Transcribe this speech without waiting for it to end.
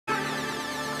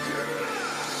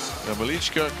Now,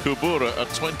 Milička Kubura at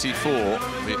 24,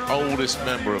 the oldest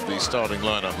member of the starting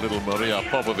lineup. Little Maria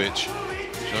Popovic,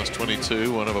 just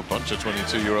 22, one of a bunch of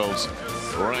 22-year-olds,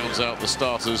 rounds out the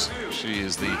starters. She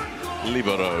is the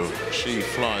libero. She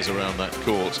flies around that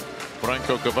court.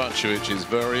 Branko Kovacevic is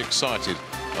very excited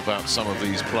about some of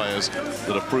these players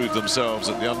that have proved themselves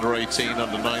at the under-18,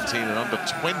 under-19 and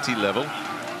under-20 level,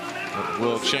 at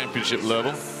World Championship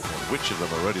level. Which of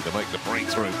them are ready to make the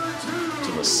breakthrough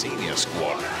to the senior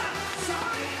squad?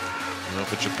 Now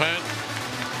for Japan,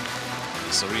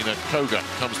 Sarina Koga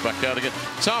comes back out again.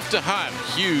 Tough to have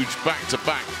huge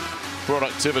back-to-back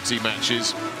productivity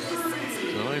matches.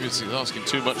 So maybe it's asking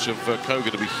too much of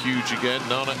Koga to be huge again.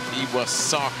 Nana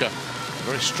Iwasaka,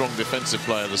 very strong defensive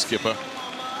player, the skipper.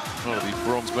 Part of the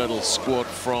bronze medal squad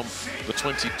from the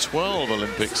 2012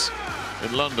 Olympics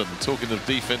in London. Talking of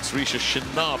defense, Risha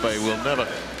Shinabe will never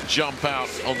jump out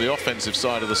on the offensive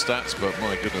side of the stats, but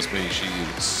my goodness me, she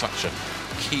is such a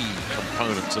key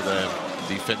component to them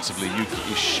defensively. Yuki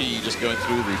Ishii just going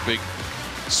through, the big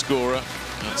scorer.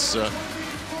 That's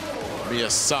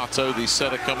Miyasato, the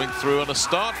setter, coming through. And a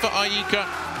start for Aika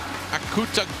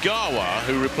Akutagawa,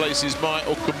 who replaces Mai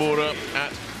Okamura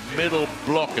at middle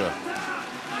blocker.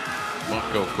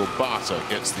 Marco Kobata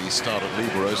gets the start at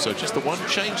libero, so just the one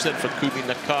change then for Kumi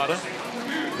Nakada.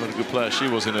 What a good player she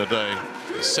was in her day.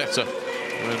 The setter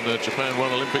when Japan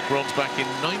won Olympic bronze back in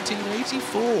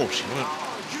 1984. She won't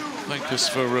thank us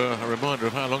for a reminder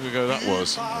of how long ago that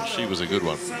was. She was a good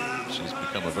one. She's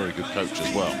become a very good coach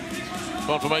as well.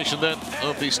 Confirmation then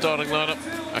of the starting lineup.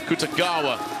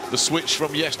 Akutagawa, the switch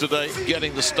from yesterday,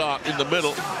 getting the start in the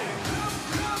middle.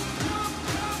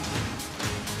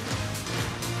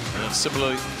 And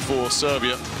similarly for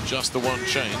Serbia, just the one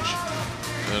change.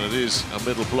 And it is a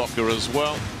middle blocker as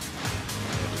well.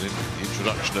 The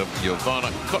introduction of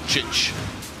Jovana Kocic,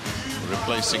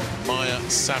 replacing Maja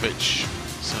Savic.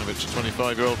 Savic, a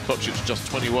 25-year-old, Kocic just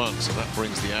 21, so that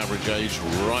brings the average age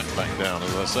right back down.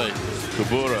 As I say,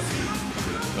 Kubura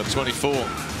at 24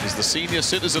 is the senior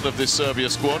citizen of this Serbia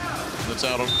squad that's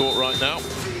out on court right now.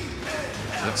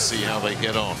 Let's see how they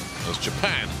get on as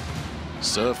Japan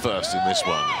serve first in this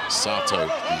one. Sato,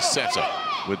 the setter,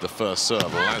 with the first serve.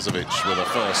 Lazovic with a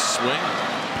first swing,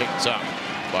 picked up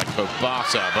by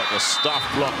Kobata, but the stuff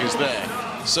block is there.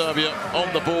 Serbia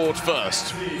on the board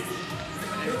first.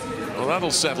 Well,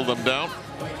 that'll settle them down.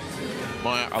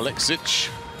 Maja Aleksic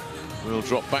will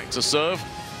drop back to serve.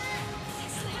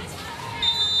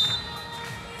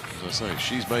 As I say,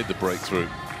 she's made the breakthrough.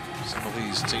 Some of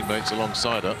these teammates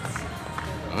alongside her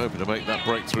are hoping to make that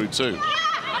breakthrough too.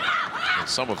 And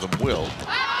some of them will.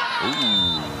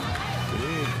 Ooh,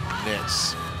 big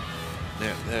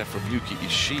net there from Yuki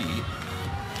Ishii.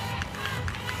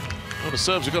 Well, the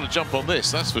Serbs have got to jump on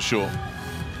this, that's for sure.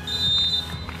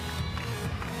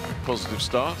 Positive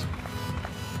start.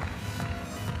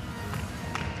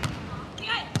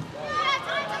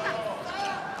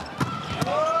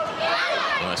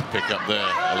 Nice pick up there.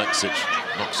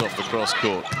 Aleksic knocks off the cross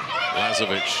court.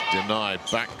 Lazovic denied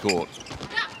back court.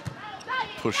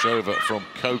 Push over from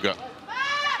Koga.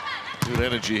 Good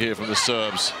energy here from the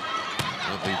Serbs.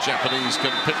 And the Japanese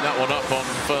can pick that one up on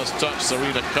first touch.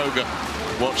 Sarina Koga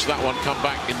watched that one come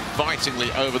back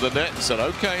invitingly over the net and said,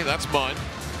 okay, that's mine.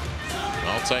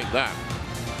 I'll take that.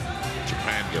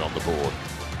 Japan get on the board.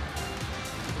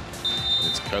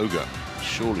 It's Koga.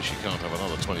 Surely she can't have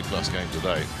another 20-plus game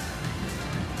today.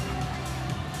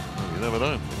 Well, you never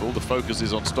know. If all the focus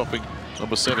is on stopping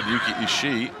number 7, Yuki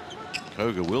Ishii,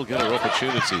 Koga will get her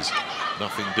opportunities.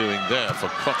 Nothing doing there for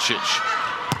Kocic.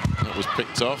 That was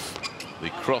picked off. The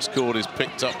cross court is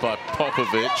picked up by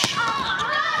Popovic.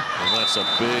 And that's a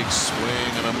big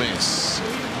swing and a miss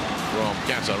from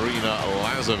Katarina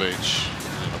Lazovic.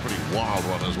 A pretty wild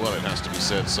one as well, it has to be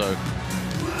said. So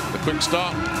the quick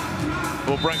start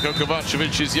for Branko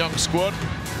Kovacevic's young squad.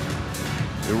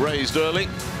 Erased early.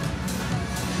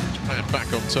 Japan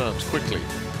back on terms quickly.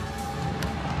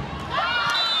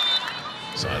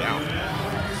 Side out.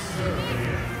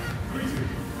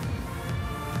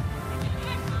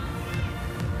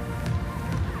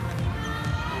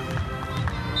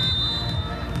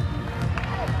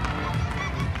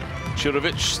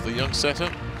 Churovic, the young setter.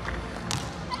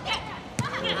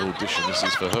 What audition this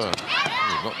is for her.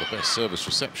 Not the best service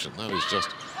reception. That is just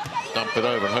dump it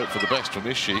over and hope for the best from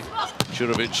Ishii.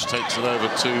 Churovic takes it over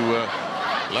to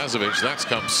Lazovic. That's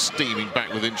come steaming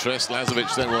back with interest.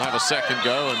 Lazovic then will have a second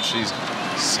go, and she's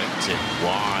sent it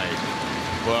wide.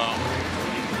 Well,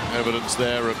 evidence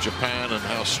there of Japan and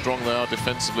how strong they are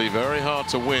defensively. Very hard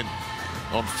to win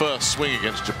on first swing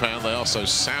against Japan. They are so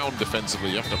sound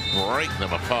defensively. You have to break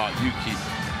them apart. Yuki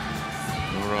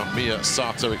Mia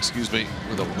Sato, excuse me,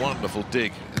 with a wonderful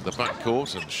dig in the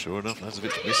backcourt, and sure enough,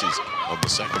 Lazovic misses on the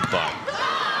second bite.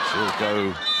 She'll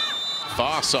go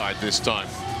far side this time,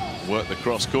 work the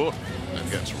cross court,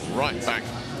 and gets right back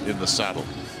in the saddle.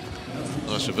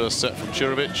 Nice reverse set from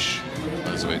Čirović.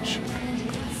 Lazovic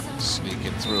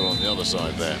sneaking through on the other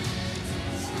side there.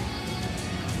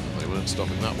 They weren't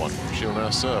stopping that one. She'll now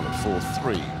serve at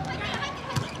 4-3.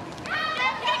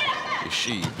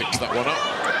 Ishii picks that one up.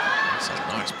 That's a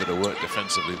nice bit of work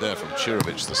defensively there from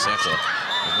Čirović, the setter.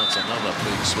 And that's another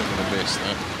big swing and a miss.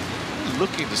 They're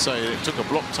looking to say it took a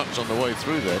block touch on the way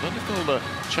through there. I don't think they'll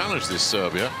challenge this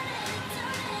Serbia.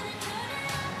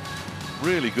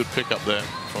 Really good pickup there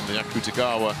from the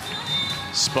Akutagawa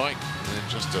spike. And then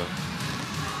just a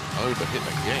overhit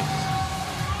again.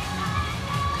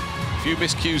 A few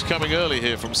miscues coming early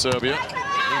here from Serbia.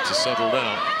 They need to settle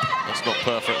down. That's not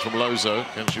perfect from Lozo.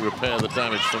 Can she repair the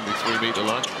damage from the 3-meter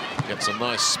line? Gets a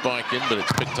nice spike in, but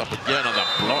it's picked up again, and the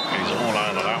block is all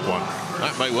over that one.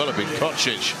 That may well have been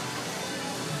Kocic.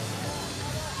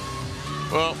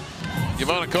 Well,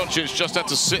 Ivana Kocic just had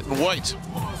to sit and wait.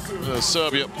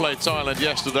 Serbia played Thailand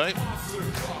yesterday.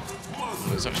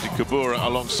 It's actually Kabura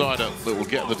alongside her that will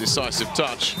get the decisive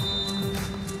touch.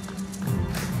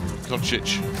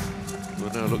 Kocic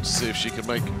will now look to see if she can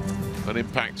make an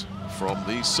impact from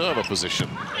the server position.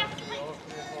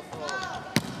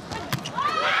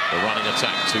 The running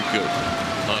attack too good.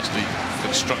 Nicely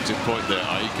constructed point there.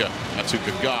 Aika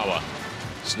Akutagawa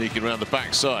sneaking around the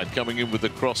backside, coming in with the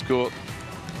cross court.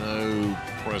 No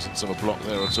presence of a block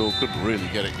there at all. Couldn't really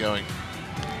get it going.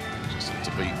 Just had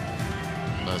to beat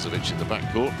Lazovic in the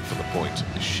backcourt for the point.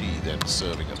 Ishii then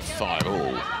serving at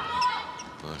 5-all.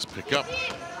 Nice pickup.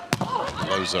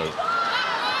 Lozo.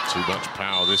 Too much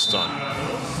power this time.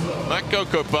 Mako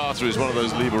Kobata is one of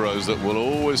those liberos that will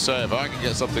always say, if I can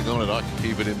get something on it, I can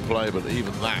keep it in play, but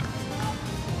even that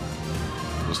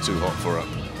was too hot for her.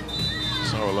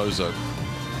 Sara Lozo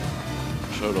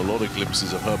showed a lot of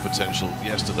glimpses of her potential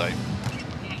yesterday.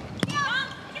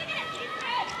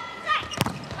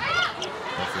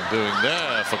 Nothing doing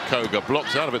there for Koga.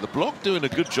 Blocked out of it. The block doing a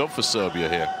good job for Serbia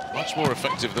here. Much more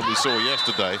effective than we saw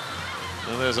yesterday.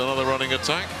 And there's another running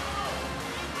attack.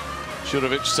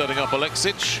 Čirović setting up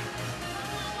Aleksic.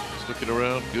 He's looking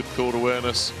around, good court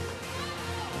awareness.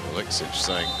 Aleksic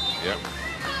saying, yep,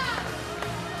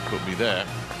 put me there.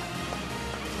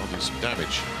 I'll do some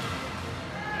damage.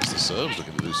 As the Serbs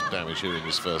looking to do some damage here in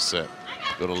this first set.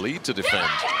 Got a lead to defend.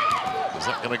 Is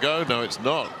that going to go? No, it's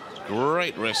not.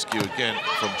 Great rescue again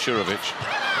from Čirović.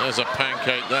 There's a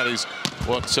pancake. That is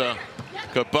what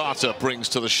Kobata brings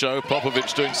to the show.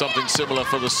 Popovic doing something similar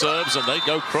for the Serbs, and they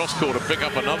go cross-court to pick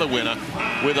up another winner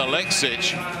with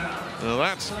Aleksic. Now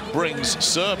that brings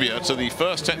Serbia to the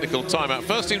first technical timeout.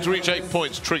 First team to reach 8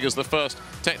 points triggers the first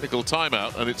technical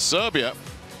timeout, and it's Serbia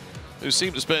who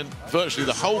seemed to spend virtually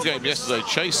the whole game yesterday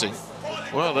chasing.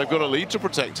 Well, they've got a lead to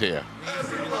protect here.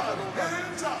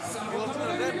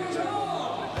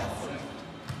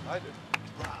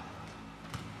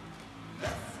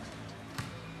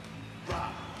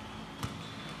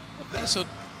 There's a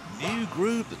new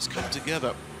group that's come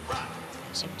together.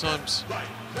 Sometimes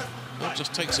that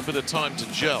just takes a bit of time to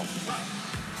gel.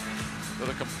 Got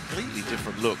a completely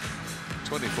different look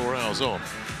 24 hours on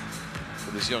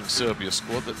for this young Serbia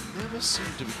squad that never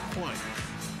seemed to be quite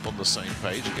on the same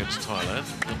page against Thailand.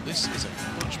 And this is a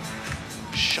much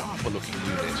sharper looking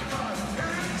unit.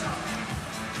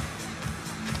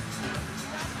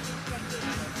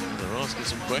 They're asking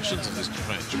some questions of this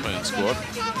Japan squad.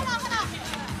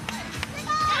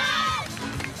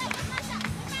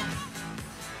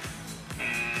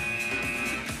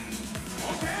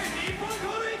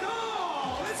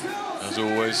 As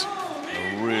always,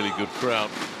 a really good crowd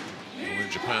when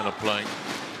Japan are playing.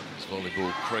 This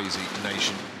volleyball crazy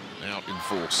nation out in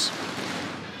force.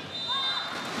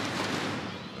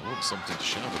 They want something to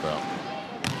shout about.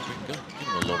 We can give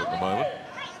them a lot at the moment.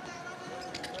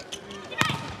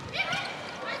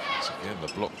 So again,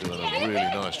 the block doing a really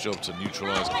nice job to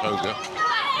neutralise Koga.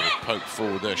 And a poke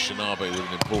forward there, Shinabe with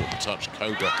an important touch.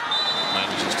 Koga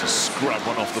manages to scrub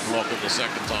one off the block at the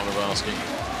second time of asking.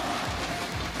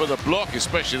 But the block,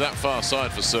 especially that far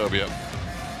side for Serbia,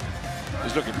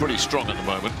 is looking pretty strong at the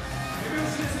moment.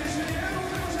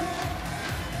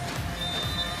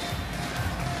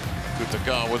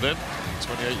 Akutagawa then,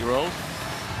 28-year-old.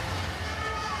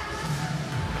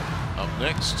 Up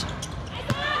next.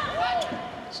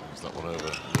 Sends that one over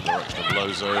in the direction of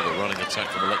Lozo. The running attack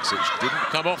from Aleksic didn't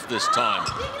come off this time.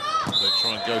 They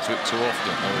try and go to it too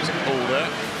often. There is a pull there.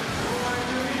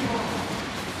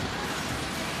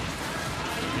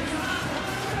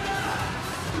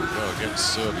 go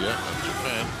against Serbia, and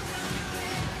Japan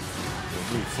will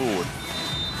move forward.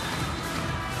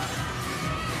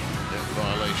 Net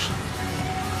violation.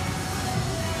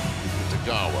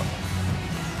 Tagawa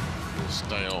will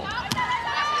stay on.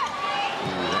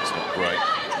 Ooh, that's not great.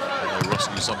 Can they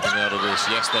rescue something out of this?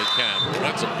 Yes, they can.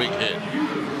 That's a big hit.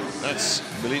 That's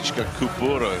Milica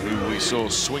Kubura, who we saw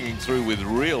swinging through with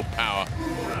real power.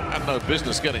 Had no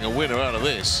business getting a winner out of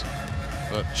this,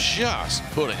 but just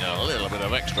putting a little bit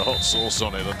of extra hot sauce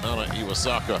on it, and Nana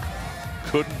Iwasaka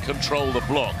couldn't control the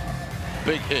block.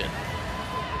 Big hit.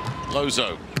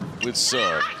 Lozo with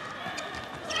serve.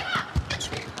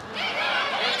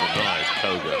 Denied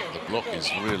Koga. The block is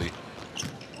really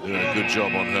doing a good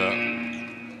job on her.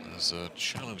 There's a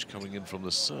challenge coming in from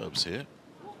the Serbs here.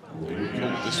 They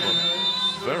called this one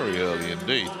very early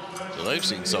indeed, so they've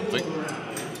seen something.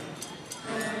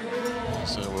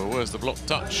 So where's the block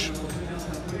touch?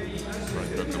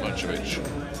 Branko Kovacevic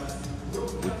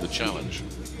with the challenge.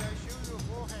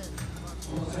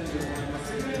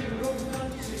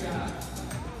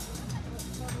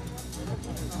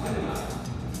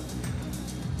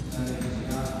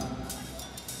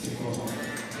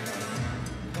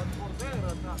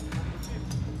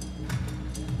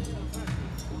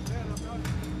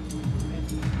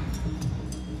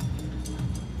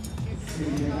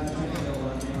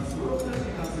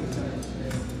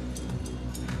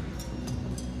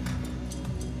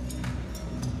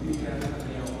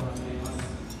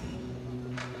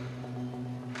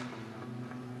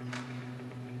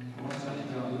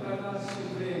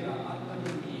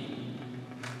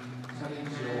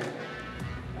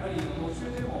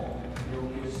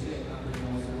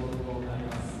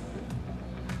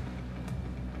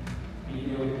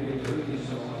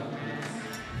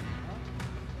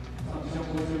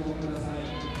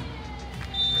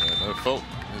 No fault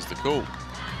is the call.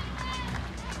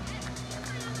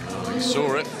 He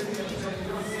saw it.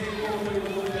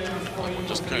 That one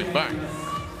just came back,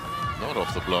 not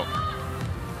off the block.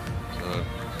 So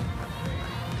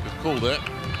good call there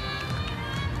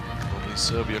on the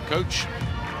Serbia coach.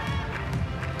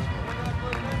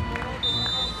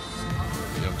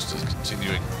 The youngsters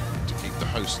continuing to keep the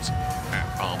hosts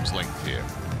at arm's length here.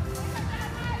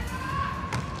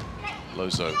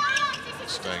 Lozo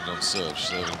staying on serve,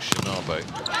 serving Shinabe.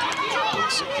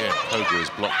 Once again, Koga is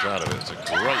blocked out of it. It's a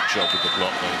great job with the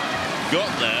block. They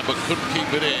got there, but couldn't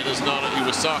keep it in as Nana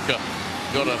Iwasaka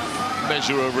got a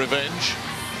measure of revenge.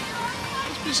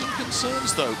 There's been some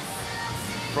concerns, though,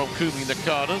 from Kumi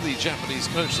Nakada, the Japanese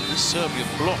coach, that this Serbian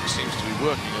block seems to be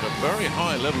working at a very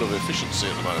high level of efficiency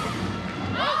at the moment.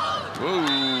 Ooh,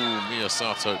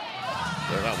 Miyasato.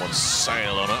 Let that one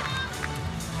sail on her.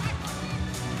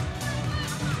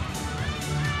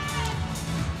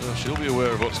 Well, she'll be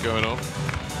aware of what's going on.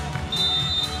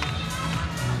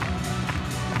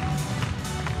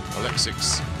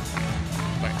 Alexiks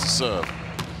back to serve.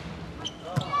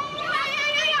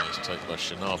 Nice take by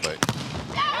Shinabe.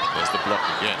 There's the block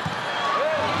again.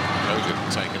 Koga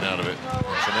taken out of it.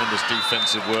 Tremendous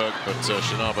defensive work, but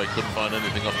Shinabe couldn't find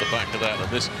anything off the back of that. And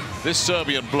this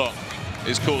Serbian block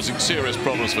is causing serious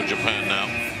problems for Japan now.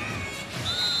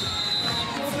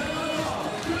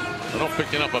 They're not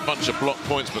picking up a bunch of block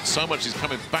points, but so much is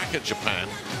coming back at Japan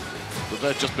that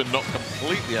they've just been knocked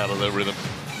completely out of their rhythm.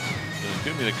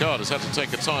 Kumi Nakada's had to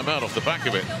take a time out off the back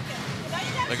of it.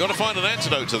 They've got to find an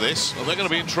antidote to this, or they're going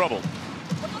to be in trouble.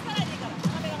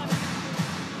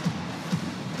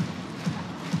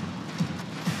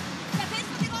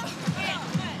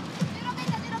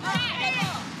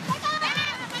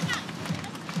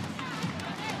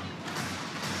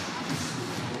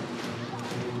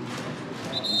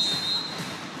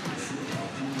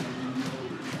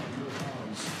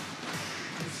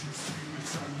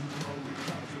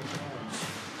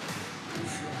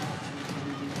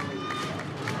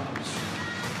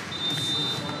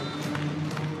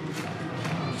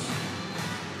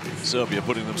 Serbia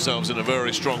putting themselves in a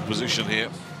very strong position here.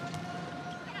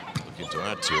 Looking to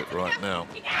add to it right now.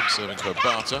 Serving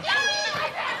Kobata.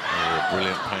 Oh, a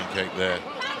brilliant pancake there.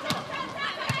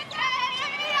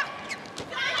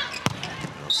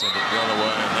 I'll send it the other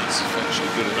way, and that's eventually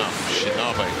good enough.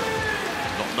 Shinabe,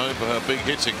 not known for her big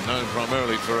hitting, known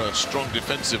primarily for a strong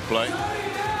defensive play.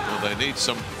 Well, they need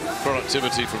some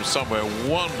productivity from somewhere.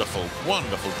 Wonderful,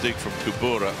 wonderful dig from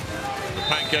Kubura. The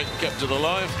pancake kept it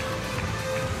alive.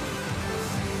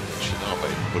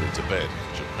 Shinabe put it to bed.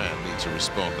 Japan need to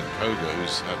respond, and Koga,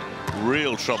 who's had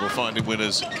real trouble finding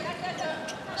winners,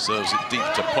 serves it deep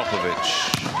to Popovic.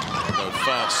 Go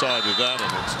far side with that,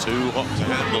 and it's too hot to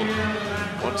handle.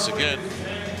 Once again,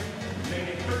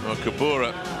 well,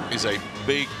 Kubura is a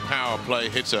big power play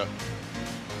hitter.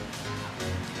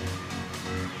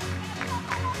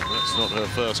 It's not her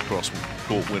first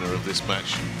cross-court winner of this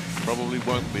match. Probably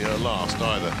won't be her last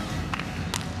either.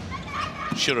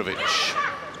 Cirovic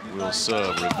will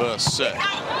serve, reverse set. Ooh,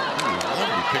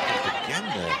 lovely pick-up again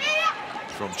there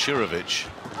from Cirovic.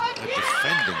 They're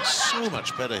defending so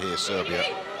much better here, Serbia.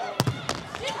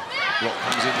 Block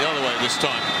comes in the other way this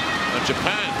time. And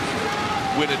Japan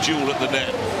win a duel at the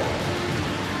net.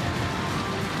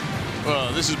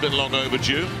 Well, this has been long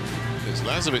overdue. It's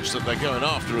Lazovic that they're going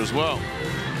after as well.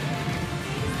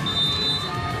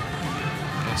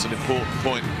 That's an important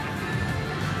point.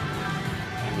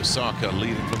 Iwasaka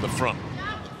leading from the front.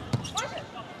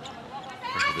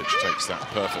 Lazovic takes that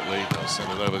perfectly. They'll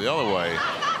send it over the other way.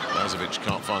 Lazovic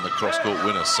can't find the cross-court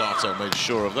winner. Sato made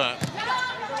sure of that.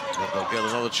 But they'll get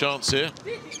another chance here.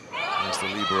 There's the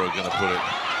libero going to put it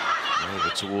over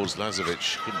towards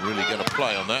Lazovic. Couldn't really get a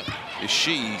play on that.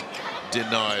 Ishii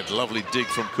denied. Lovely dig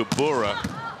from Kubura.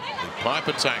 The pipe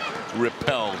attack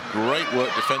repelled. Great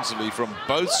work defensively from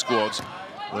both squads.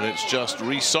 When it's just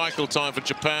recycle time for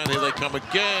Japan. Here they come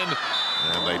again.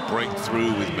 And they break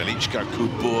through with Milička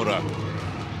Kubura.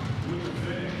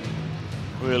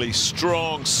 Really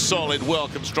strong, solid,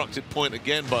 well-constructed point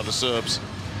again by the Serbs.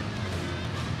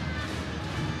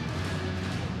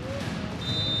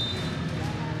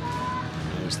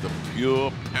 There's the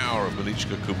pure power of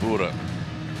Milička Kubura.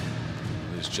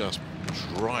 It's just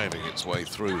driving its way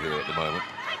through here at the moment.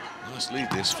 Let's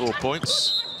lead this 4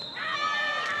 points.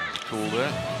 Call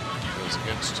there. Goes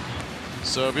against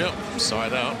Serbia.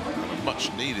 Side out. A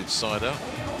much needed side out.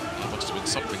 There must have been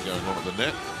something going on at the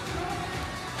net.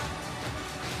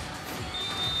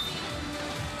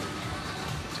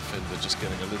 Defender just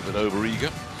getting a little bit over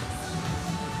eager.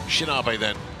 Shinabe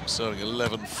then serving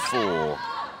 11-4.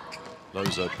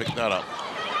 Lozo picked that up.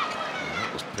 And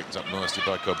that was picked up nicely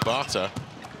by Kobata.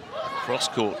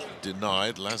 Cross-court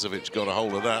denied. Lazovic got a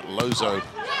hold of that. Lozo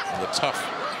and the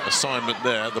tough assignment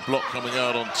there. The block coming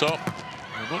out on top.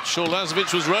 I'm not sure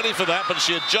Lazovic was ready for that, but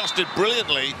she adjusted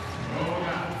brilliantly.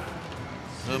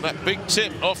 And that big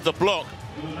tip off the block.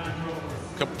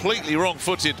 Completely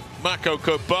wrong-footed Mako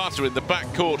Kobata in the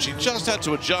back court. She just had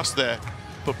to adjust there.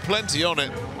 Put plenty on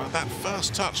it. But that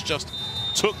first touch just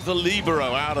took the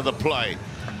libero out of the play.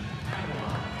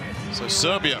 So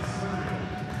Serbia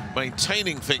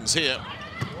maintaining things here.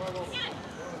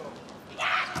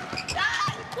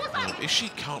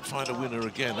 Ishii can't find a winner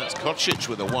again. That's Kocic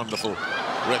with a wonderful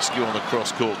rescue on the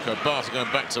cross-court. Kobata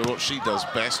going back to what she does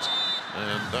best.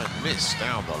 And a miss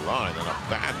down the line, and a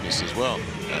bad miss as well.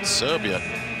 That's Serbia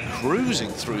cruising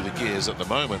through the gears at the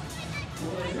moment.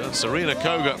 And Serena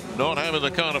Koga not having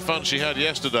the kind of fun she had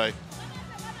yesterday.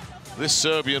 This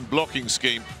Serbian blocking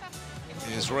scheme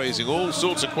is raising all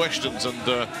sorts of questions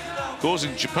and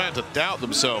causing Japan to doubt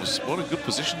themselves. What a good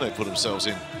position they put themselves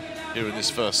in here in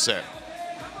this first set.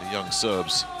 The young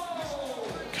Serbs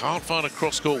can't find a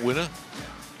cross-court winner.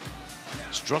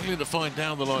 Struggling to find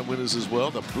down-the-line winners as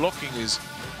well. The blocking is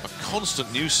a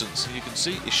constant nuisance. And you can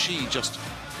see Ishii just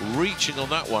reaching on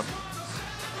that one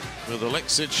with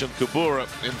Aleksic and Kubura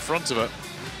in front of her.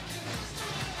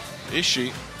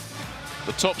 Ishii,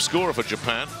 the top scorer for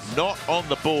Japan, not on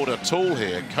the board at all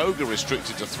here. Koga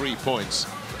restricted to 3 points.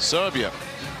 Serbia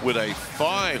with a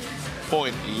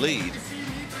 5-point lead.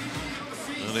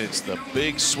 And it's the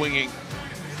big swinging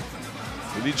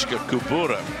Milička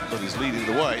Kubura that is leading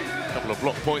the way. A couple of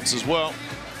block points as well.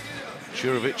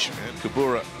 Cirovic and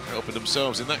Kubura helping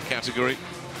themselves in that category.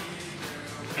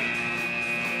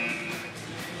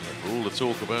 For all the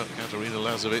talk about Katarina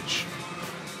Lazovic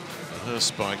and her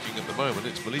spiking at the moment,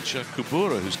 it's Milička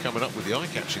Kubura who's coming up with the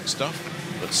eye-catching stuff.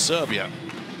 But Serbia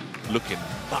looking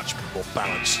much more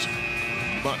balanced,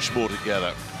 much more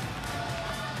together.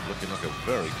 Looking like a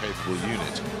very capable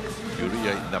unit.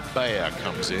 Yuria Nabea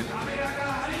comes in.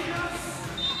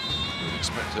 We'd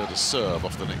expect her to serve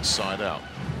off the next side out.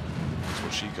 That's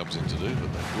what she comes in to do,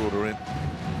 but they brought her in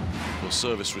for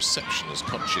service reception as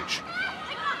Kocic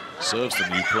serves the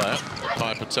new player. The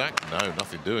pipe attack, no,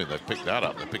 nothing doing. They've picked that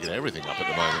up. They're picking everything up at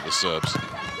the moment, the Serbs.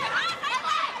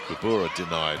 Kubura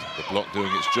denied. The block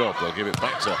doing its job. They'll give it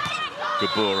back to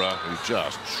Kubura, who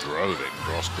just drove it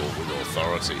cross-court with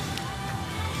authority.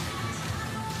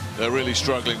 They're really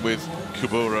struggling with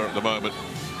Kubura at the moment.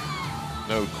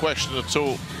 No question at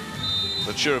all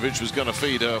that Cirovic was going to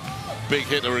feed her big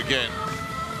hitter again.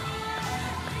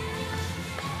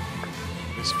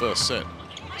 This first set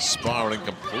spiraling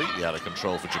completely out of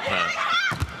control for Japan.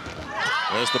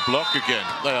 There's the block again.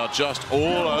 They are just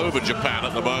all over Japan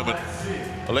at the moment.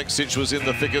 Aleksic was in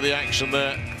the thick of the action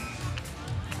there.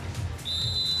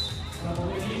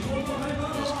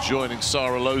 Just joining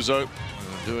Sara Lozo,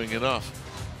 doing enough.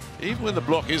 Even when the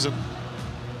block isn't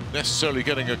necessarily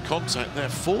getting a contact. They're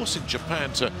forcing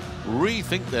Japan to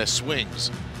rethink their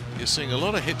swings. You're seeing a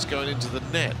lot of hits going into the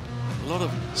net, a lot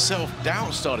of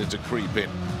self-doubt starting to creep in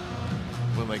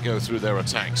when they go through their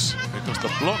attacks, because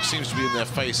the block seems to be in their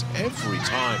face every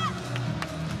time.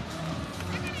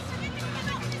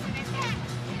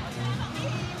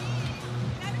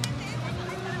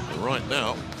 But right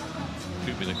now,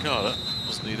 Kumi Nakada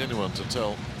doesn't need anyone to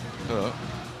tell her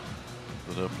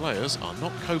that her players are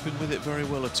not coping with it very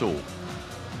well at all.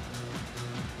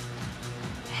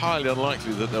 Highly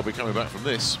unlikely that they'll be coming back from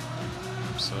this.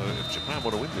 So if Japan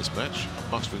want to win this match,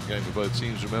 a must-win game for both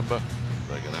teams, remember,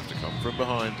 they're going to have to come from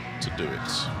behind to do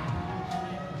it.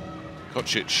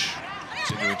 Kocic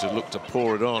continuing to look to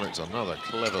pour it on. It's another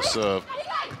clever serve.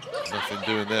 Nothing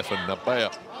doing there for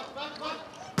Nabea.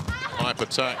 Pipe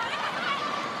attack.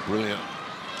 Brilliant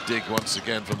dig once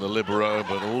again from the libero,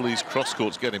 but all these cross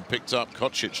courts getting picked up.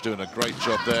 Kocic doing a great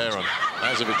job there, and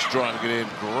Lazovic driving it in.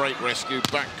 Great rescue,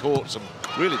 back court, some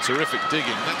really terrific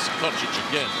digging. That's Kocic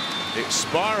again. It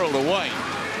spiraled away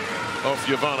off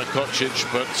Jovana Kocic,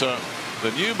 but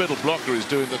the new middle blocker is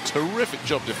doing the terrific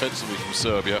job defensively from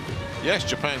Serbia. Yes,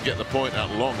 Japan get the point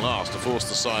at long last to force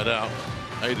the side out,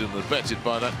 aided and abetted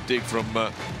by that dig from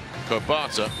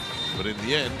Kobata, but in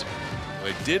the end,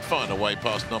 they did find a way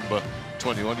past number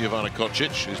 21, Jovana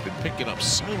Kocic, who's been picking up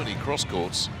so many cross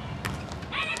courts.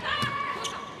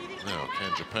 Now,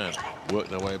 can Japan work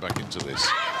their way back into this?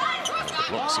 The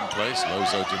block's in place,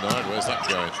 Lozo denied. Where's that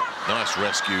going? Nice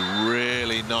rescue,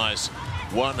 really nice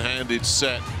one-handed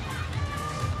set.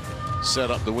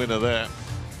 Set up the winner there.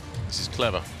 This is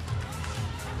clever.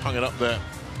 Hung it up there.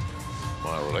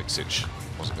 Maja Aleksic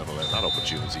wasn't going to let that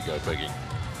opportunity go begging.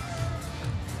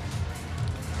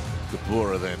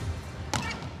 Gabura then.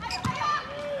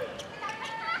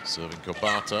 Serving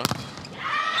Kobata. That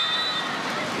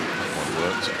one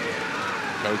worked.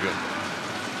 Koga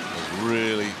has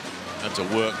really had to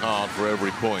work hard for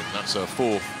every point. That's her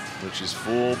fourth, which is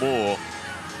 4 more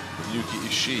than Yuki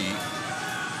Ishii.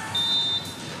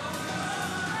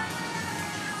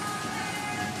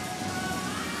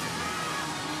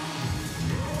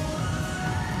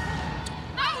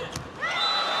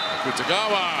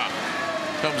 Kitagawa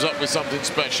comes up with something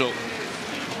special.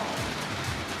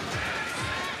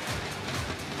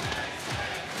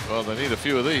 Well, they need a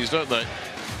few of these, don't they?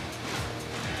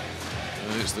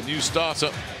 And it's the new starter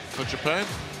for Japan.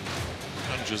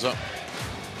 Conjures up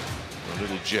a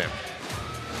little gem.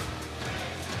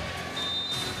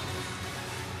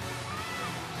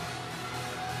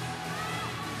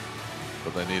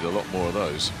 But they need a lot more of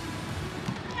those.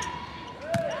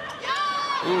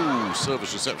 Ooh,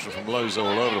 service reception from Lozo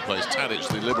all over the place. Tadic,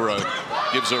 the libero,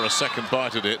 gives her a second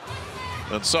bite at it.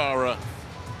 And Sara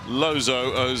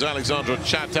Lozo owes Alexandra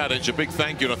Tadic a big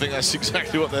thank you. And I think that's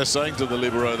exactly what they're saying to the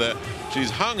libero there. She's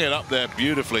hung it up there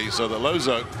beautifully so that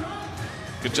Lozo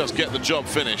can just get the job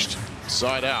finished.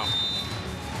 Side out.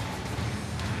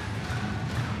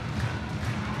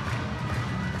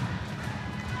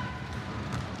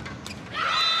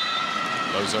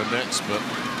 Lozo nets, but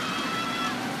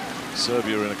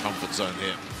Serbia in a comfort zone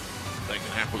here. They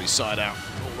can happily side out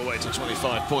all the way to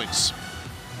 25 points.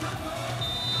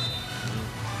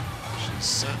 She's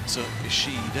sat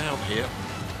Ishii down here.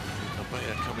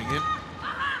 Nabea coming in.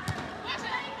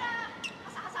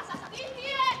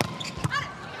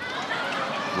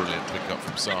 Brilliant pick up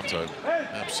from Sato.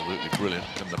 Absolutely brilliant.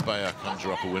 Can Nabea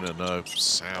conjure up a winner? No.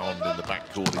 Sound in the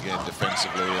backcourt again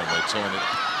defensively, and they turn it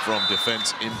from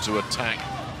defense into attack.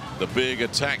 The big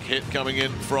attack hit coming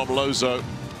in from Lozo.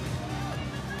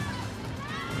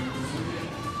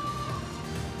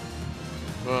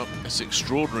 Well, it's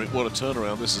extraordinary what a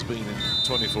turnaround this has been in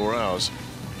 24 hours.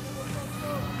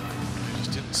 They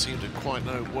just didn't seem to quite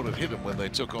know what had hit them when they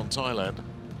took on Thailand.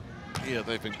 Here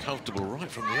they've been comfortable right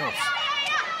from the off.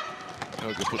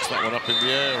 Koga puts that one up in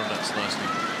the air, and that's nicely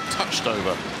touched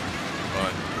over by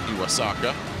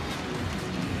Iwasaka.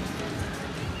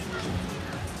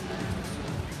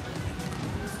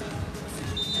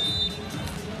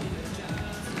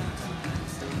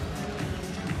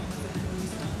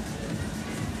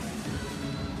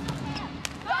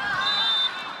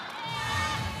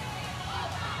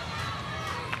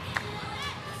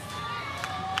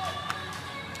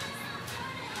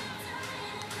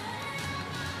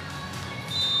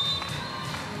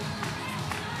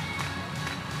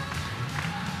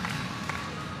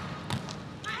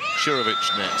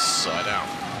 Širović nets side out.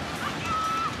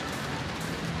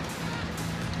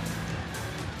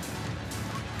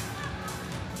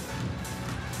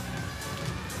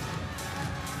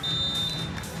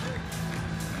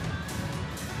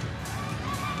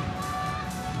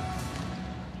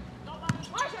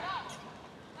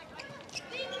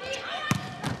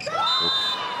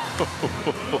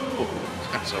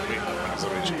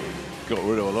 Got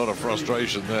rid of a lot of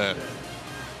frustration there.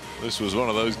 This was one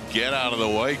of those get out of the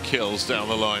way kills down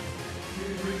the line.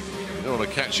 You don't want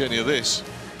to catch any of this.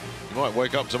 You might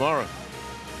wake up tomorrow.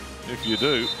 If you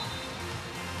do.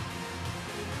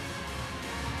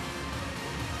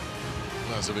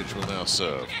 Lazovic will now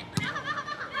serve.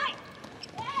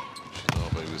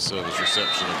 Shinabe with service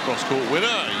reception and cross-court winner.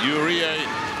 Yurie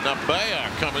Nabea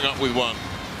coming up with one.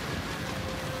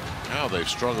 How they've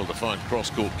struggled to find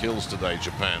cross-court kills today,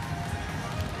 Japan.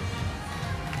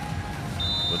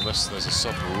 Unless there's a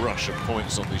sudden rush of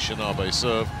points on the Shinabe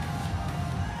serve,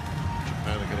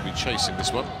 Japan are going to be chasing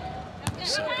this one.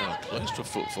 Set down close to a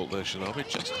foot fault there, Shinabe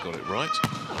just got it right.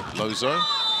 Lozo,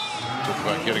 talk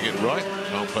about getting it right.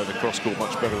 Can't play the cross-court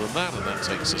much better than that, and that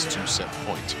takes us to set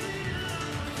point.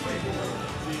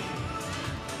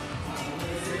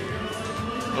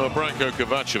 Well, Branko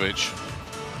Kovacevic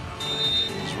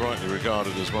is rightly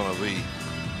regarded as one of the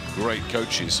great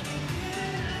coaches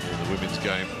in the women's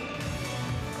game.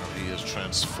 He has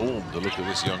transformed the look of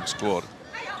this young squad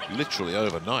literally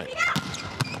overnight.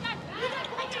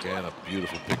 Again, a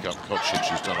beautiful pickup. Kocic,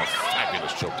 who's done a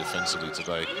fabulous job defensively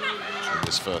today in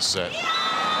this first set.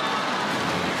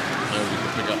 Nobody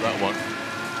can pick up that one.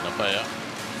 Nabea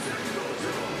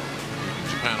keeping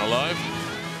Japan alive.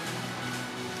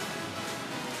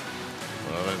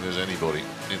 Well, I don't think there's anybody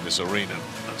in this arena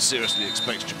that seriously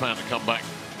expects Japan to come back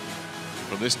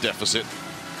from this deficit.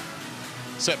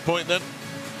 Set point then.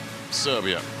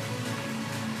 Serbia.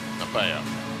 Nabea.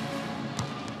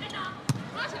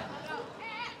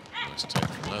 Nice take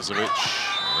from Lazovic.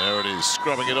 There it is,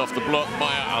 scrubbing it off the block.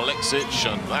 Maja Aleksic,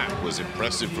 and that was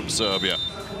impressive from Serbia.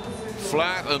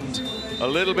 Flat and a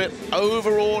little bit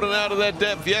overawed and out of their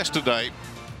depth yesterday.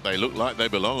 They look like they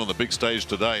belong on the big stage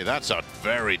today. That's a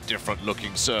very different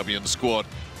looking Serbian squad.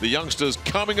 The youngsters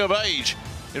coming of age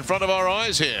in front of our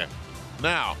eyes here.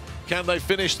 Now, can they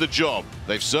finish the job?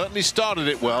 They've certainly started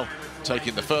it well,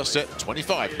 taking the first set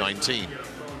 25-19.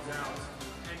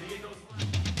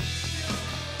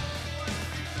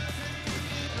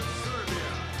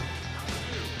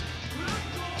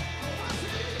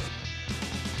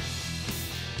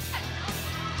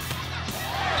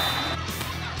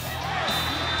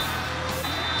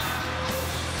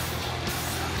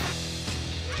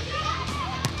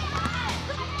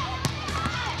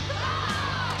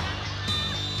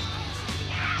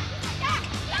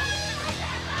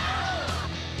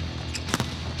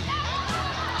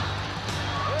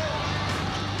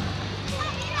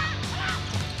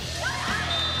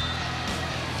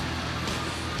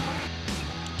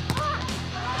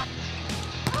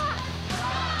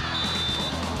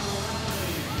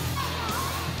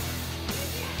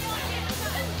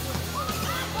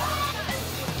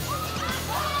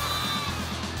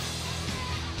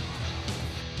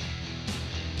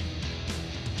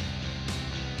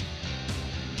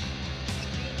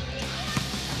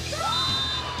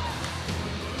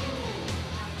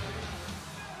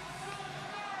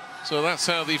 So that's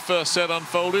how the first set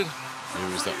unfolded. Here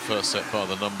is that first set by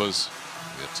the numbers.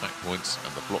 The attack points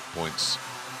and the block points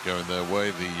going their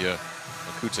way. The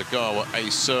Akutagawa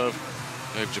ace serve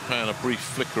gave Japan a brief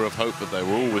flicker of hope that they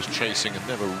were always chasing and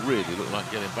never really looked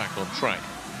like getting back on track.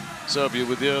 Serbia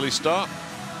with the early start,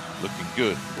 looking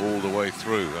good all the way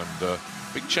through, and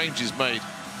big changes made.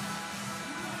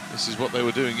 This is what they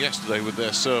were doing yesterday with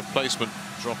their serve placement,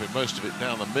 dropping most of it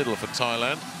down the middle for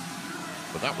Thailand.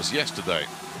 But that was yesterday.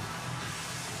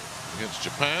 Against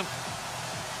Japan,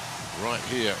 right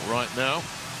here, right now.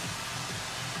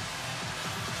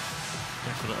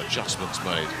 Definite adjustments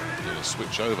made in a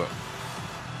switch over.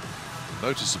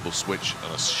 Noticeable switch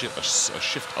and a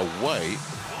shift away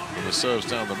from the serves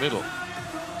down the middle.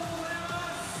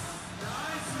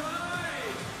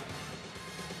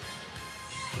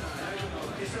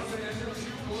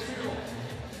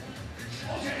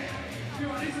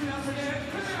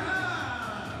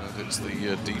 It's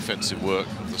the defensive work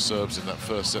of the Serbs in that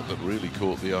first set that really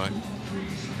caught the eye.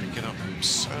 Picking up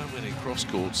so many cross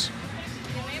courts,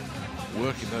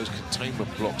 working those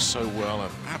containment blocks so well,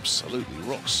 and absolutely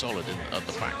rock solid at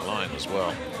the back line as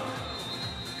well.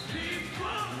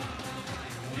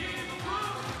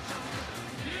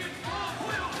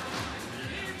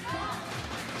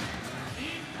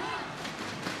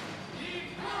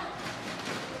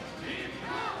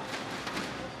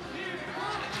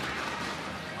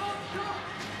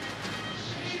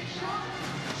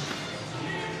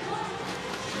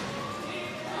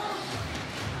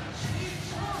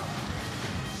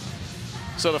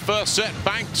 So the first set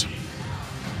banked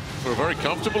for a very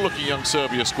comfortable looking young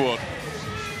Serbia squad.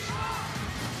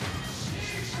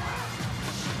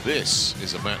 This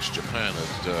is a match Japan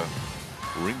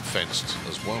had ring-fenced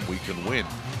as one we can win.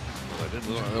 Well, they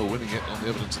didn't look like they were winning it on the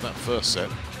evidence of that first set.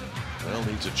 They'll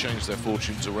need to change their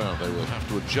fortunes around. They will have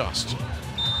to adjust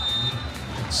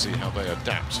and see how they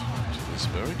adapt to this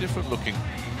very different-looking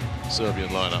Serbian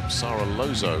lineup. Sara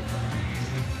Lozo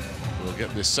will get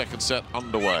this second set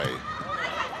underway.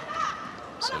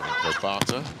 Serving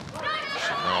Kobata.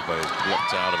 Shinabe is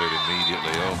blocked out of it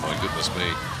immediately. Oh my goodness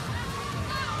me.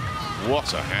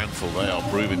 What a handful they are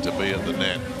proving to be at the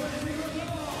net.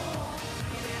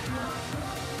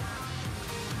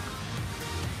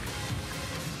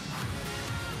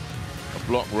 A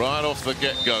block right off the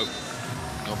get-go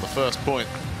on the first point.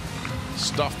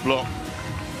 Stuff block.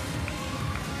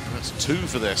 That's 2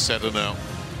 for their setter now.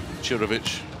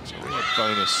 Chirovic. It's a real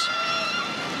bonus.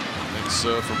 Next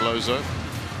serve from Lozo.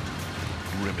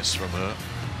 Grimace from her.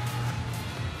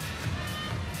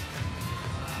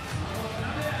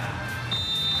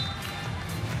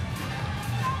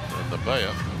 And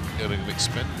Nabea getting an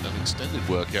extended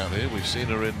workout here. We've seen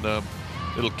her in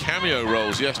little cameo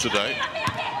roles yesterday.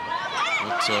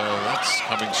 But that's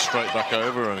coming straight back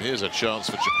over, and here's a chance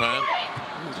for Japan.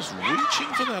 Ooh, just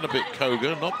reaching for that a bit,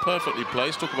 Koga. Not perfectly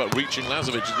placed. Talk about reaching.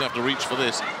 Lazovic is going to have to reach for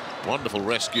this. Wonderful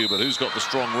rescue, but who's got the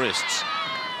strong wrists?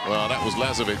 Well, that was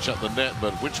Lazovic at the net,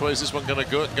 but which way is this one going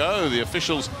to go? The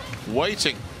officials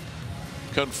waiting,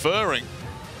 conferring.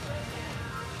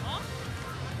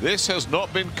 This has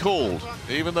not been called,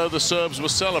 even though the Serbs were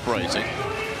celebrating.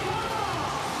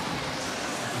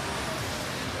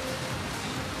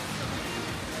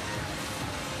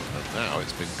 And now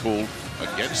it's been called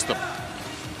against them.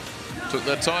 Took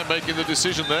their time making the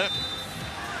decision there.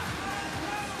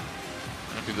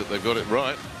 Happy that they've got it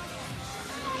right.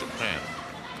 Japan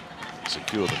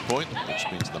secure the point, which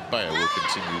means Nabea will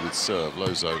continue with serve.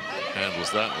 Lozo handles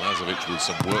that. Lazovic with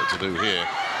some work to do here.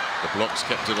 The blocks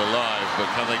kept it alive, but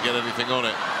can they get anything on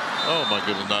it? Oh my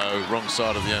goodness, no. Wrong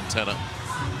side of the antenna.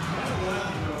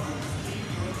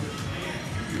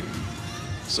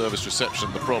 Service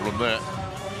reception, the problem there.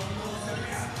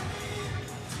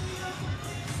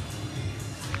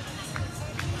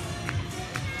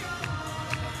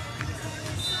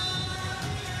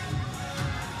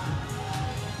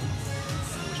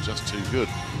 Just too good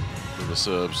for the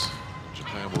Serbs.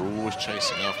 Japan were always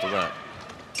chasing after that.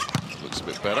 Looks a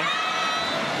bit better.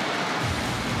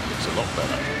 Looks a lot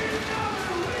better.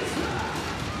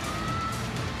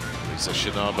 Lisa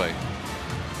Shinabe.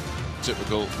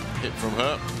 Typical hit from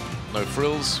her. No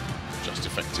frills, just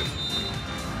effective.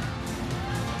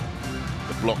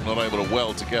 The block not able to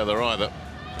weld together either.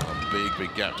 A big,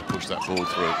 big gap to push that ball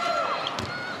through.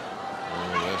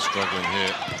 Oh, they're struggling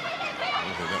here. I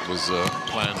don't think that was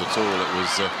planned at all. It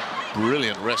was a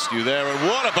brilliant rescue there. And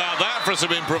what about that for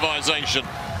some improvisation?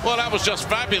 Well, that was just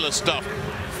fabulous stuff.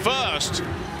 First,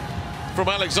 from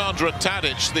Alexandra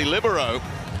Tadic, the libero,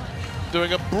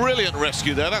 doing a brilliant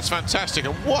rescue there. That's fantastic.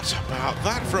 And what about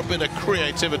that for a bit of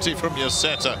creativity from your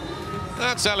setter?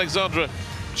 That's Alexandra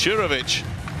Chirovic.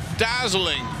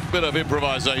 Dazzling bit of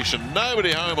improvisation.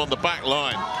 Nobody home on the back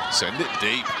line. Send it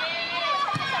deep.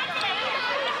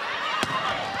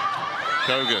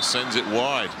 Koga sends it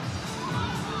wide.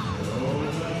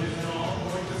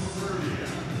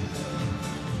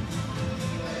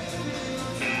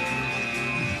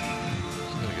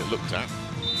 It's going to get looked at.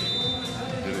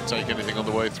 Did it take anything on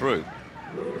the way through?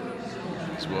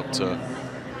 That's what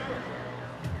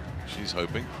she's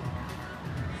hoping.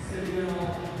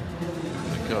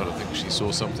 Ricardo thinks she saw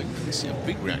something. Didn't see a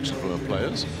big reaction from her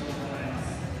players.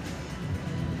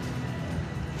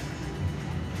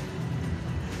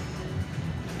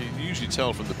 Usually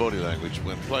tell from the body language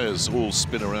when players all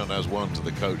spin around as one to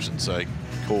the coach and say,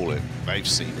 call it. They've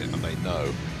seen it and they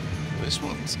know. This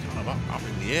one's kind of up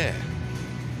in the air. I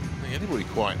don't think anybody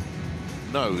quite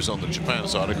knows on the Japan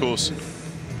side. Of course,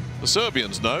 the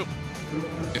Serbians know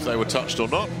if they were touched or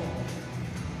not.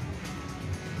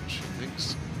 She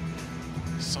thinks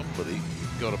somebody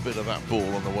got a bit of that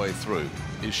ball on the way through.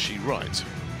 Is she right?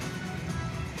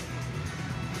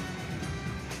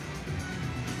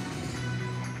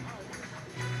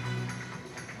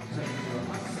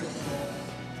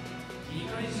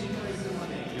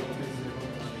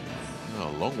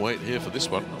 Long wait here for this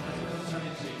one.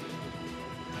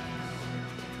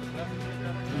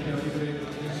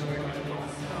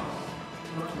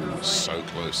 So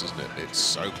close, isn't it? It's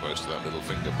so close to that middle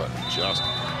finger, but just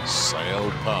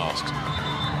sailed past.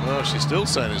 Well, she's still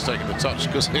saying it's taking the touch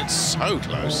because it's so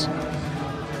close.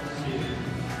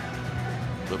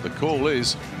 But the call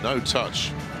is no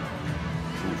touch.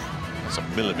 Oof, that's a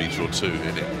millimetre or two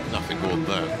in it. Nothing more than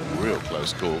that. Real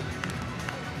close call.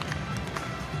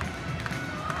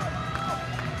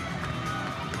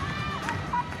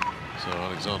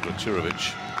 Alexandra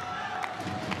Turovic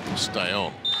will stay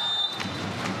on.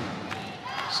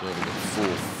 Serving at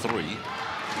 4-3.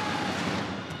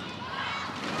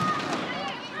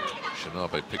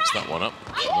 Shinabe picks that one up.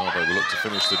 Shinabe will look to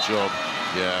finish the job.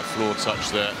 Yeah, floor touch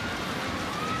there.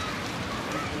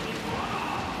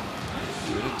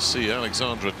 We didn't see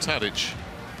Alexandra Tadic,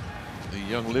 the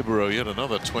young libero, yet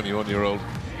another 21-year-old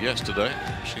yesterday.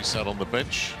 She sat on the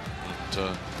bench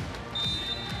and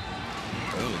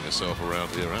hurling herself around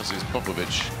here, as is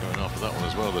Popovic going after that one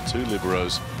as well. The two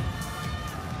liberos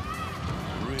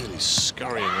really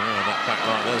scurrying around that back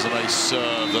line. There's an ace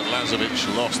serve that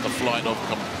Lazovic lost the flight of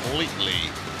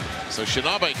completely. So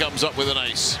Shinabe comes up with an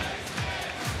ace.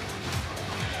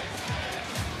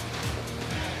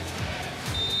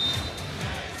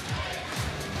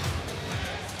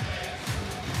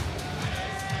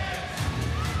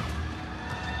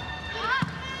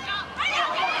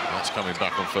 Coming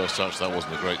back on first touch, that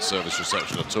wasn't a great service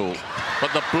reception at all.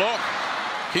 But the block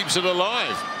keeps it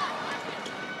alive.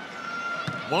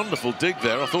 Wonderful dig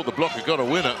there. I thought the block had got a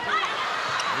winner.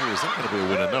 Oh, is that going to be a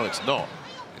winner? No, it's not.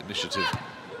 Initiative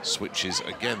switches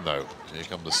again, though. Here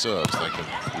come the serves. They can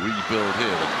rebuild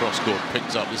here. The cross-court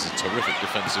picked up. This is terrific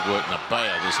defensive work.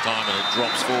 Nabea this time, and it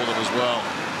drops for them as well.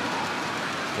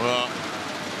 Well,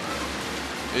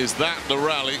 is that the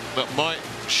rally that might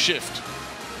shift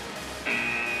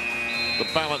the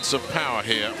balance of power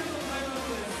here?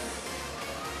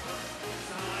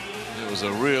 It was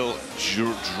a real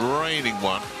draining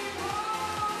one.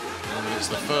 And it's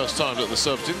the first time that the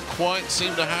Serbs didn't quite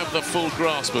seem to have the full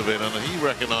grasp of it, and he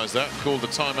recognised that and called the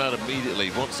timeout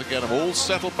immediately. Wants to get them all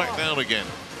settled back down again.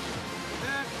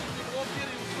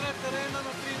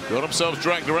 Got themselves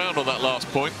dragged around on that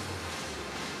last point.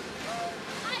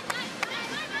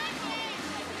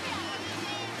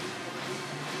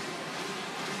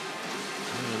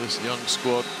 This young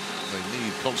squad, they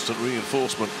need constant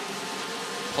reinforcement,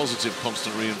 positive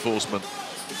constant reinforcement.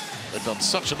 They've done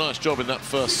such a nice job in that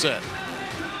first set.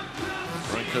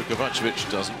 Branko Kovacevic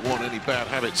doesn't want any bad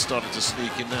habits starting to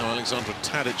sneak in now. Alexandra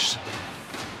Tadic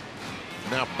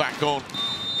now back on,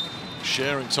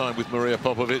 sharing time with Maria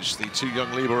Popovic. The two young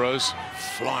liberos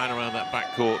flying around that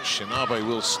backcourt. Shinabe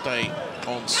will stay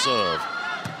on serve.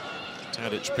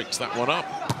 Tadic picks that one up.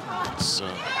 It's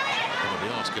going to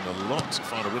be asking a lot to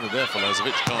find a winner there for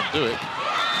Lazovic. Can't do it.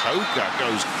 Koga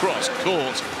goes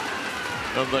cross-court.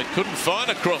 And they couldn't find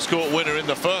a cross-court winner in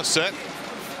the first set.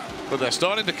 But they're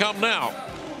starting to come now.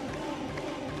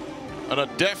 And a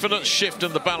definite shift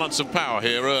in the balance of power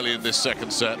here early in this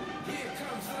second set.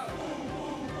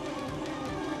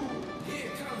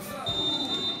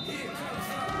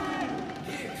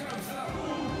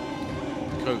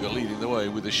 Koga leading the way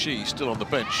with Ishii still on the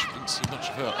bench. Didn't see much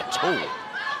of her at all.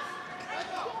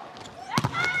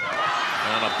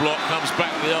 And a block comes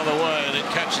back the other way, and it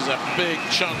catches a big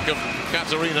chunk of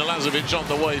Katarina Lazovic on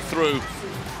the way through.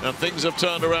 And things have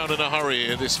turned around in a hurry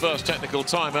here. This first technical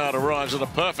timeout arrives at a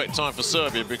perfect time for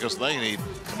Serbia because they need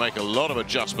to make a lot of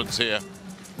adjustments here.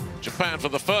 Japan, for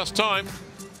the first time,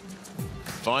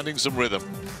 finding some rhythm.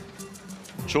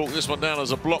 Chalk this one down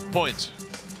as a block point.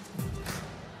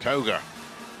 Koga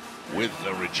with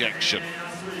the rejection.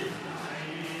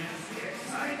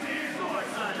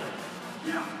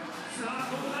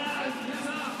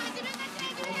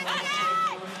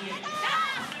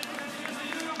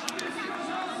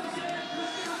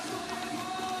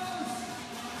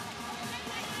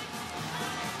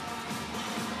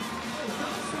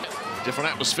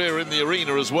 Different atmosphere in the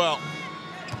arena as well.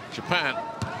 Japan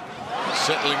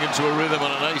settling into a rhythm,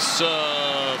 and an ace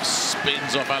serve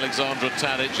spins off Alexandra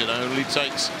Tadic. It only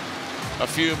takes a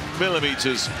few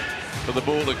millimeters for the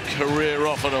ball to career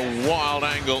off at a wild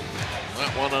angle.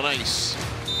 That one an ace.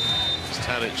 As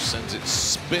Tadic sends it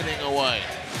spinning away.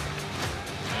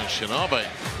 And Shinabe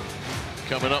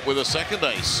coming up with a second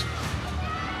ace.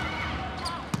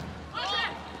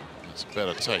 That's a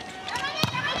better take.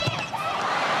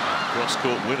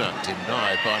 Cross-court winner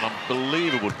denied by an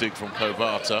unbelievable dig from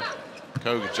Kovata.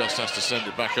 Koga just has to send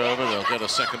it back over. They'll get a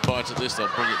second bite at this. They'll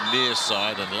bring it near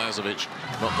side, and Lazovic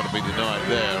not going to be denied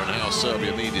there. And how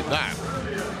Serbia needed that.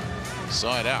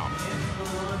 Side out.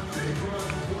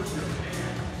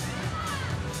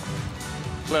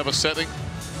 Clever setting.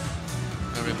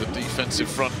 Having the defensive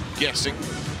front guessing.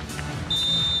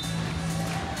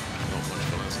 Not much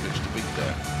for Lazovic to beat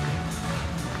there.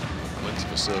 Plenty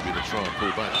for Serbia to try and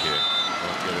pull back here.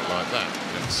 Can't get it like that.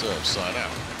 Get the serve side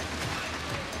out.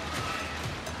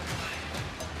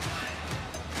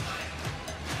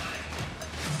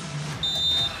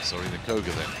 Sarina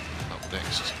Koga then up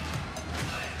next.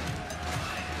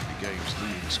 The game's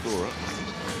leading scorer.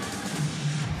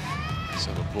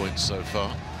 7 points so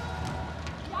far.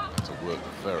 Have to work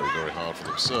very, very hard for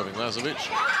them. Serving Lazovic.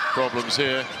 Problems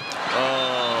here.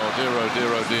 Oh dear, oh dear,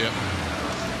 oh dear.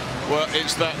 Well,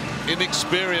 it's that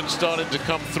inexperience starting to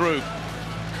come through.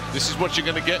 This is what you're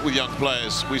going to get with young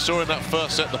players. We saw in that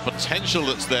first set the potential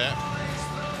that's there,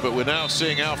 but we're now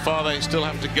seeing how far they still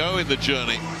have to go in the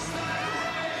journey.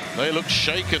 They look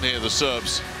shaken here, the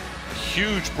Serbs. A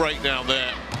huge breakdown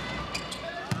there.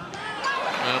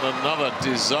 And another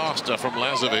disaster from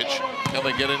Lazovic. Can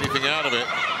they get anything out of it?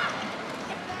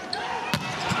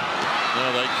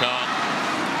 No, they can't.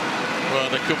 Well,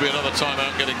 there could be another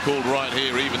timeout getting called right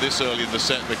here, even this early in the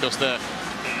set, because they're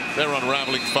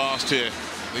unraveling fast here,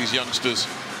 these youngsters.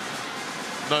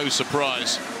 No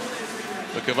surprise.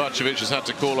 But Kovacevic has had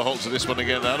to call a halt to this one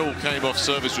again. That all came off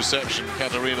service reception.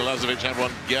 Katarina Lazovic had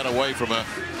one get away from her.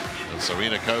 And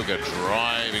Serena Koga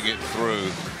driving it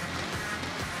through.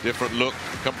 Different look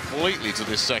completely to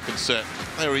this second set.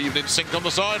 They were even in sync on the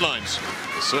sidelines.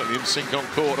 They're certainly in sync on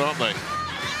court, aren't they?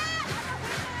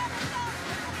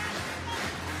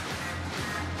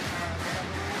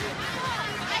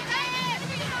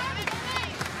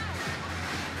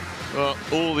 Well,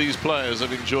 all these players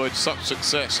have enjoyed such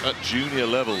success at junior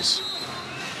levels.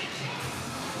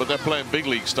 But they're playing big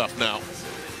league stuff now.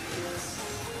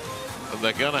 And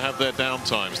they're going to have their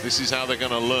downtimes. This is how they're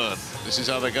going to learn. This is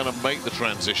how they're going to make the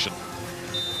transition.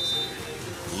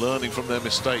 Learning from their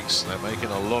mistakes. They're making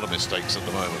a lot of mistakes at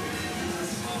the moment.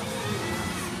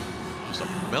 Just a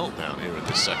meltdown here in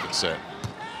this second set.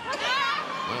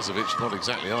 Lazovic not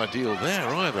exactly ideal there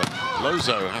either.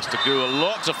 Lozo has to do a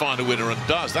lot to find a winner, and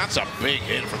does. That's a big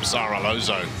hit from Sara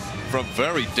Lozo from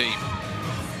very deep.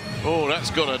 Oh, that's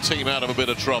got her team out of a bit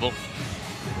of trouble.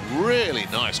 Really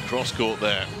nice cross court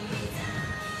there.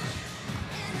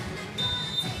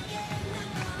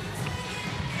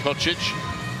 Kocic,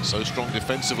 so strong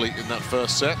defensively in that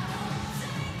first set.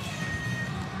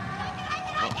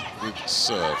 Up with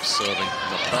serve, serving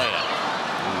Nabaya.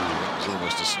 That was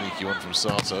almost a sneaky one from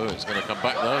Sato. It's going to come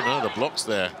back though. No, the block's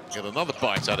there. Get another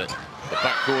bite at it. The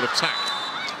backcourt attack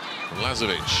from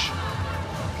Lazovic.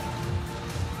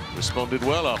 Responded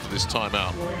well after this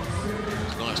timeout. It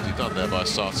was nicely done there by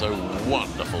Sato.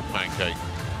 Wonderful pancake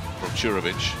from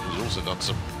Churovic, who's also done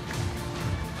some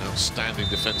outstanding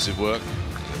defensive work.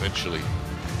 Eventually,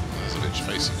 Lazovic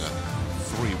facing a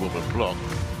three-woman block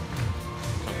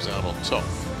comes out on top.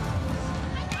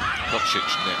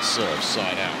 Kocic net serve,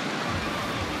 side out.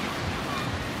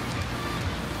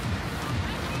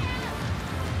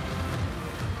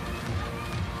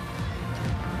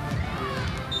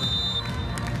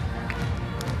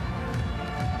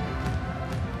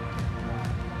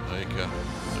 Aika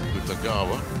with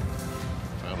Tagawa.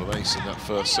 Found an ace in that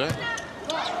first set.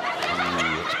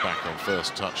 Ooh, it's back on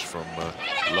first touch from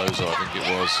Lozo, I think it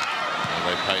was. And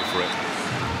they pay for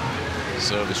it.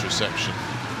 Service reception.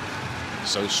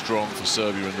 So strong for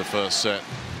Serbia in the first set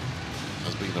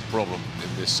has been a problem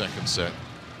in this second set,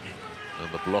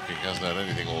 and the blocking hasn't had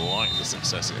anything like the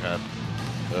success it had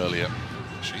earlier.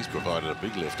 She's provided a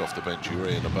big lift off the bench,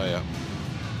 Yuria Nabaya.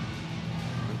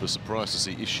 I was surprised to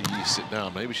see Ishii sit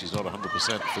down. Maybe she's not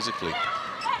 100% physically,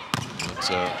 but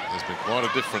there's been quite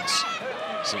a difference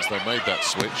since they made that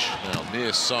switch. Now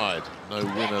near side, no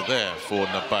winner there for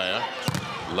Nabaya.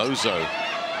 Lozo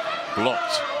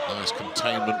blocked. Nice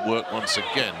containment work once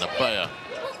again. Nabaya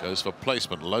goes for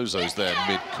placement. Lozo's there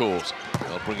mid-court.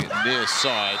 They'll bring it near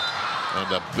side.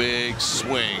 And a big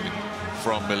swing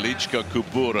from Milička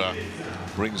Kubura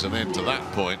brings an end to that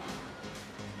point.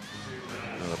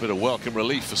 And a bit of welcome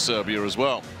relief for Serbia as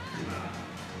well.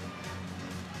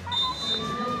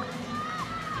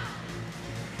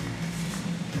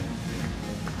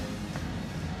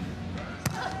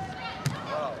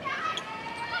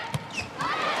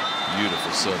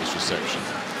 Beautiful service reception.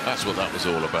 That's what that was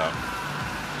all about.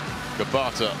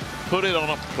 Kabata put it on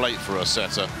a plate for a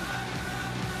setter.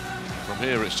 From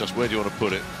here, it's just where do you want to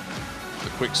put it? The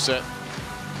quick set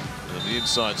and the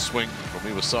inside swing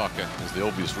from Iwasaka is the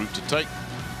obvious route to take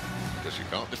because you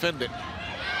can't defend it.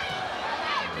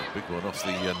 A big one off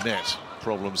the net.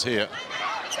 Problems here.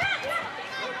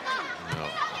 Now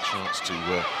a chance to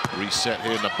reset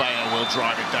here. Nabaya will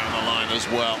drive it down the line as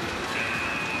well.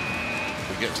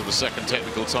 We get to the second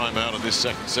technical timeout and this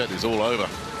second set is all over.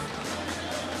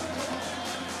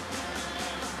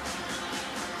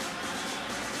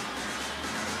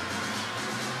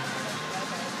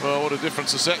 Well, what a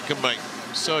difference a set can make.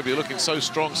 Serbia looking so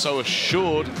strong, so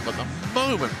assured, but the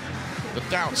moment the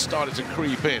doubts started to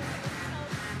creep in,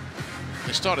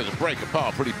 they started to break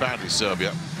apart pretty badly,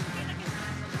 Serbia.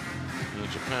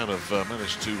 Japan have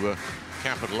managed to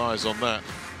capitalize on that.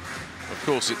 Of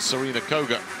course, it's Serena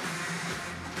Koga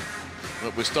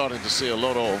that we're starting to see a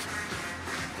lot of.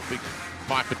 A big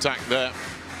pipe attack there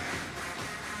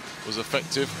was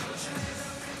effective.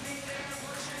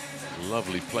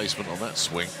 Lovely placement on that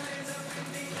swing.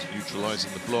 Just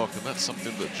neutralizing the block, and that's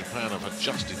something that Japan have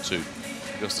adjusted to,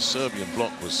 because the Serbian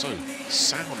block was so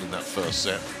sound in that first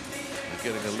set.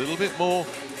 They're getting a little bit more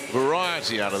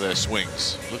variety out of their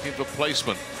swings, looking for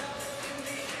placement,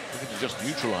 looking to just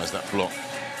neutralize that block.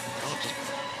 Can't just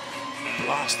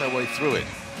blast their way through it.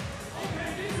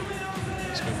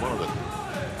 It's been one of the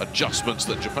adjustments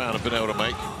that Japan have been able to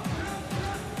make.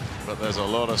 But there's a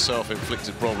lot of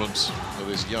self-inflicted problems for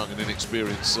this young and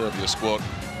inexperienced Serbia squad.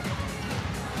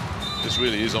 This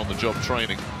really is on-the-job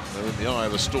training. They're in the eye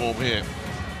of the storm here,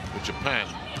 with Japan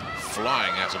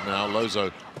flying at them now.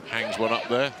 Lozo hangs one up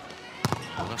there.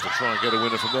 We'll have to try and get a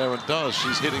winner from there, and does.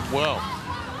 She's hitting well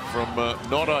from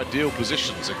not ideal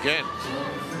positions again.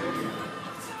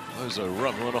 Lozo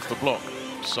rubbing one off the block,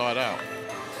 side out.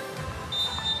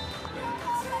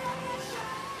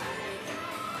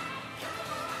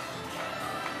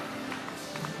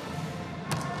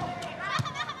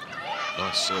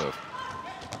 Nice serve.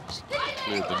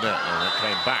 Cleared the net and it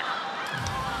came back.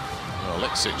 Well,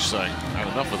 Alexic saying, had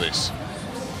enough of this.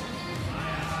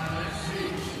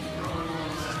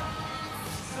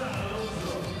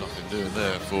 Nothing doing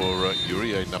there for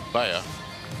Yurie Nabaya.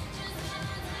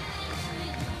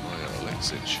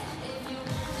 Alexic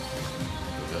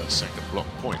with a second block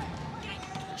point,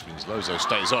 which means Lozo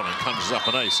stays on and conjures up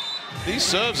an ace. These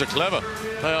serves are clever.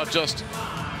 They are just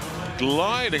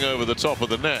gliding over the top of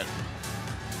the net.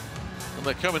 And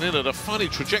they're coming in at a funny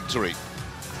trajectory.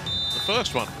 The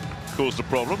first one caused a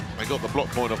problem. They got the block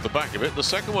point off the back of it. The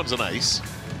second one's an ace.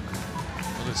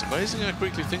 And it's amazing how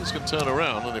quickly things can turn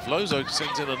around. And if Lozo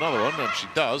sends in another one, and she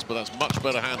does, but that's much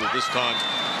better handled this time.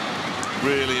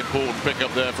 Really important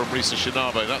pickup there from Risa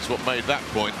Shinabe. That's what made that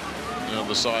point on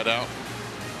the side out.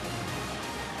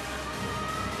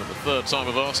 For the third time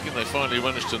of asking, they finally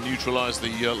managed to neutralize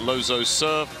the Lozo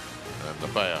serve. And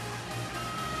Nabaya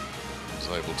was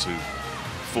able to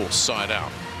force side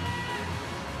out.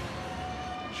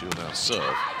 She'll now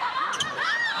serve.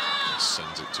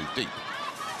 Sends it too deep.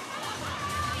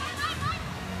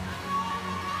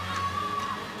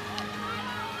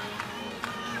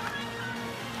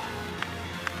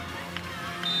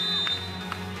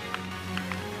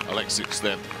 Alexic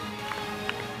then.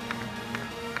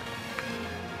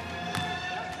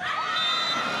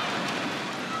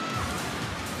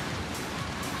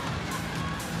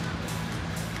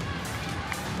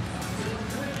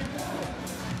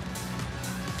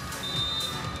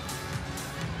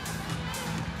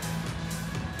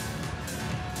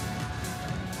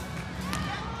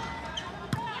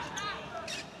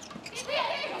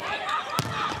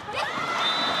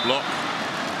 Block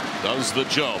does the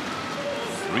job.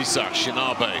 Risa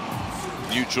Shinabe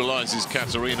neutralizes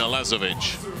Katarina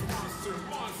Lazovic.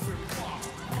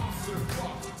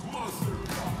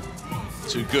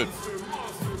 Too good.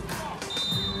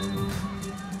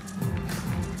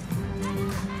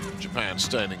 Japan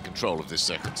staying in control of this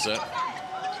second set.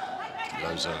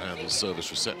 Lozo handles service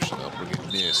reception. They'll bring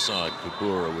it near side.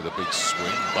 Kubura with a big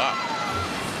swing, but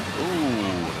ooh,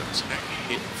 an attack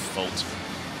hit fault.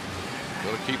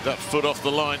 Got to keep that foot off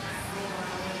the line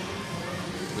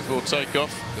before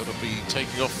takeoff. Got to be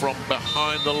taking off from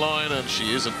behind the line, and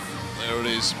she isn't. There it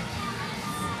is.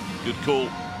 Good call.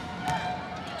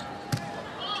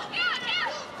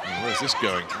 Where's this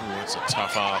going? Oh, that's a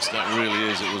tough ask. That really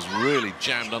is. It was really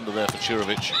jammed under there for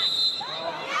Chirovic.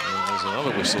 And there's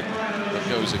another whistle that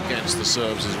goes against the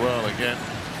serves as well. Again,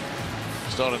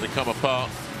 starting to come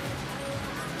apart.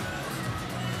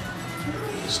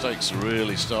 The stakes are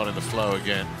really starting to flow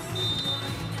again.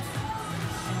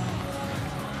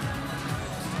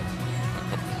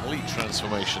 A complete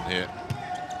transformation here.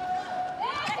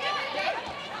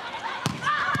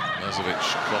 Lazovic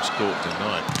cross court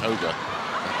denied. Koga.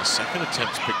 And the second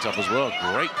attempt's picked up as well.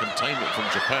 Great containment from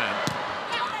Japan.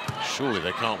 Surely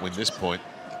they can't win this point.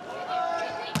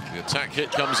 The attack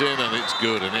hit comes in and it's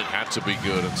good, and it had to be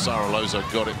good, and Sara Lozo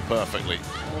got it perfectly.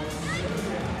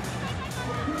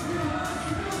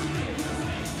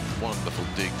 Wonderful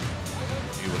dig,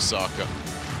 Iwasaka.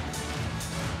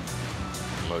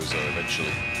 Lozo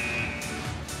eventually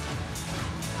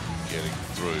getting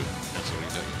through.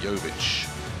 Katarina Jovic.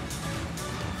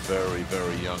 Very,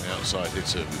 very young outside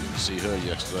hitter. We didn't see her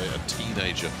yesterday, a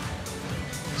teenager.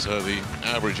 So the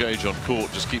average age on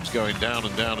court just keeps going down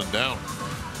and down and down.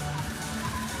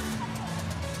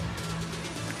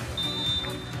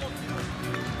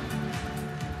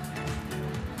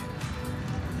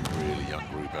 Really young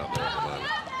group out there at the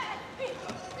moment.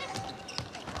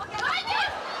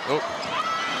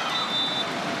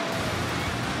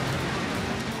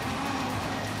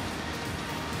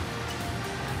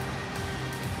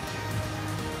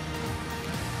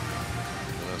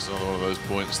 That's another one of those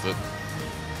points that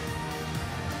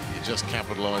you just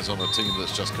capitalise on a team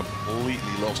that's just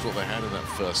completely lost what they had in that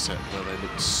first set, where they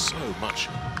looked so much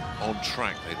on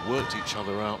track. They'd worked each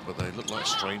other out, but they looked like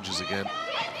strangers again.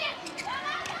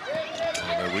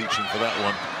 And they're reaching for that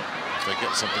one. If they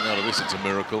get something out of this, it's a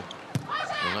miracle.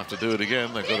 They'll have to do it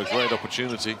again. They've got a great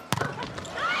opportunity.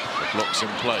 The block's in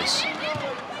place.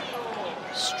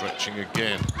 Stretching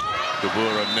again.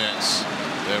 Gabura nets.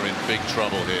 They're in big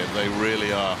trouble here. They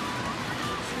really are.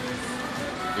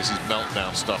 This is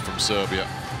meltdown stuff from Serbia.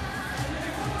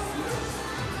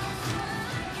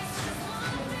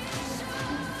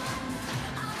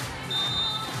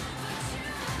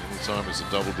 Anytime it's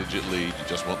a double-digit lead, you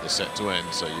just want the set to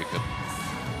end so you can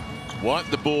wipe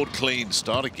the board clean,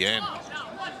 start again.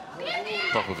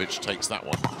 Popovic takes that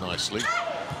one nicely.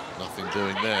 Nothing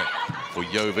doing there for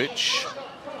Jovic.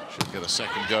 Should get a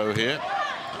second go here.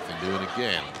 Nothing doing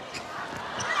again.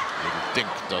 Little dink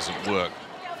doesn't work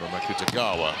from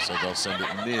Akutagawa, so they'll send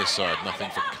it near side. Nothing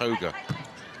for Koga.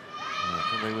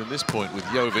 Can they win this point with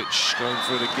Jovic going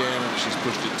for it again, and she's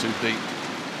pushed it too deep?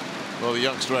 Well, the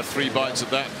youngster had 3 bites at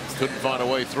that, couldn't find a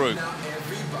way through. And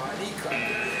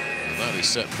that is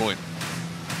set point.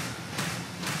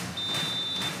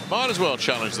 Might as well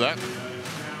challenge that.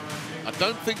 I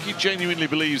don't think he genuinely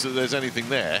believes that there's anything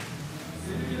there.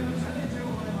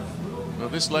 Well,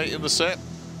 this late in the set,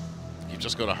 you've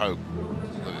just got to hope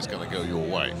that it's going to go your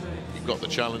way. You've got the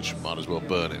challenge, might as well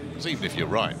burn it. Because even if you're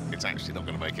right, it's actually not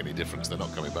going to make any difference. They're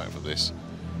not coming back from this.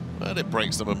 But it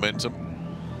breaks the momentum.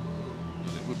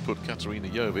 It would put Katarina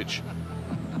Jovic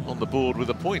on the board with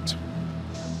a point.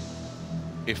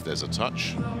 If there's a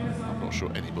touch, I'm not sure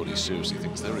anybody seriously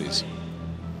thinks there is.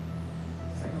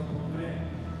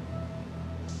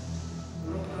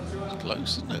 It's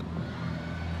close, isn't it?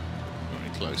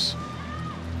 Very close.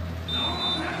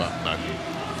 But no.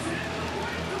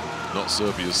 Not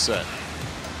Serbia's set.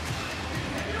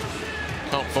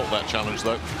 Can't fault that challenge,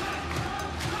 though.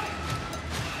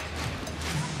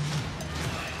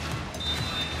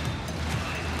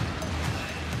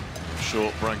 I'm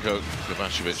sure Branko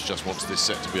Kovacevic just wants this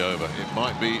set to be over. It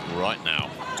might be right now.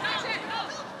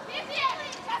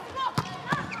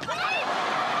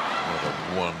 What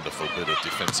a wonderful bit of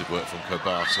defensive work from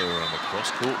Kobata, and the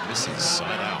cross-court misses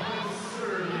side out.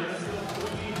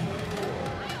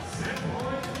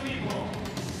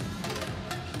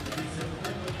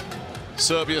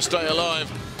 Serbia stay alive.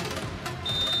 Look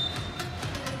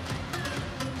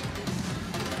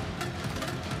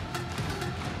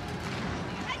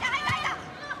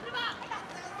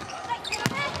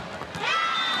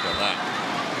at that.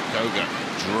 Koga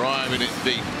driving it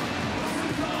deep.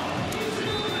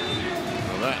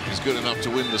 Well, that is good enough to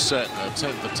win the set. A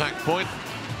 10th attack point.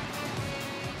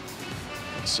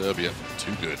 And Serbia,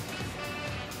 too good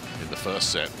in the first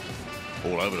set.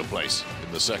 All over the place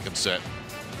in the second set.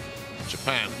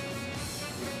 Japan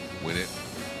win it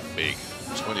big,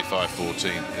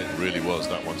 25-14. It really was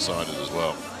that one-sided as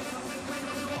well.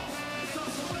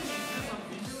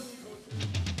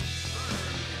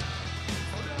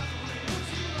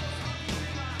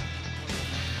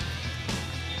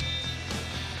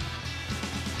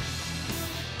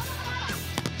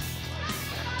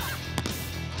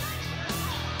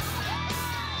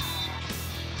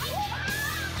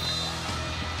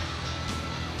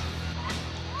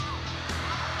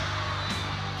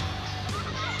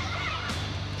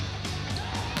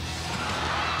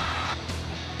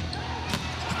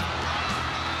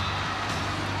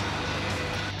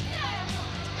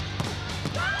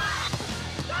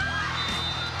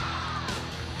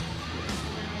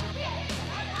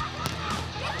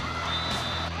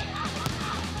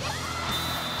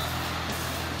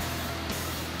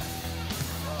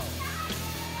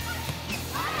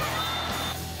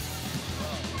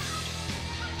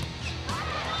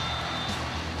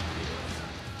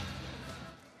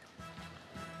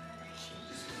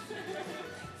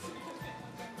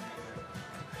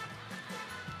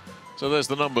 So there's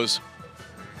the numbers.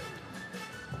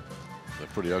 They're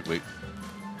pretty ugly.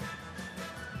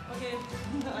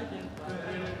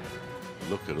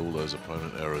 Look at all those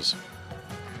opponent errors.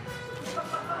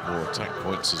 More attack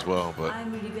points as well, but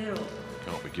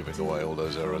can't be giving away all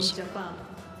those errors.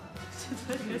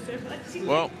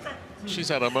 Well, she's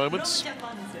had her moments.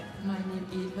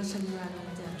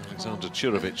 Alexander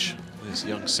Chirovic, this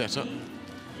young setter.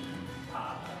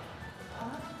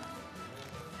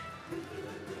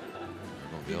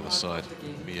 On the other side,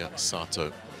 Mia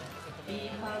Sato,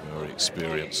 very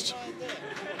experienced.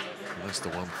 And that's the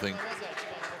one thing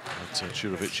that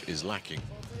Chirovic is lacking,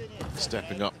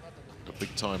 stepping up to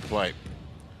big-time play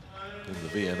in the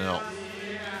VNL.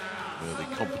 where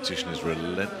the competition is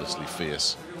relentlessly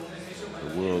fierce.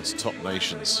 The world's top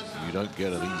nations, you don't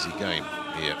get an easy game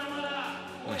here.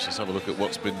 Let's just have a look at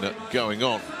what's been going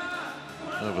on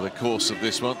over the course of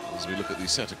this one as we look at the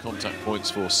set of contact points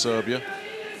for Serbia.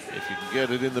 If you can get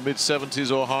it in the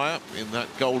mid-70s or higher in that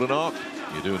golden arc,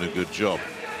 you're doing a good job.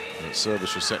 And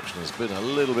service reception has been a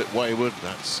little bit wayward.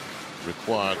 That's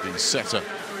required the setter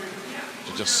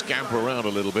to just scamper around a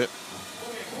little bit.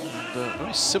 And,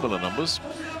 very similar numbers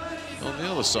on the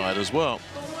other side as well.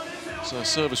 So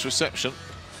service reception,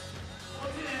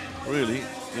 really,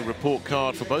 the report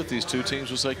card for both these two teams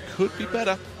will say could be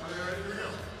better.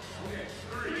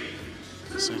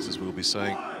 The setters will be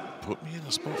saying, put me in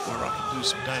a spot where I can do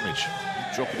some damage.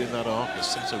 You drop it in that arc, the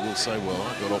setter will say, well,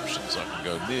 I've got options. I can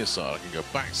go near side, I can go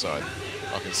backside,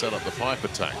 I can set up the pipe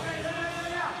attack.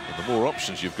 And the more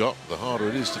options you've got, the harder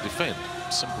it is to defend.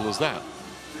 Simple as that.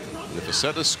 But if a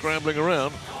setter's scrambling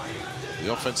around,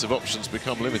 the offensive options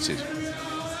become limited.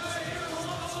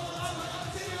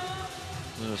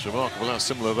 It's remarkable how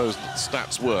similar those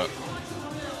stats work.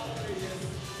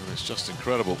 And it's just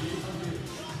incredible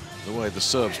the way the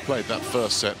Serbs played that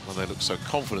first set when they looked so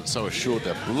confident, so assured.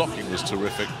 Their blocking was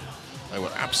terrific. They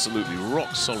were absolutely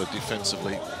rock solid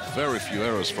defensively. Very few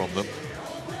errors from them.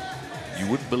 You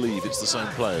wouldn't believe it's the same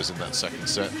players in that second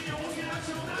set.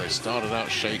 They started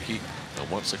out shaky, and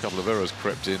once a couple of errors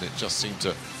crept in, it just seemed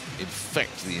to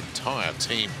infect the entire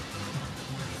team.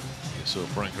 You saw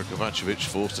Branko Kovacevic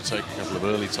forced to take a couple of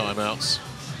early timeouts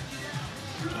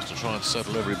just to try and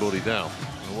settle everybody down.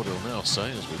 And what he'll now say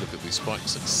as we look at the spike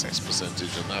success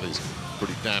percentage, and that is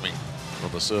pretty damning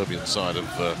on the Serbian side of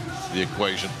the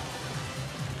equation.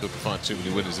 Couldn't find too many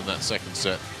winners in that second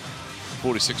set.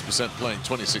 46% playing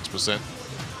 26%.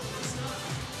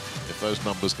 If those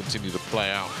numbers continue to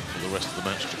play out for the rest of the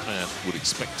match, Japan would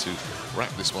expect to wrap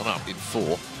this one up in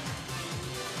 4.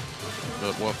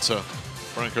 But what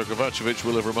Branko Kovacevic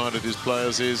will have reminded his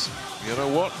players is, you know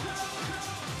what?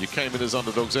 You came in as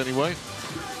underdogs anyway.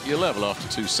 You're level after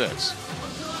 2 sets.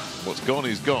 What's gone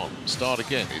is gone. Start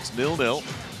again. It's 0-0.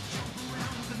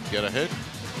 Get ahead.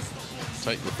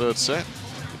 Take the third set.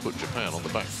 And put Japan on the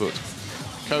back foot.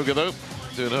 Koga, though,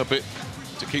 doing her bit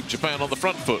to keep Japan on the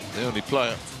front foot. The only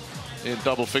player in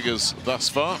double figures thus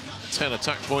far. 10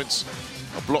 attack points,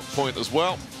 a block point as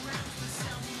well.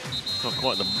 Not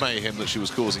quite the mayhem that she was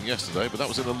causing yesterday, but that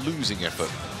was in a losing effort.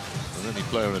 And any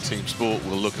player in a team sport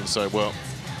will look and say, well,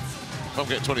 if I'm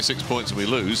getting 26 points and we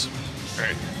lose,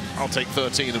 I'll take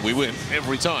 13 and we win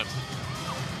every time.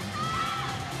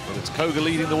 But it's Koga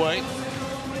leading the way.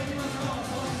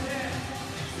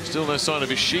 Still no sign of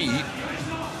Ishii.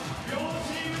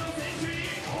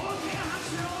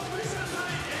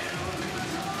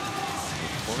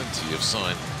 Plenty of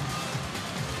sign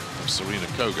of Serena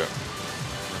Koga.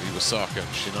 Iwasaka,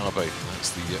 Shinabe, that's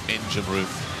the engine room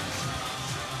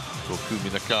for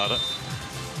Kumi Nakada.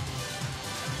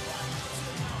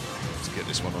 Let's get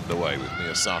this one underway with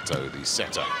Miyasato, the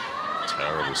setter.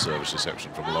 Terrible service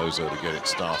reception from Lozo to get it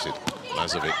started.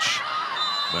 Lazovic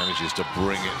manages to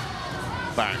bring it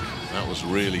back. That was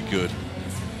really good.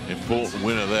 Important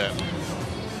winner there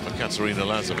for Katerina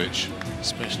Lazovic,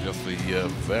 especially off the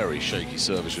very shaky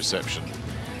service reception.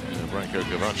 Branko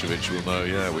Kovacevic will know,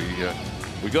 yeah,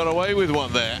 we got away with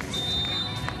one there.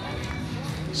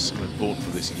 So important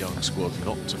for this young squad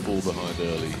not to fall behind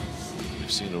early.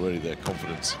 We've seen already their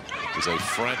confidence is a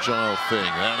fragile thing.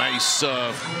 An ace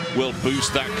serve will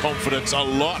boost that confidence a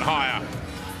lot higher.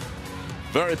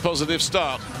 Very positive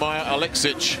start, Maja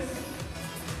Aleksic.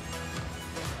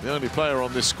 The only player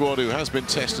on this squad who has been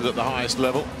tested at the highest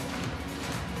level.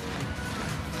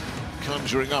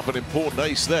 Conjuring up an important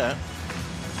ace there.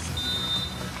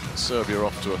 Serbia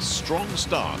off to a strong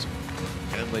start.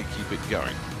 Can they keep it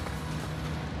going?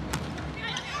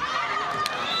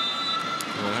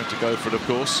 They'll have to go for it, of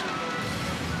course.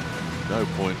 No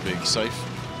point being safe.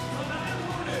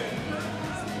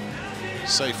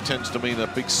 Safe tends to mean a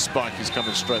big spike is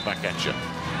coming straight back at you.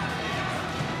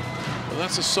 Well,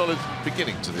 that's a solid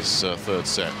beginning to this third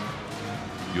set.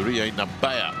 Yurie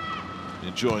Nabaya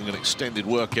enjoying an extended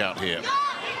workout here.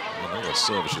 Another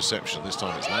service reception. This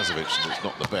time it's Lazovic, and it's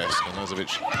not the best. Can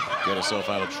Lazovic get herself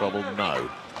out of trouble? No.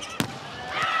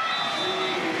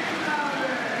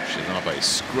 Shinabe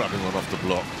scrubbing one off the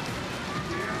block.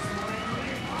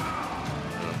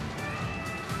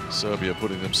 Serbia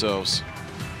putting themselves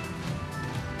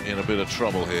in a bit of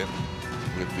trouble here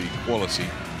with the quality,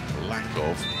 lack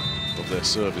of their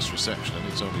service reception. And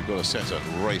it's only got a setter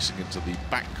racing into the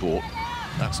backcourt.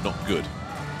 That's not good.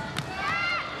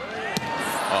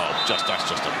 Oh, that's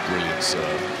just a brilliant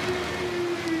serve.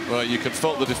 Well, you can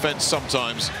fault the defense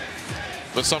sometimes,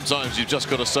 But sometimes you've just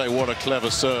got to say, what a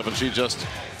clever serve. And she just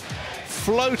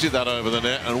floated that over the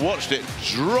net and watched it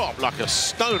drop like a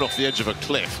stone off the edge of a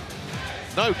cliff.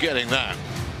 No getting that.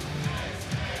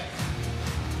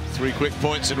 3 quick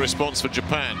points in response for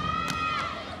Japan.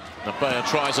 Nabea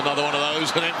tries another one of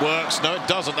those and it works. No, it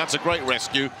doesn't. That's a great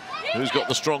rescue. Who's got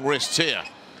the strong wrists here?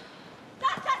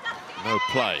 No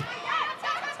play.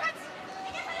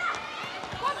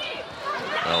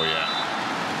 Oh,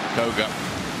 yeah. Koga.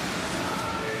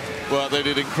 Well, they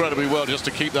did incredibly well just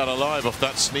to keep that alive off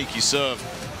that sneaky serve,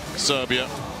 Serbia.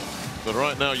 But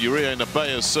right now, Yuria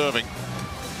Nabea's serving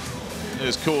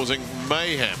is causing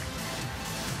mayhem.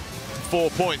 4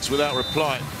 points without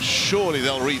reply. Surely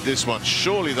they'll read this one.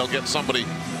 Surely they'll get somebody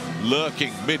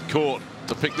lurking mid-court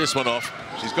to pick this one off.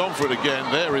 She's gone for it again.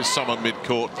 There is someone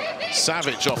mid-court.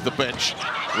 Savic off the bench,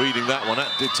 reading that one. That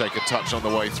did take a touch on the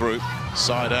way through.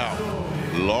 Side out.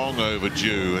 Long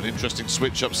overdue. An interesting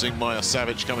switch-up, seeing Maya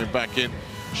Savic coming back in.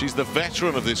 She's the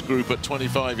veteran of this group at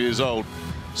 25 years old.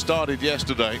 Started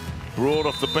yesterday, brought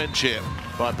off the bench here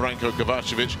by Branko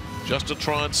Kovacevic, just to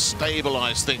try and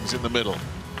stabilize things in the middle.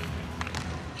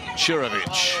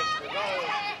 Churovic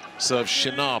serves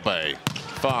Shinabe.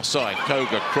 Far side,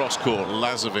 Koga, cross-court,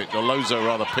 Lozo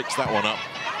rather picks that one up.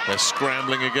 They're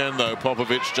scrambling again, though.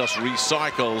 Popovic just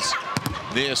recycles.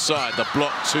 Near side, the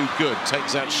block too good.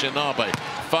 Takes out Shinabe.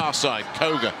 Far side,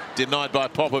 Koga, denied by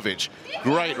Popovic.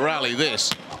 Great rally, this.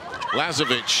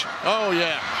 Lazovic, oh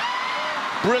yeah.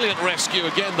 Brilliant rescue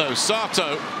again, though.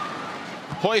 Sato,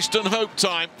 hoist and hope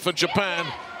time for Japan.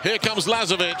 Here comes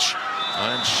Lazovic.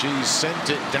 And she sent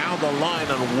it down the line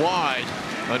and wide.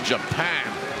 And Japan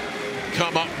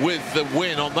come up with the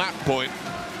win on that point.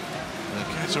 And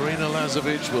Katerina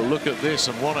Lazovic will look at this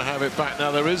and want to have it back.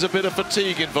 Now, there is a bit of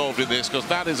fatigue involved in this because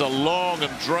that is a long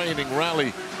and draining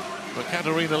rally. But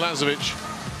Katerina Lazovic,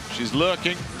 she's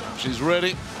lurking, she's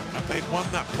ready. And they've won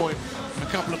that point a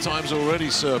couple of times already,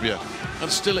 Serbia.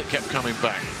 And still it kept coming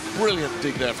back. Brilliant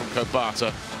dig there from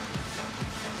Kobata.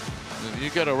 If you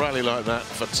get a rally like that,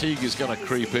 fatigue is going to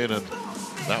creep in, and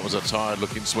that was a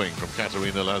tired-looking swing from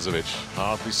Katerina Lazovic.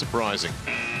 Hardly surprising.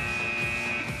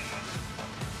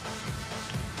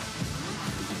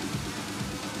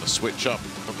 A switch up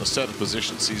from the setter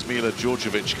position sees Mila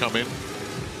Djordjevic come in.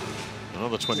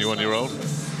 Another 21-year-old.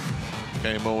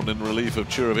 Came on in relief of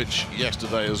Churovic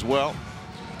yesterday as well.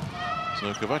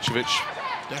 So Kovacevic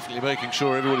definitely making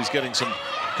sure everybody's getting some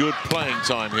good playing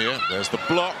time here. There's the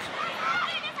block.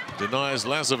 Denies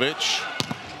Lazovic.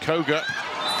 Koga.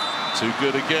 Too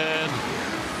good again.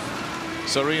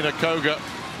 Sarina Koga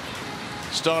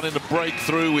starting to break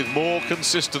through with more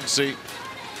consistency.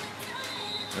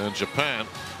 And Japan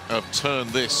have turned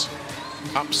this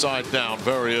upside down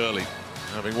very early.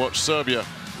 Having watched Serbia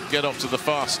get off to the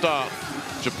fast start,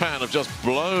 Japan have just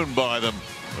blown by them.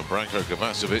 And Branko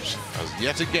Kovacevic has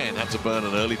yet again had to burn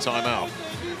an early timeout.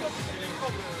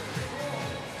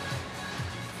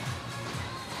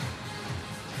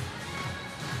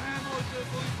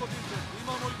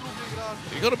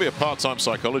 You've got to be a part-time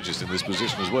psychologist in this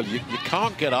position as well. You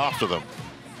can't get after them,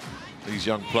 these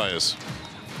young players.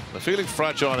 They're feeling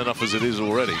fragile enough as it is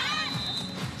already.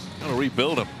 Got to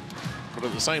rebuild them. But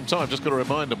at the same time, just got to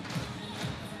remind them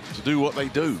to do what they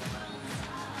do.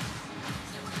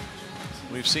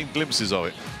 We've seen glimpses of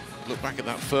it. Look back at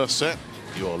that first set.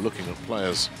 You are looking at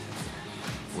players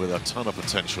with a ton of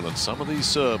potential, and some of these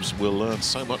Serbs will learn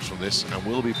so much from this and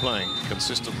will be playing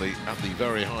consistently at the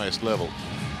very highest level.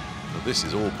 But this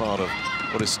is all part of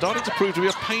what is starting to prove to be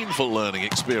a painful learning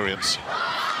experience.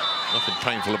 Nothing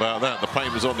painful about that. The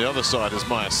pain was on the other side as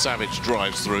Maya Savic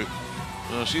drives through.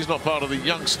 She's not part of the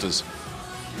youngsters.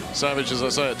 Savic, as I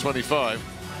say, at 25,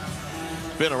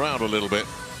 been around a little bit.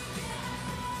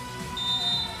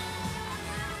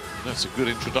 And that's a good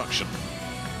introduction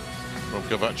from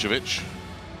Kovacevic.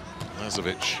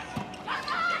 Lazovic.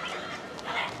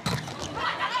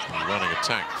 Running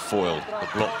attack foiled. The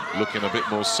block looking a bit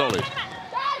more solid.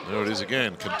 There it is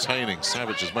again, containing.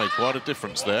 Savic has made quite a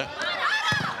difference there.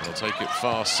 They'll take it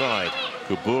far side.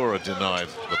 Kubura denied.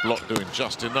 The block doing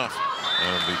just enough.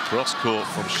 And the cross court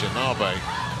from Shinabe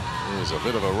is a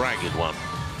bit of a ragged one.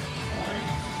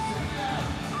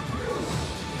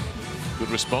 Good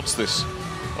response this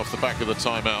off the back of the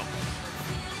timeout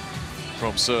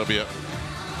from Serbia.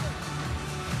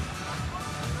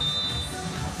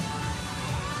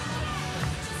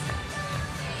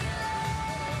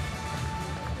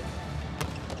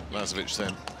 Lazovic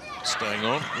then staying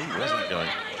on. Ooh, where's he going?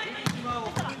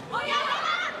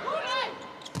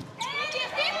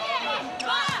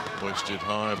 Hoisted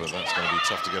high, but that's going to be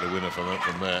tough to get a winner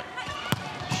from there.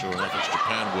 Sure enough, it's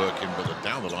Japan working, but the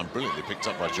down the line brilliantly picked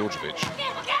up by Djordjevic.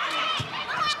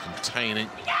 Just containing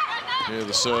here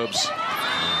the Serbs,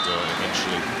 and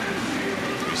eventually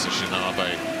Risa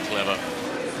Shinabe, clever,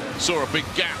 saw a big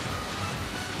gap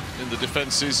in the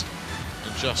defences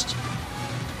and just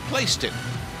placed it.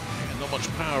 And not much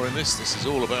power in this. This is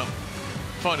all about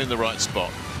finding the right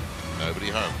spot. Nobody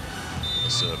home for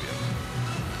Serbia.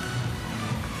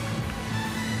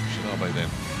 Shinabe then.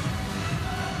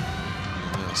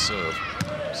 And now serve.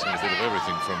 Seen a bit of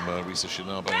everything from Risa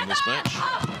Shinabe in this match.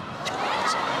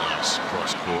 That's a nice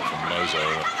cross-court from Lozo.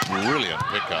 A brilliant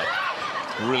pickup.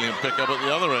 Brilliant pickup at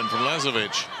the other end from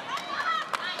Lazovic.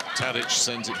 Tadic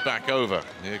sends it back over.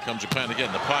 Here comes Japan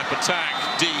again. The pipe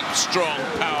attack. Deep, strong,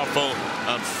 powerful,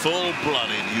 and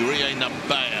full-blooded. Yurie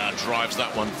Nabaya drives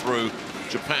that one through.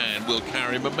 Japan will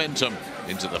carry momentum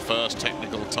into the first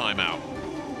technical timeout.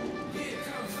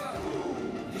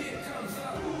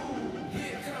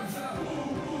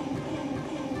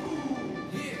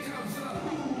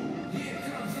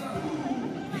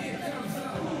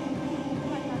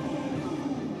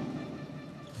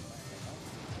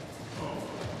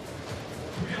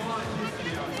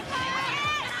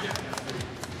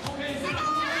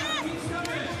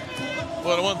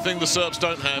 Well, the one thing the Serbs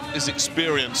don't have is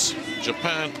experience.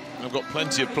 Japan have got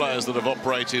plenty of players that have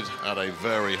operated at a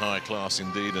very high class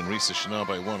indeed, and Risa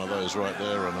Shinabe, one of those right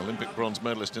there, an Olympic bronze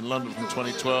medalist in London from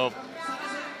 2012,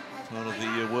 part of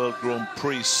the World Grand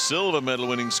Prix silver medal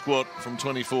winning squad from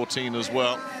 2014 as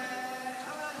well,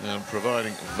 and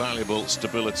providing valuable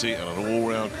stability and an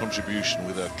all-round contribution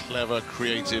with her clever,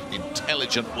 creative,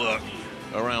 intelligent work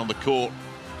around the court,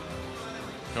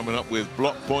 coming up with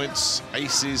block points,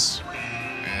 aces,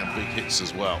 and big hits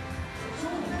as well.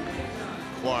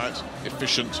 Quiet,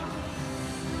 efficient,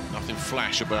 nothing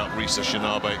flash about Risa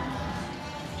Shinabe.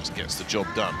 Just gets the job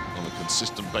done on a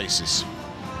consistent basis.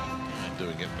 And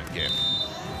doing it again,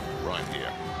 right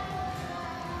here.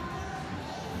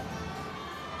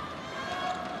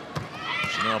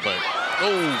 Shinabe,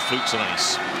 oh, flukes an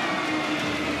ace.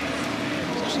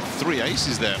 There's actually 3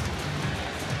 aces there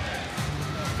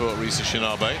for Risa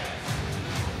Shinabe.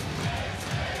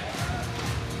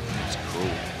 It's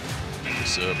cruel for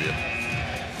Serbia.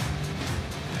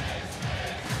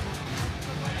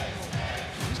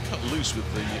 He's cut loose with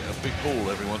the big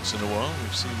ball every once in a while.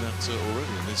 We've seen that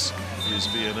already in this year's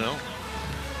VNL.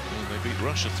 And they beat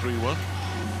Russia 3-1.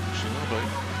 Shinabe,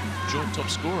 joint top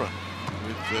scorer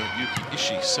with Yuki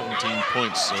Ishii, 17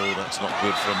 points. So that's not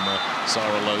good from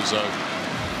Sara Lozo.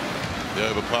 The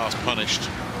overpass punished.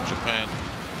 Japan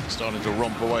starting to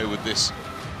romp away with this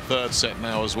third set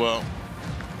now as well.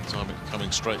 Time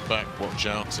coming straight back, watch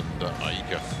out, and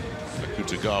Aika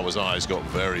Akutagawa's eyes got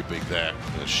very big there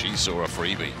as she saw a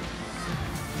freebie.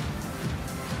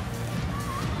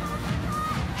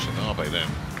 Shinabe then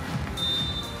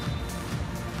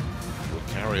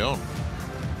will carry on.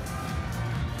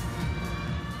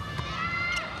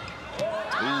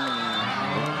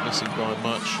 Ooh, not missing by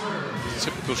much.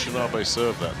 Typical Shinabe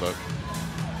serve that though.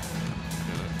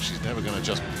 She's never going to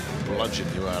just bludgeon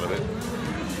you out of it.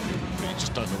 But you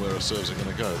just don't know where her serves are going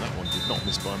to go. That one did not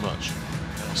miss by much.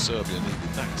 Now Serbia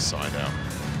needed that side out.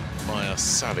 Maja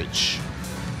Savic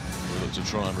will look to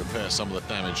try and repair some of the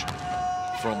damage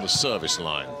from the service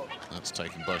line. That's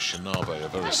taken by Shinabe, a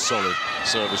very solid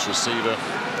service receiver.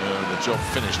 And the job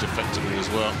finished effectively as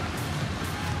well.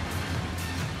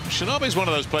 Shinabe is one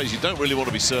of those players you don't really want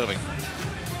to be serving.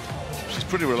 She's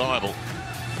pretty reliable.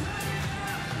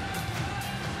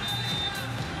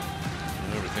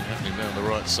 Everything happening down the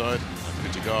right side.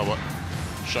 Akutagawa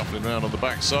shuffling around on the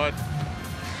backside.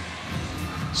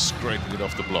 Scraping it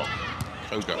off the block.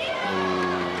 Koga.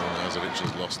 Oh, Lazovic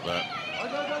has lost that.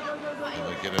 Can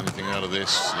they get anything out of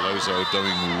this? Lozo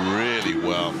doing really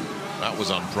well. That was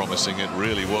unpromising, it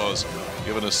really was.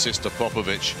 Give an assist to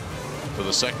Popovic for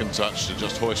the second touch to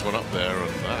just hoist one up there,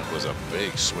 and that was a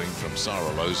big swing from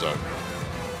Sara Lozo.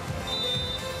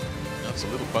 That's a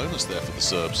little bonus there for the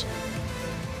Serbs.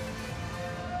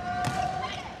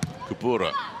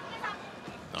 Kubura.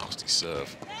 Nasty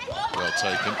serve. Well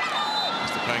taken.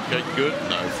 Is the pancake good?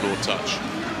 No, floor touch.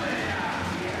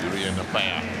 Yurie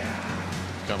Nabaya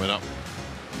coming up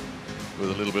with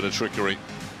a little bit of trickery.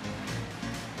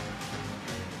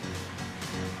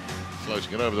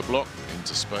 Floating it over the block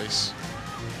into space.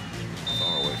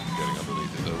 Far away from getting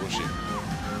underneath it though, was she?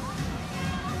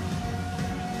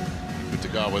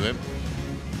 Akutagawa then.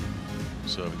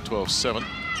 Serving 12-7.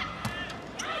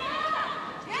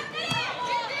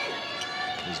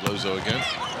 Here's Lozo again.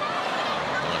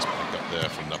 Nice pick up there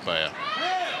from Nabaya.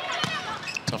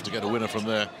 Tough to get a winner from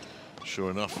there. Sure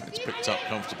enough, it's picked up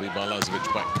comfortably by Lazovic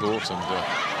backcourt,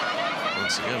 and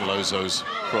once again, Lozo's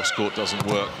cross-court doesn't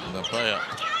work. Nabea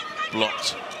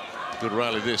blocked. Good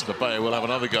rally this. Nabea will have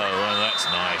another go, and that's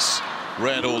nice.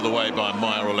 Read all the way by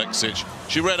Maja Oleksic.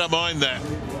 She read her mind there.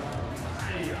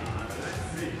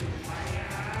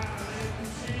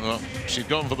 Well, she'd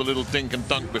gone for the little dink and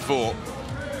dunk before.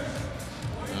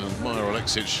 And Maja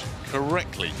Oleksic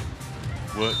correctly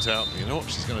worked out, you know what,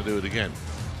 she's going to do it again.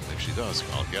 And if she does,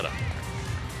 I'll get her.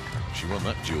 She won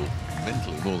that duel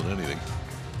mentally more than anything.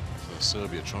 So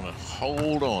Serbia trying to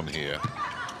hold on here.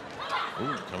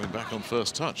 Ooh, coming back on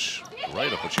first touch.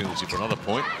 Great opportunity for another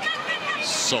point.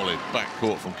 Solid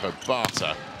backcourt from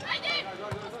Kobata.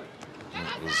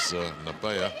 That was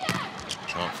Nabea.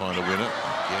 Can't find a winner.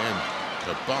 Again,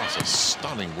 Kobata,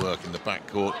 stunning work in the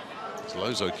backcourt.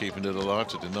 Lozo keeping it alive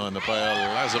to deny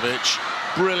Nabea. Lazovic,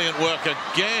 brilliant work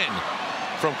again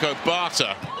from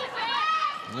Kobata.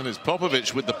 And it's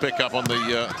Popovic with the pickup on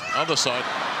the other side.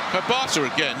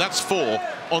 Kobata again, that's 4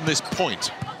 on this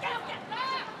point.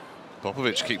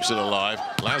 Popovic keeps it alive.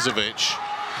 Lazovic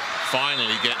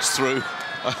finally gets through.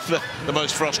 The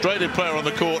most frustrated player on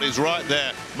the court is right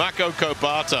there, Mako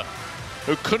Kobata,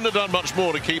 who couldn't have done much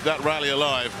more to keep that rally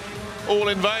alive. All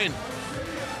in vain.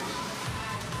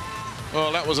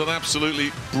 Well, that was an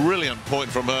absolutely brilliant point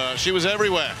from her. She was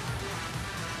everywhere.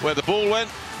 Where the ball went,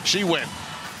 she went.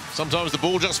 Sometimes the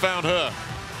ball just found her.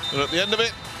 And at the end of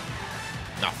it,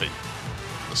 nothing.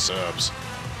 The Serbs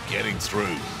getting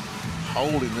through,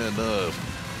 holding their nerve.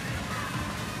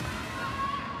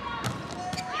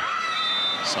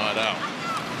 Side out.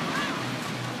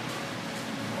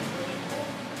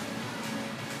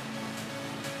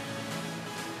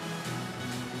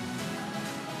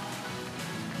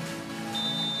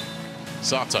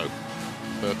 Sato,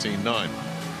 13-9.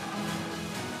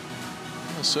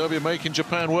 Serbia making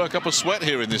Japan work up a sweat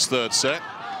here in this third set.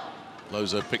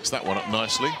 Lozo picks that one up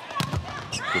nicely.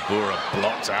 Kubura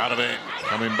blocked out of it,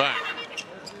 coming back.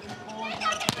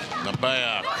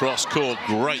 Nabea, cross-court,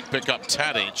 great pickup.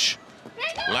 Tadic,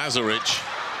 Lazovic,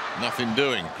 nothing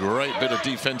doing. Great bit of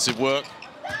defensive work.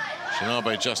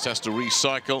 Shinabe just has to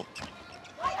recycle.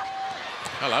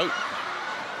 Hello.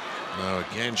 No,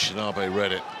 again, Shinabe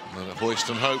read it. Another hoist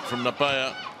and hope from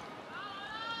Nabea.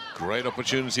 Great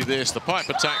opportunity this. The pipe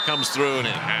attack comes through, and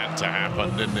it had to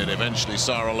happen, didn't it? Eventually,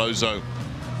 Sara Lozo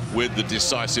with the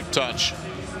decisive touch.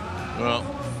 Well,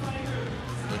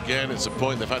 again, it's a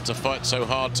point they've had to fight so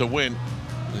hard to win.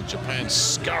 And Japan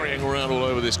scurrying around all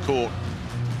over this court.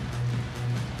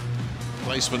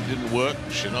 Placement didn't work.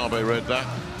 Shinabe read that.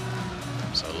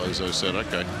 So Lozo said,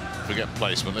 okay, forget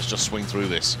placement. Let's just swing through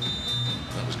this.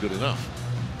 That was good enough.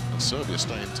 And Serbia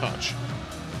stay in touch.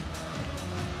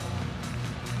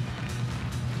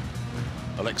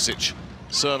 Oleksic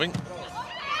serving.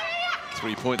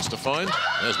 3 points to find.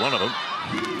 There's one of them.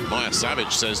 Maja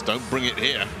Savic says, don't bring it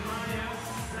here.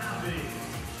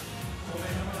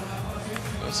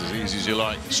 That's as easy as you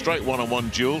like. Straight one-on-one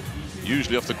duel.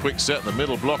 Usually off the quick set, the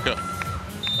middle blocker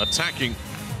attacking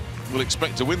will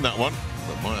expect to win that one.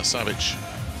 But Maja Savic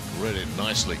read it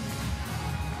nicely.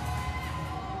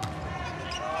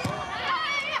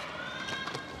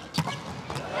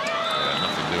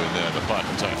 Pipe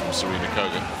attack from Serena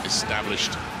Koga,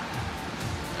 established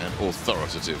and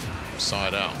authoritative.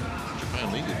 Side out.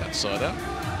 Japan needed that side out.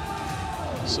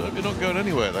 Serbia not going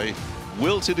anywhere. They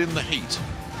wilted in the heat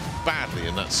badly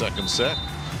in that second set.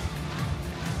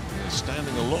 They're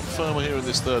standing a lot firmer here in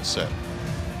this third set.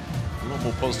 A lot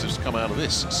more positives come out of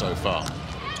this so far.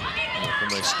 When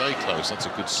they stay close, that's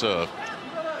a good serve.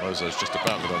 Lozo's just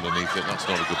about got underneath it. That's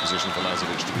not a good position for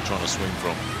Lazovic to be trying to swing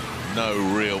from. No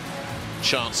real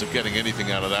chance of getting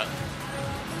anything out of that.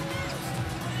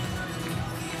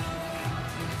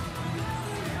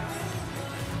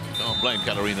 Can't blame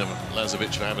Katarina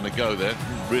Lazovic for having a go there.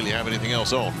 Didn't really have anything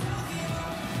else on.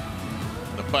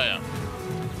 Nabea.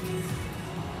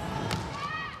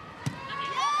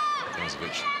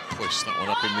 Lazovic hoists that one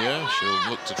up in the air. She'll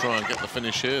look to try and get the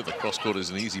finish here. The cross-court is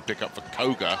an easy pickup for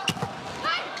Koga.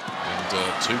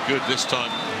 And too good this time.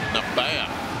 Nabea.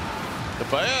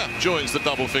 Nabea joins the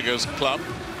double figures club.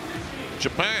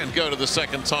 Japan go to the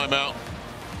second timeout.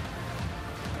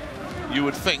 You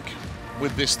would think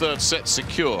with this third set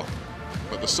secure,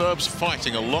 but the Serbs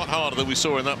fighting a lot harder than we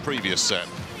saw in that previous set.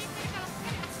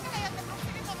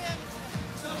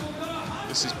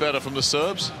 This is better from the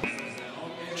Serbs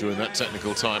during that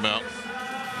technical timeout.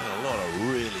 A lot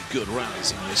of really good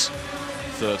rallies in this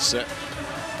third set,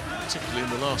 particularly in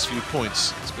the last few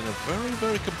points. It's been a very,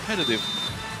 very competitive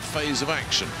phase of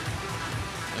action.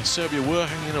 And Serbia were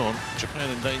hanging on. Japan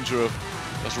in danger of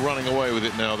Just running away with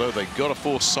it now, though. They got to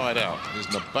force side out. Here's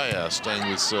Nabea staying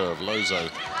with serve. Lozo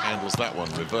handles that one.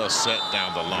 Reverse set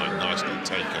down the line. Nicely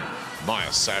taken.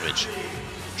 Maya Savage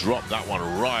dropped that one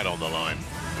right on the line.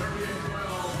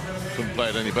 Couldn't play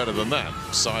it any better than that.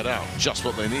 Side out. Just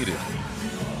what they needed.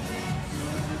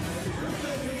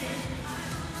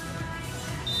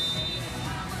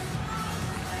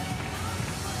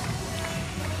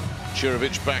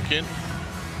 Chirovic back in.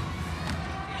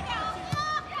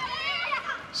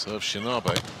 Serve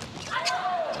Shinabe.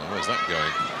 Oh, where's that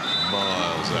going?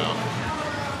 Miles out.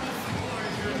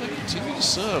 They continue to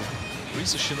serve.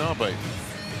 Risa Shinabe.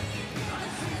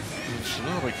 And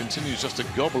Shinabe continues just to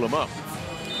gobble them up.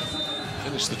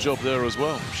 Finish the job there as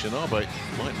well. Shinabe,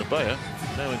 like Nabea,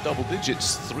 now in double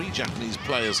digits. 3 Japanese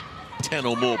players, 10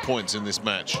 or more points in this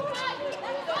match.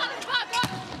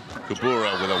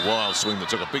 Kubura with a wild swing that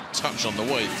took a big touch on the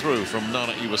way through from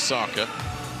Nana Iwasaka,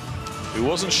 who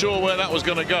wasn't sure where that was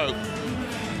going to go.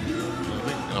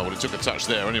 Oh, well, it took a touch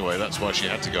there anyway. That's why she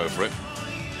had to go for it.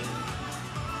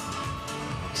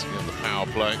 Once again, the power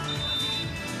play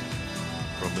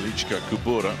from Milichka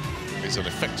Kubura is an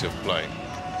effective play.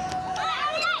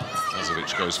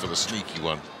 Lazovic goes for the sneaky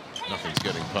one. Nothing's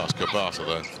getting past Kabata,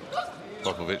 though.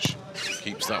 Popovic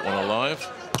keeps that one alive.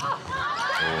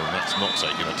 Oh, and that's not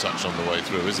taking a touch on the way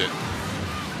through, is it?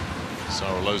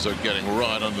 Sara Lozo getting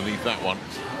right underneath that one.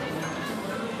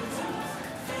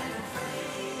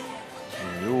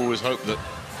 And you always hope that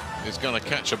it's going to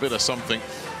catch a bit of something.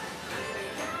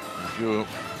 If you're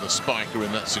the spiker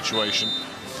in that situation.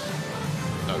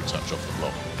 No touch off the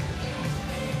block.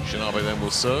 Shinabe then will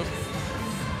serve.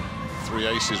 3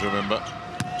 aces, remember.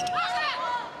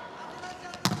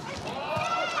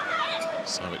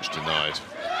 Savage denied.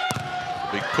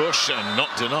 Big push and not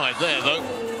denied there, though.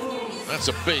 That's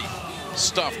a big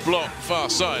stuffed block far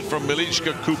side from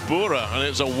Milichka Kubura, and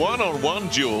it's a one-on-one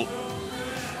duel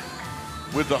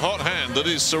with the hot hand that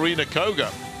is Serena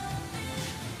Koga.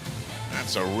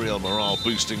 That's a real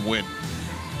morale-boosting win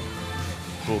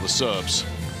for the Serbs.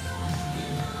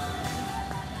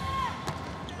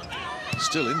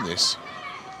 Still in this.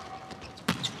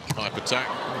 Pipe attack.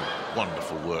 Oh,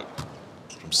 wonderful work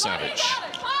from Savage.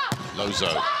 Lozo.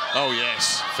 Oh,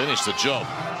 yes. Finished the job.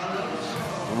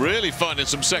 Really finding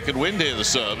some second wind here, the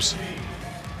Serbs.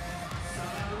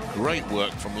 Great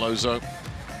work from Lozo.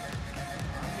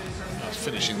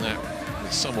 Finishing that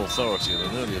with some authority, and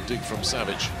an earlier dig from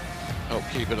Savage helped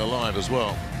keep it alive as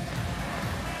well.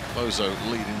 Lozo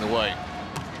leading the way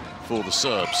for the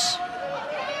Serbs.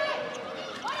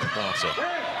 Barter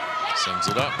sends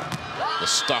it up. The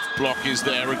stuffed block is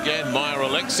there again. Maya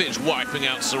Aleksic wiping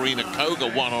out Serena Koga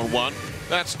one-on-one.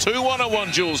 That's 2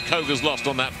 one-on-one duels Koga's lost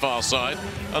on that far side.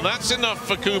 And that's enough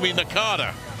for Kumi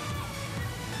Nakada.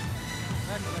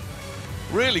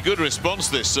 Really good response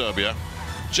this, Serbia.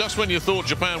 Just when you thought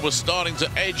Japan was starting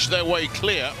to edge their way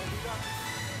clear,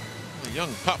 the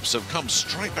young pups have come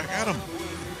straight back at them.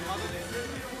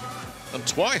 And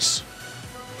twice,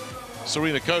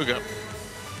 Serena Koga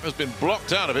has been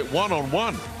blocked out of it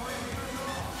one-on-one.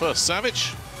 First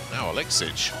Savage, now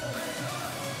Aleksic.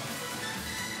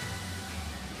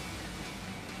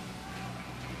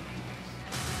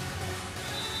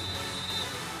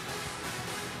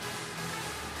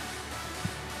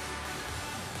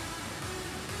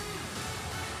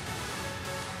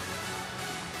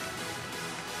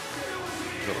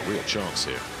 Got a real chance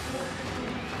here.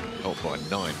 Helped by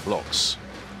 9 blocks.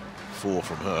 4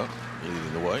 from her,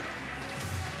 leading the way.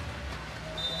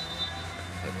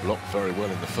 They blocked very well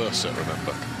in the first set,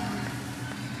 remember.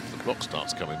 If the block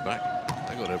starts coming back,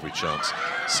 they got every chance.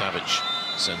 Savage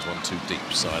sends one too deep,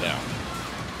 side out.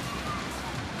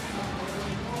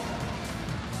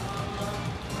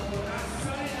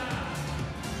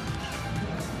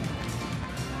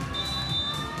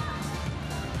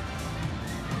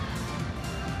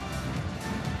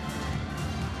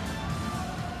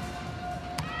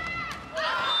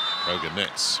 Koga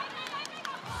nets.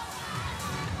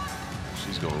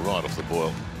 She's gone right off the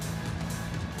boil.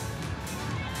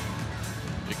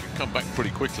 It can come back pretty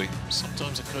quickly.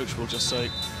 Sometimes a coach will just say,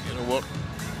 you know what,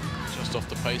 just off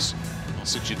the pace, I'll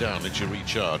sit you down, let you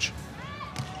recharge.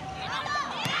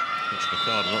 Coach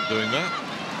Nakada not doing that.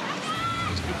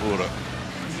 There's Kubura.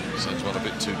 Sends one a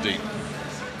bit too deep.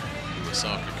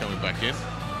 Iwasaka coming back in.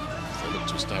 They look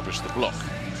to establish the block.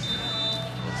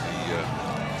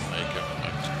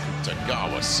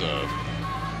 Tagawa serve.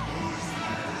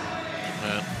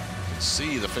 Japan can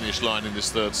see the finish line in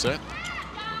this third set.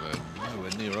 They're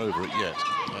nowhere near over it yet.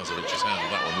 Lazovic has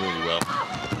handled that one really well.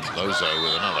 Lozo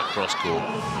with another cross court.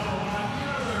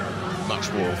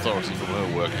 Much more authority from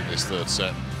her work in this third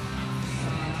set.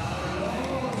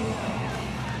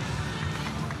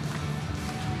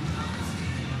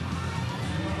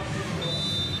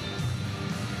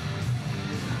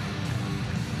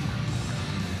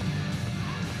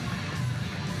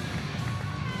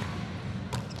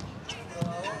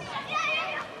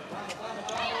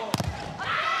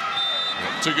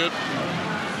 not too good.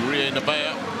 Rie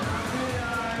Nabea.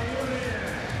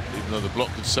 Even though the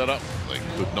block could set up, they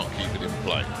could not keep it in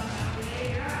play.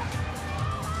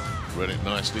 Read it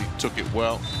nicely, took it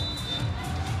well.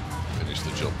 Finished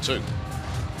the job too.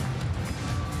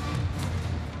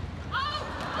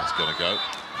 That's going to go.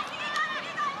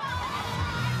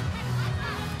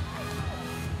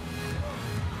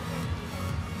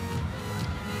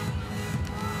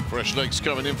 Fresh legs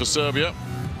coming in for Serbia.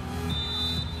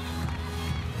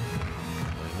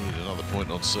 They need another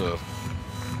point on serve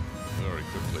very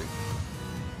quickly.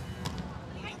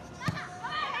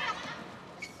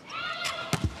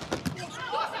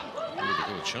 They've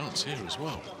got a chance here as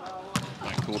well.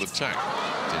 Backcourt attack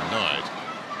denied.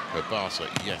 Kobata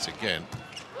yet again.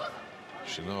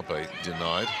 Shinabe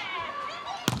denied.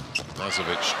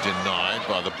 Lazovic denied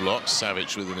by the block.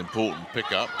 Savic with an important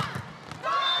pickup.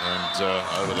 And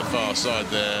over the far side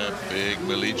there, big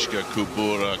Milichka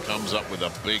Kubura comes up with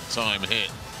a big-time hit.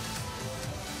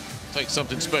 Takes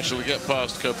something special to get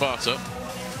past Kobata. If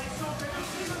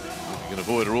you can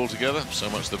avoid her altogether, so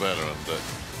much the better. And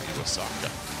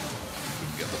Iwasaka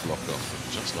couldn't get the block off.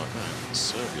 And just like that,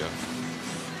 Serbia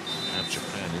have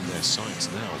Japan in their sights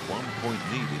now. 1 point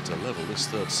needed to level this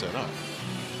third set up.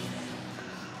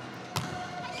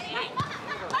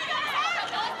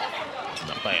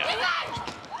 Nabea.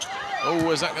 Oh,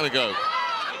 where's that going to go?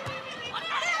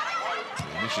 The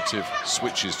initiative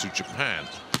switches to Japan.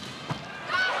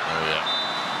 Oh, yeah.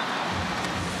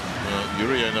 Well,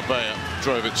 Rie Nabea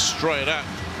drove it straight at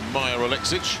Maja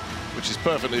Aleksic, which is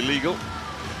perfectly legal.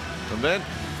 And then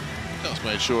just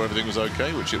made sure everything was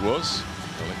okay, which it was.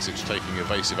 Aleksic taking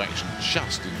evasive action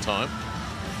just in time.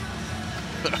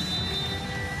 You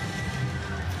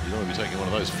don't want to be taking one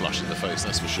of those flush in the face,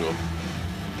 that's for sure.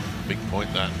 Big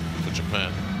point that for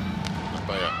Japan.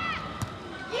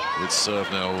 With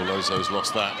serve now, Lozo's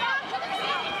lost that.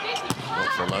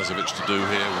 Not for Lazovic to do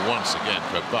here. Once again,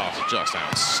 Kobata just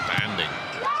outstanding.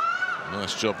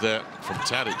 Nice job there from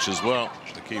Tadic as well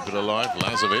to keep it alive.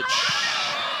 Lazovic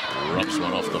rubs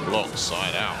one off the block,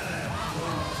 side out.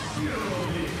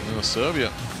 Now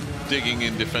Serbia digging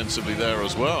in defensively there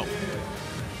as well.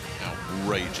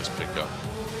 Outrageous pickup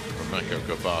from Mako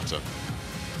Kobata.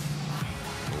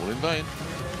 All in vain.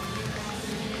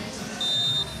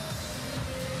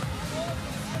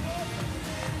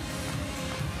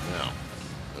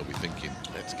 Thinking,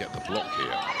 let's get the block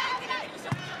here.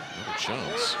 Not a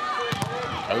chance.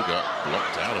 Koga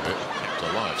blocked out of it, kept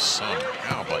alive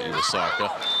somehow by Iwasaka.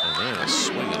 And then a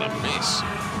swing and a miss.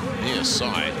 Near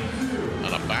side.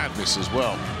 And a bad miss as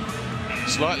well.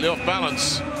 Slightly off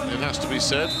balance, it has to be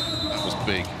said. That was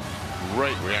big.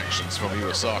 Great reactions from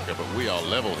Iwasaka, but we are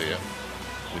level here.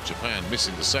 With Japan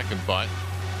missing the second bite.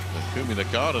 And Kumi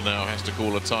Nakada now has to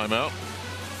call a timeout,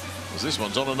 because this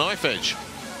one's on a knife edge.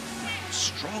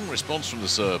 Strong response from the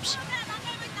Serbs.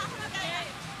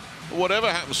 But whatever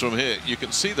happens from here, you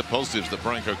can see the positives that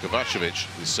Branko Kovacevic,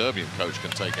 the Serbian coach,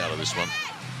 can take out of this one.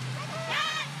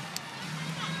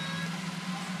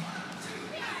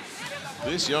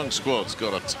 This young squad's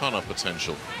got a ton of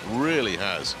potential, really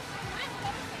has.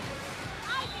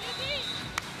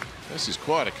 This is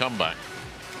quite a comeback.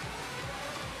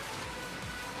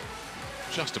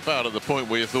 Just about at the point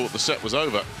where you thought the set was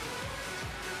over.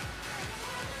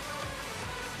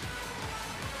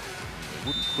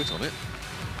 Wouldn't quit on it.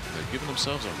 They've given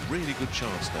themselves a really good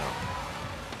chance now.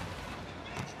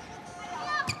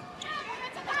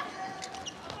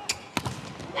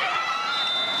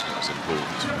 That's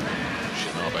important.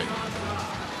 Shinabe.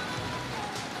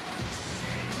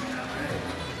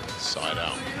 Side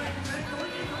out.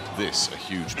 This a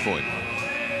huge point.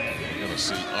 You're going to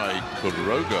see Ai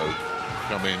Kurogo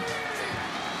come in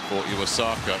for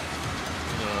Iwasaka.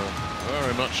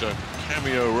 Very much a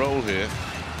cameo role here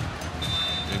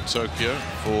in Tokyo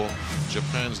for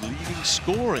Japan's leading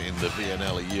scorer in the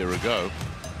VNL a year ago.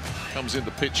 Comes in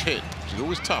the pitch hit, which is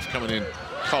always tough coming in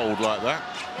cold like that.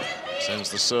 Sends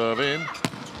the serve in.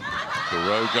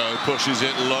 Kurogo pushes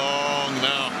it long.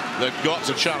 Now they've got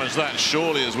to challenge that,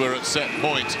 surely, as we're at set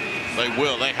point. They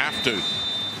will, they have to.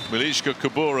 Milichka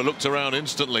Kubura looked around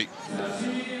instantly.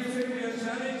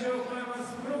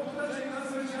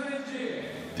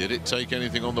 Did it take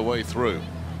anything on the way through?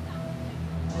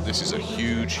 This is a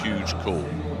huge, huge call.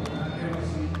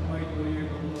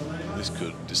 This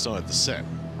could decide the set.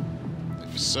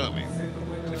 Certainly,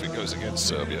 if it goes against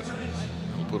Serbia,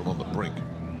 it'll put them on the brink.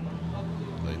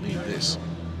 They need this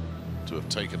to have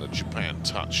taken a Japan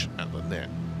touch at the net.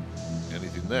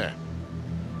 Anything there?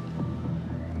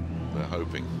 They're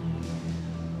hoping.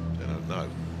 They don't know.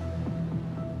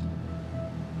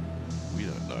 We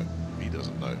don't know. He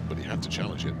doesn't know, but he had to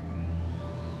challenge it.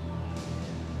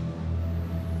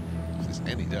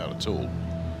 there's any doubt at all.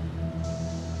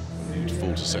 You'd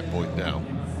fall to set point down.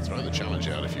 Throw the challenge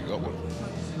out if you got one.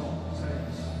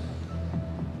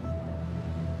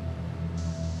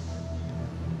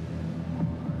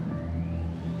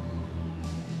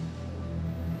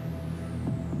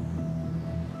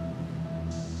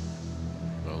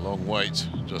 A long wait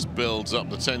just builds up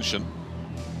the tension.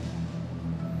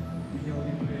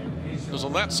 Because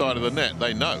on that side of the net,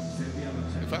 they know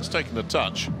if that's taking a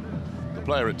touch, the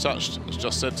player it touched has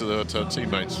just said to their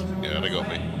teammates, yeah, they got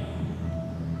me.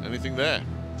 Anything there?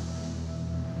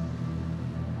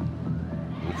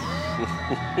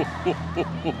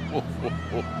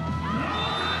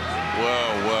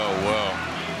 Well.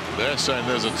 They're saying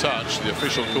there's a touch. The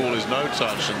official call is no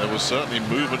touch, and there was certainly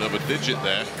movement of a digit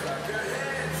there.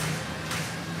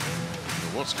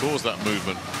 What's caused that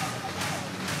movement?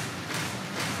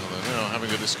 Well, they're now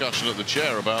having a discussion at the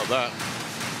chair about that.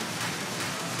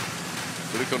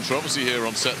 Bit of controversy here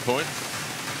on set point.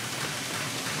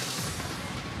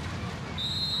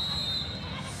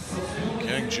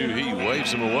 Kang Joo-hee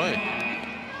waves him away.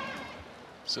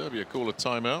 Serbia call a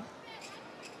timeout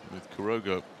with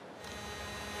Kurogo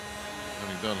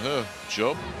having done her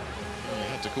job. They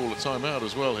had to call a timeout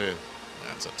as well here.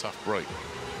 That's a tough break.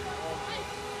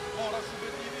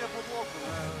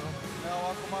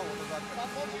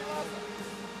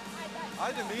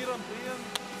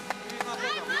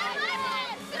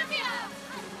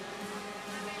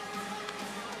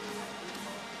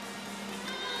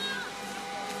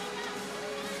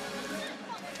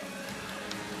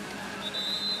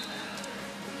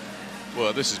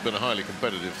 Well, this has been a highly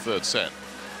competitive third set.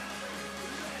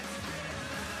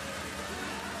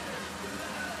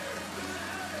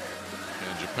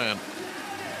 And Japan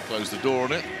close the door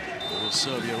on it. Or will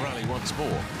Serbia rally once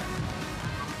more?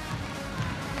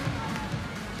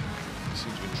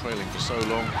 Seems to be trailing for so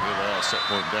long. Here they are, set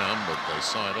point down, but they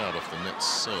side out off the net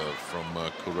serve from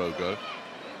Kurogo.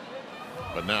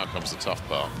 But now comes the tough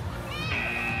part.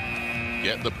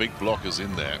 Get the big blockers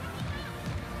in there,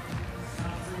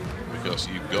 because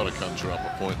you've got to conjure up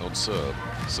a point on serve.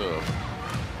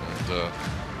 And a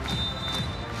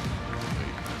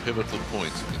pivotal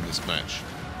point in this match.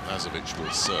 Lazovic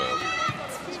will serve.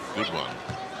 It's a good one.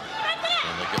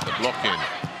 And they get the block in.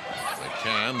 They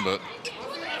can, but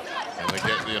and they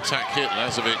get the attack hit.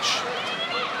 Lazovic,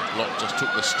 the block just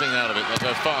took the sting out of it. They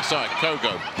go far side.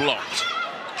 Kogo blocked.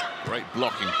 Great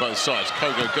blocking both sides.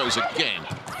 Kogo goes again.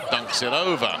 Dunks it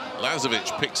over.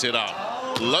 Lazovic picks it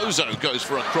up. Lozo goes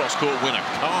for a cross-court winner.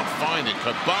 Can't find it.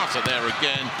 Kabata there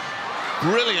again.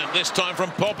 Brilliant this time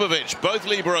from Popovic. Both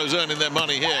liberos earning their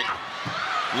money here.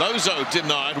 Lozo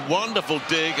denied. Wonderful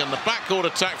dig. And the backcourt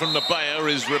attack from Nabea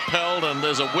is repelled. And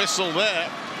there's a whistle there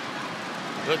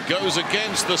that goes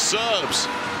against the Serbs.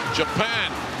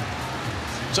 Japan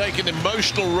take an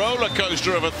emotional roller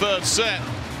coaster of a third set.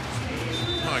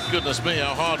 My goodness me,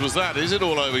 how hard was that? Is it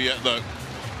all over yet, though?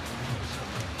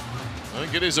 I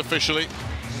think it is officially.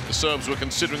 The Serbs were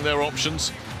considering their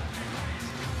options,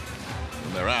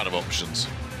 and they're out of options.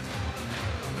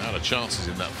 Out of chances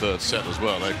in that third set as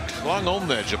well. They clung on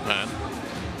there, Japan.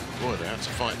 Boy, they had to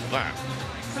fight for that.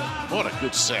 What a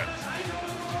good set.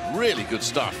 Really good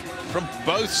stuff from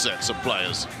both sets of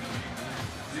players.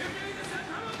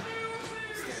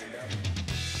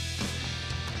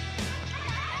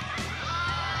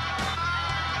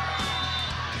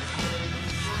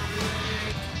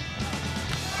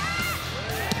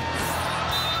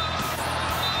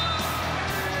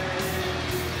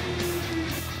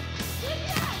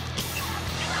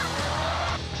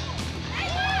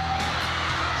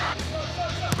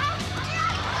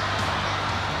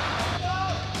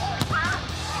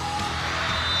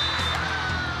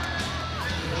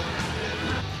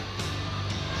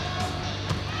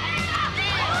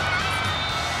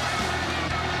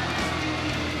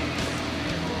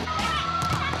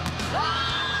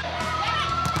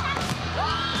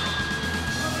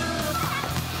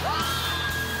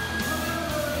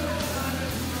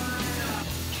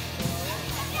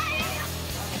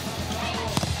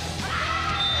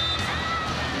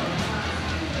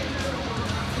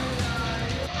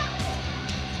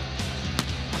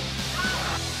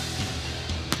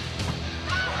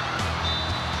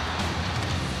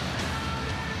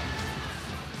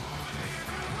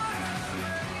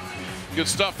 Good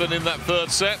stuff then in that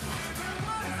third set.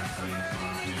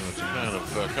 Japan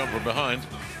have come from behind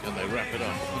and they wrap it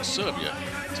up. But Serbia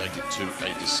take it to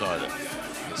a decider.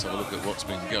 Let's have a look at what's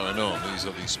been going on. These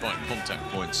are the spike contact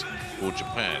points for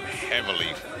Japan,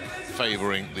 heavily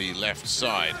favouring the left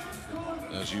side.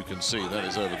 As you can see, that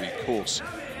is over the course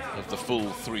of the full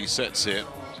 3 sets here.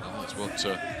 So that's what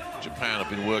Japan have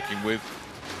been working with.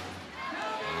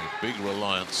 big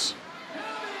reliance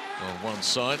on one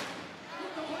side.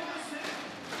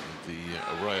 The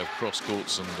array of cross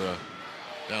courts and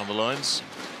down the lines.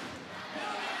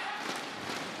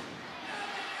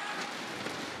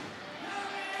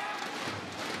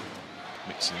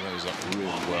 Mixing those up really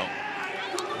well.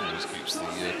 It just keeps the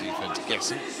defense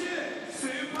guessing.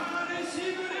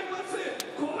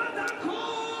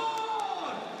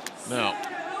 Now,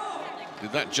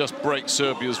 did that just break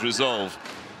Serbia's resolve,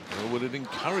 or will it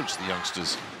encourage the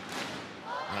youngsters?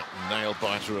 That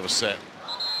nail-biter of a set.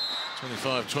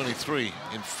 25-23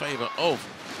 in favor of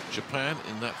Japan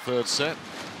in that third set.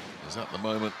 Is that the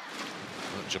moment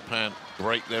that Japan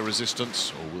break their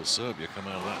resistance, or will Serbia come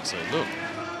out of that and say, look,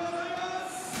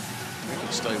 we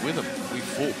can stay with them. We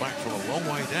fought back from a long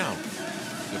way down.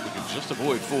 If we can just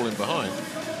avoid falling behind,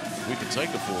 we can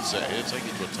take the fourth set here, take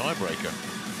it to a tiebreaker.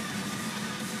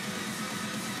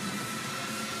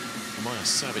 Maya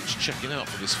Savic checking out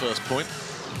for this first point.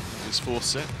 This fourth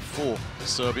set for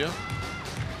Serbia.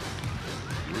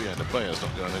 Ria Nabea's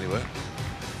not going anywhere.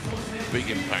 Big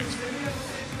impact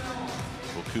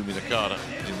for Kumi Nakada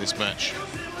in this match.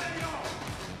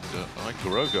 And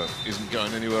Kurogo isn't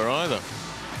going anywhere either.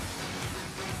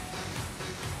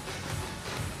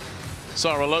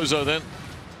 Sara Lozo then,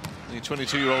 the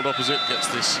 22-year-old opposite, gets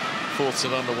this fourth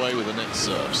set underway with a net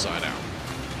serve side out.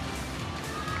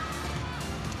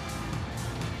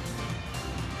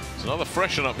 It's another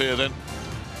freshen up here then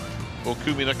for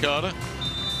Kumi Nakada,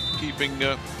 keeping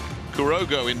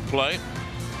Kurogo in play.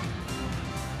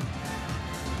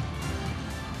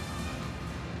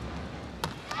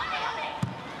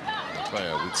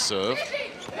 Player with serve.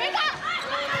 That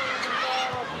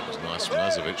was nice from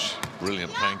Lazovic.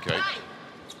 Brilliant pancake.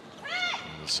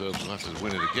 And the Serbs will have to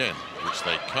win it again, which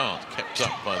they can't. Kept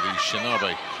up by the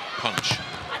Shinabe punch.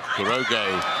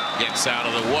 Kurogo gets out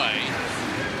of the way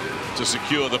to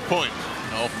secure the point.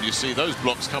 How often do you see those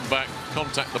blocks come back,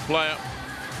 contact the player?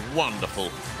 Wonderful,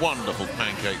 wonderful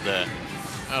pancake there.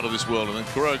 Out of this world. And then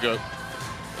Kurogo,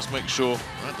 just make sure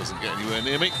that doesn't get anywhere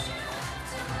near me.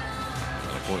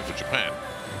 And a point for Japan.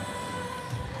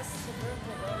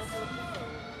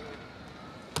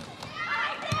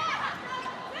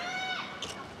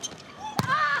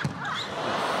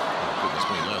 Goodness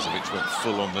me, Lazovic went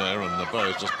full on there, and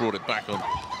Nabea's just brought it back on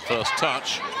first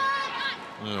touch.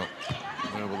 Now,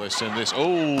 where will they send this?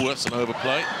 Oh, that's an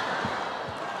overplay.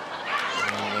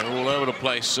 They're all over the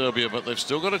place, Serbia, but they've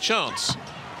still got a chance.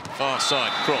 Far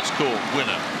side, cross court,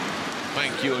 winner.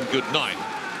 Thank you and good night.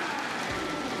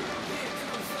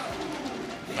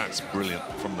 That's brilliant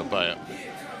from Nabea.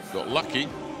 Got lucky.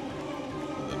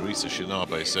 And then Risa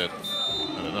Shinabe said,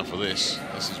 had enough of this.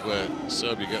 This is where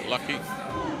Serbia get lucky.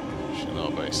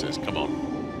 Shinabe says, come on,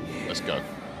 let's go.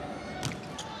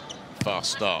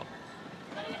 Fast start.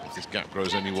 If this gap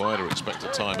grows any wider, expect a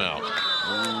timeout.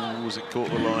 Oh, was it caught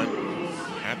the line?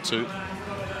 Had to. Not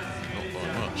by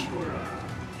much.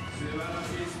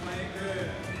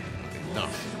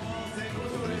 Enough.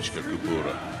 Brinchka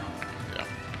Kupura. Yeah.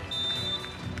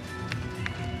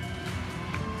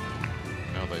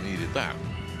 Now they needed that.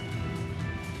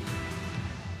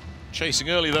 Chasing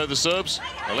early, though, the Serbs.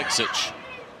 Aleksic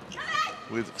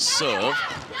with serve.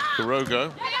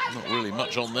 Kurogo. Not really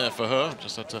much on there for her.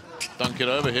 Just had to dunk it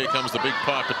over. Here comes the big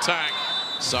pipe attack.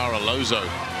 Sara Lozo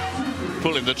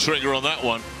pulling the trigger on that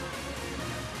one.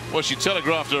 Well, she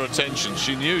telegraphed her attention.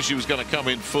 She knew she was going to come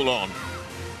in full on.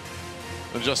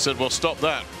 And just said, well, stop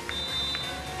that.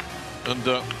 And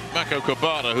Mako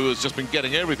Kobata, who has just been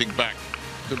getting everything back,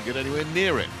 couldn't get anywhere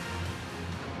near it.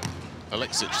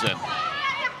 Aleksic then.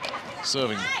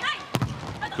 Serving.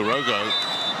 Kurogo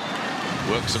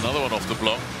works another one off the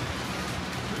block.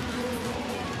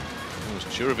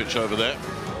 Churovic over there.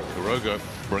 Kurogo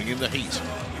bringing the heat.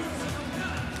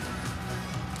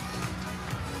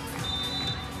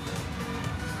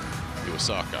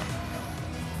 Iwasaka.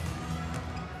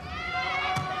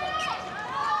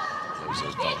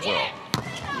 Lozo's done well.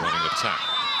 Running attack.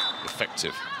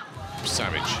 Effective.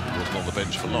 Savage wasn't on the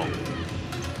bench for long.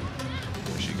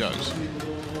 There she goes.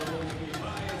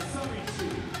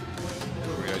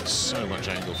 Creates so much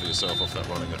angle for yourself off that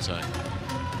running attack.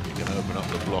 You can open up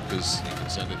the blockers, you can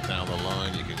send it down the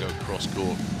line, you can go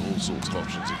cross-court, all sorts of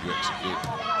options if you execute.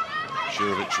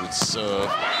 Churovic with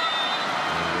serve.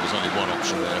 And there was only one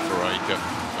option there for Aika.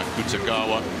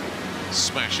 Akutagawa,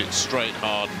 smash it straight,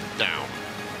 hard, down.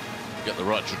 Get the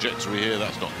right trajectory here,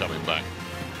 that's not coming back.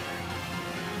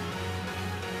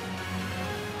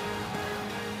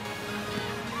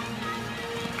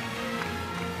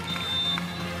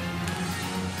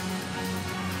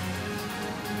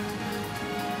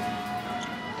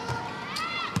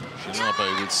 Shinabe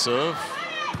with serve.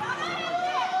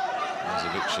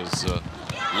 Lazovic has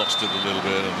lost it a little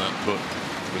bit, and that put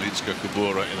Milička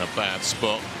Kubura in a bad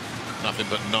spot. Nothing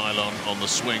but nylon on the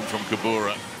swing from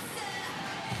Kubura.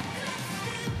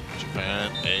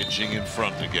 Japan edging in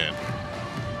front again.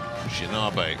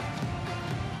 Shinabe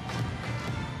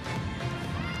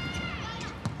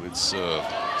with serve.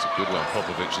 It's a good one.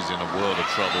 Popovic is in a world of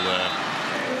trouble there.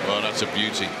 Well, that's a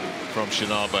beauty from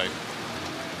Shinabe,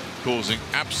 causing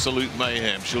absolute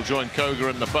mayhem. She'll join Koga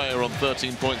and Nabeya on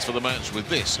 13 points for the match, with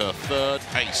this her third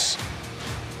ace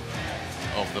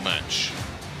of the match.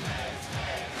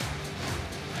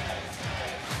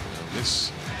 And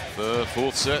this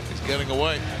fourth set is getting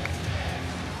away.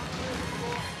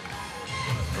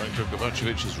 Branko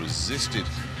Kovacevic has resisted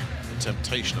the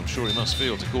temptation, I'm sure he must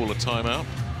feel, to call a timeout.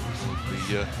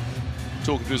 We'll be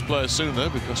talking to his players soon, though,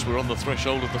 because we're on the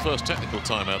threshold of the first technical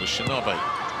timeout as Shinabe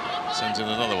sends in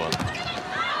another one. The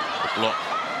block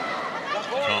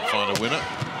can't find a winner.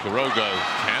 Kurogo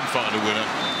can find a winner,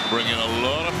 bringing a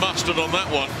lot of mustard on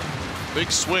that one.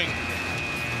 Big swing.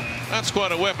 That's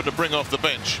quite a weapon to bring off the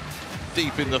bench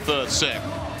deep in the third set.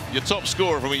 Your top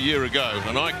scorer from a year ago,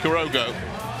 and Kurogo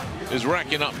is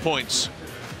racking up points,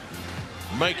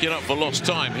 making up for lost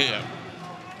time here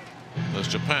as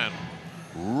Japan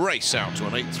race out to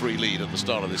an 8-3 lead at the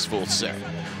start of this fourth set.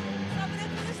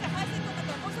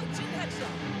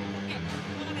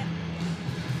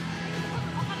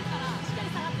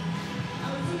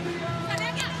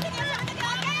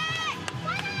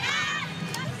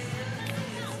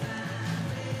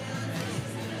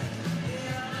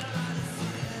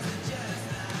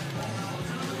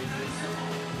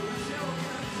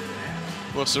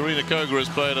 Well, Sarina Koga has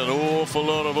played an awful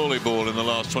lot of volleyball in the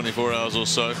last 24 hours or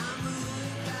so.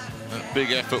 That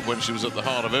big effort when she was at the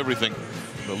heart of everything,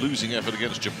 the losing effort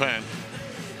against Japan.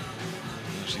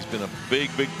 And she's been a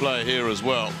big, big player here as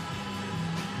well.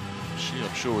 She,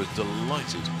 I'm sure, is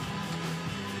delighted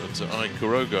that Ai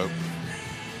Kurogo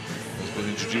has been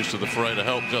introduced to the fray to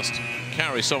help just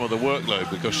carry some of the workload,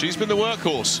 because she's been the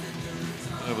workhorse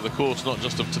over the course not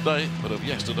just of today, but of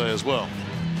yesterday as well.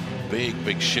 Big,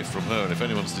 big shift from her, and if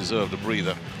anyone's deserved a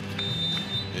breather,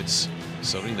 it's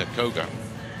Sarina Koga.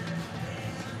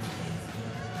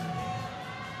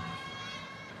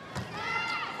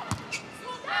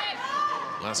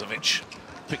 Lazovic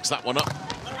picks that one up.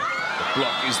 The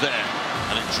block is there,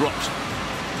 and it dropped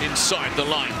inside the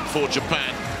line for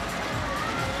Japan.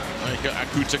 Meika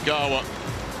Akutagawa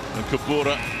and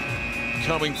Kubura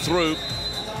coming through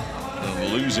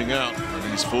and losing out, and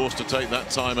he's forced to take that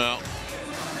timeout.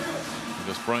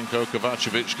 Because Branko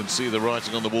Kovacevic can see the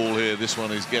writing on the wall here. This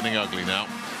one is getting ugly now.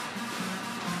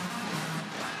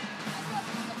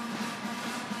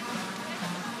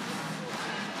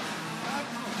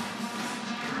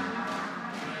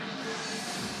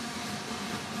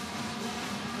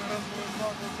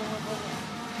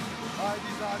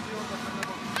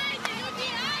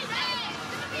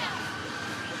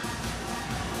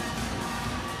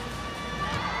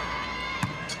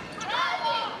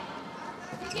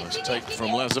 Nice take from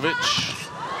Lazovic.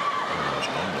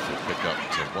 Wonderful pickup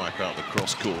to wipe out the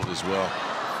cross court as well.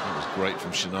 That was great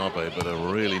from Shinabe, but a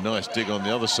really nice dig on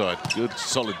the other side. Good,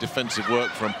 solid defensive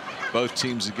work from both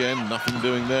teams again. Nothing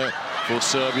doing there for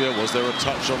Serbia. Was there a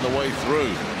touch on the way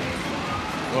through?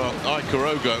 Well, Ai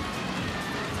Kurogo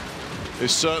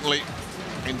is certainly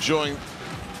enjoying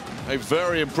a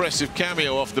very impressive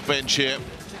cameo off the bench here.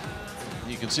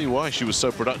 You can see why she was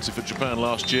so productive for Japan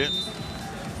last year.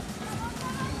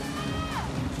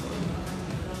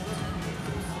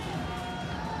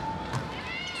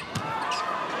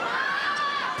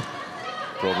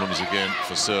 Problems again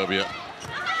for Serbia.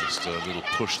 Just a little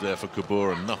push there for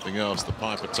Kubura and nothing else. The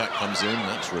pipe attack comes in.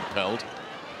 That's repelled.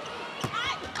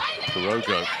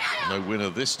 Kurogo, no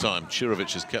winner this time.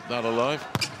 Čirović has kept that alive.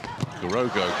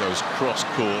 Kurogo goes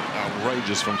cross-court.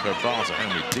 Outrageous from Kobata. How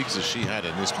many digs has she had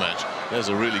in this match? There's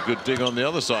a really good dig on the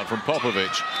other side from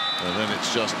Popovic. And then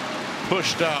it's just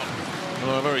pushed out.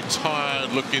 Oh, a very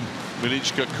tired-looking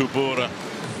Milička Kubura.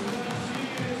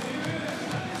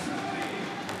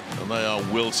 They are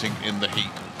wilting in the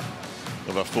heat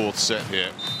of a fourth set here.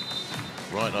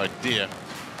 Right idea,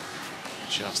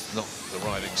 just not the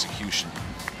right execution.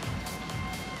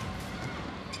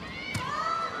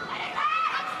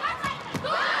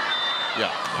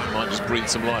 Yeah, that might just breathe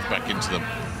some life back into them.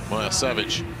 Maja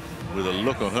Savic with a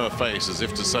look on her face as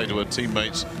if to say to her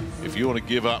teammates, if you want to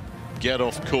give up, get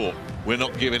off court. We're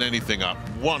not giving anything up.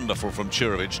 Wonderful from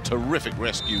Čirović. Terrific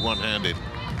rescue one-handed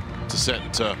to set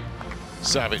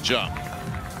Savic up.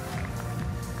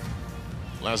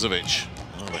 Lazovic,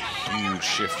 another huge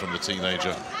shift from the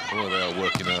teenager. Boy, they are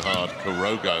working her hard.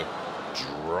 Kurogo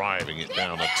driving it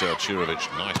down at Cirovic.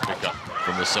 Nice pickup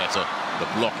from the setter. The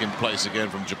block in place again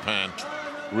from Japan.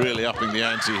 Really upping the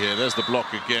ante here. There's the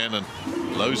block again, and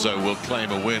Lozo will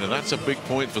claim a win, and that's a big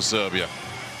point for Serbia.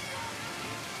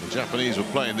 The Japanese were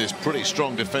playing this pretty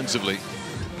strong defensively.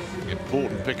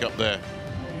 Important pickup there.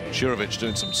 Cirovic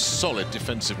doing some solid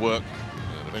defensive work.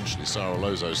 And eventually Sara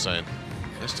Lozo saying,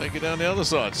 let's take it down the other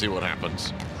side, see what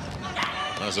happens.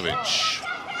 Lazovic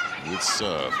with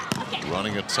serve.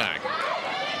 Running attack.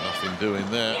 Nothing doing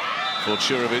there for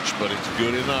Cirovic, but it's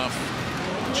good enough.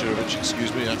 Cirovic,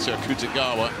 excuse me, that's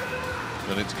Akutagawa,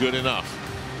 and it's good enough.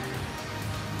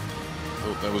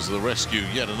 Thought there was the rescue,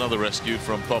 yet another rescue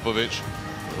from Popovic.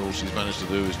 But all she's managed to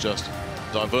do is just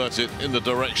divert it in the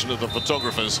direction of the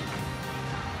photographers.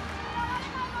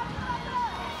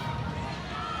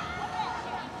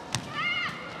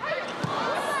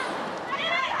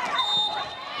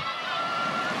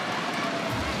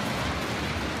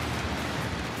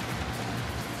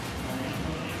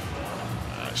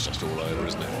 It's just all over,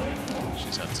 isn't it?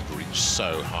 She's had to reach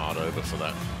so hard over for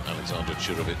that, Alexandra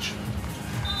Cirovic.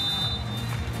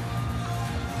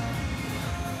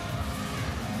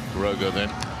 Kuroga then.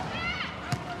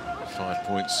 5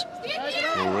 points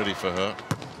already for her.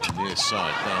 Near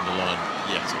side, down the line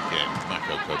yet again.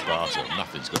 Mako Kobata,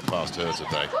 nothing's got past her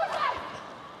today.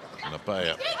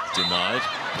 Nabea denied.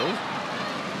 Oh,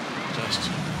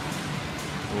 just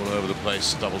all over the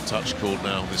place. Double touch called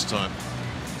now this time.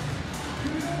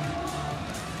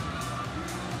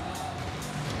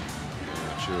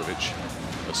 Cirovic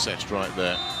assessed right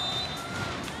there.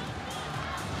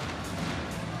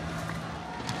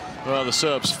 Well, the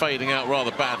Serbs fading out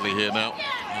rather badly here now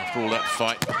after all that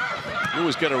fight. You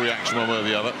always get a reaction one way or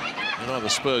the other. It either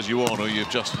spurs you on or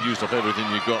you've just used up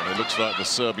everything you've got. And it looks like the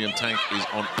Serbian tank is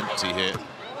on empty here.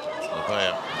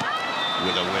 Nabea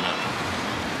with a winner.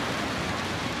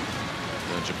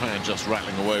 And Japan just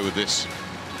rattling away with this.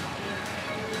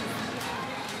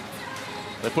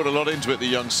 They put a lot into it, the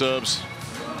young Serbs.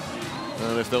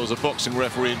 And if there was a boxing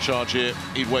referee in charge here,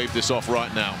 he'd wave this off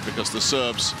right now, because the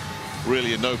Serbs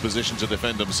really in no position to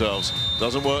defend themselves.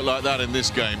 Doesn't work like that in this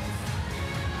game.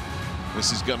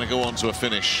 This is going to go on to a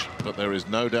finish, but there is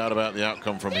no doubt about the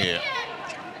outcome from here.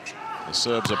 The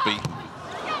Serbs are beaten.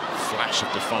 Flash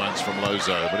of defiance from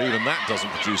Lozo, but even that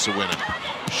doesn't produce a winner.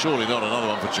 Surely not another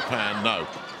one for Japan, no.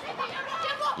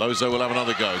 Lozo will have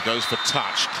another go. Goes for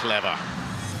touch, clever.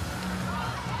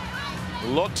 A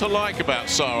lot to like about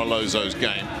Sara Lozo's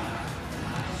game.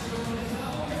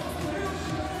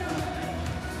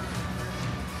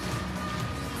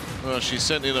 Well, she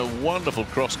sent in a wonderful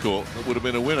cross-court that would have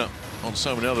been a winner on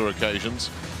so many other occasions.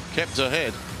 Kept her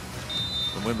head.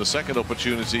 And when the second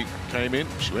opportunity came in,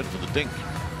 she went for the dink.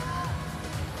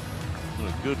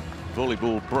 What a good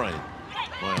volleyball brain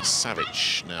by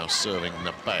Savic, now serving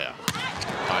Nabea.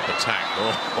 Pipe attack.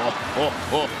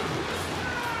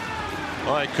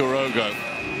 Hi,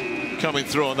 Kuroga. Coming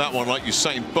through on that one like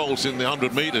Usain Bolt in the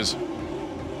 100 meters.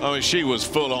 I mean, she was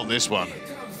full on this one.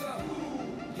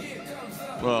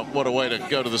 Well, what a way to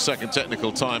go to the second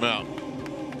technical timeout.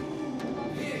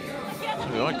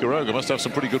 Hi, Kuroga must have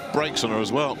some pretty good brakes on her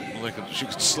as well. She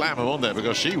could slam him on there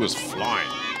because she was flying.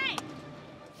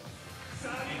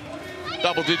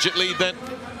 Double-digit lead then.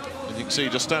 And you can see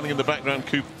just standing in the background,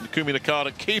 Kumi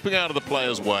Nakata keeping out of the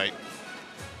players' way.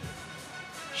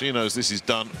 She knows this is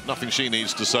done. Nothing she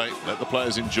needs to say. Let the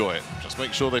players enjoy it. Just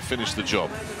make sure they finish the job.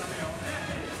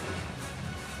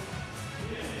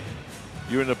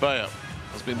 Yuri Nabea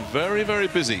has been very, very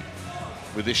busy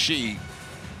with Ishii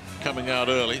coming out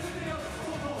early.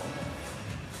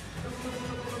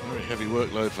 Very heavy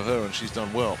workload for her, and she's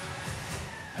done well.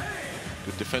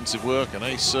 Good defensive work, an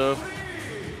ace serve.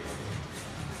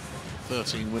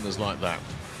 13 winners like that.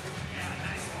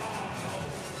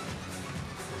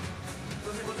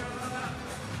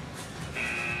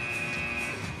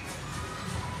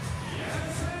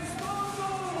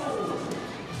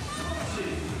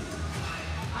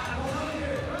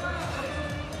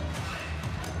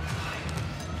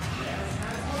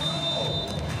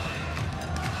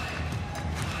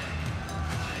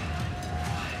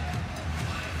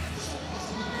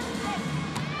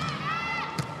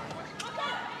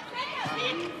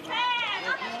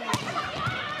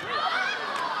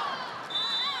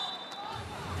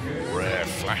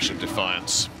 Flash of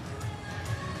defiance.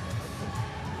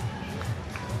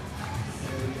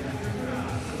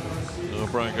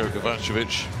 Branko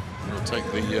Kovacevic will take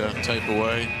the tape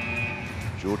away.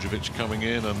 Djordjevic coming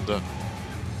in, and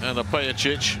Ana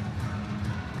Pejacic,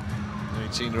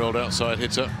 18-year-old outside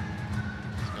hitter,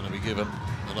 is going to be given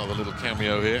another little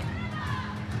cameo here.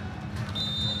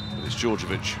 But it's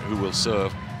Djordjevic who will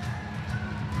serve.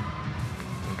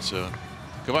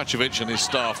 Kovacevic and his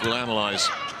staff will analyse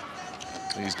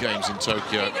these games in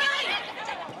Tokyo.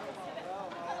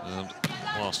 And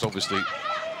whilst obviously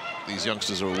these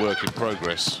youngsters are a work in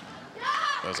progress,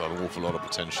 there's an awful lot of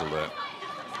potential there.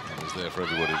 It's there for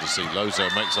everybody to see. Lozo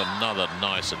makes another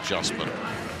nice adjustment.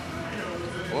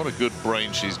 What a good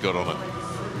brain she's got on it.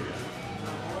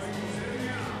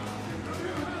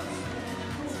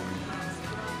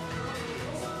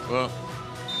 Well,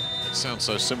 it sounds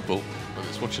so simple, but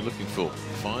it's what you're looking for.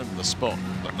 Find the spot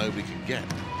that nobody can get.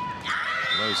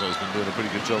 Lozo's been doing a pretty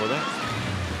good job of that.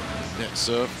 Net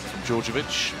serve from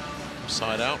Djordjevic,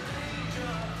 side out.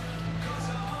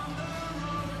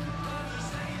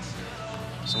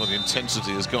 Some of the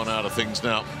intensity has gone out of things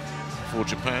now for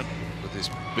Japan with this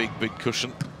big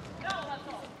cushion.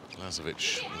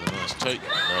 Lazovic with a nice take.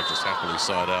 They'll just happily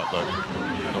side out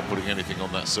though, not putting anything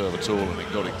on that serve at all, and it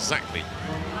got exactly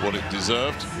what it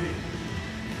deserved.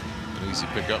 An easy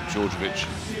pick-up. Djordjevic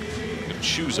can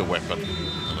choose a weapon,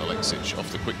 and Alexic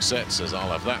off the quick set says,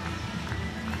 I'll have that.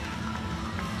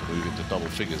 To move into double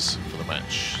figures for the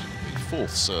match. The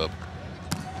fourth serve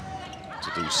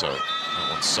to do so. That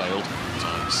one sailed,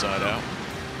 time side out.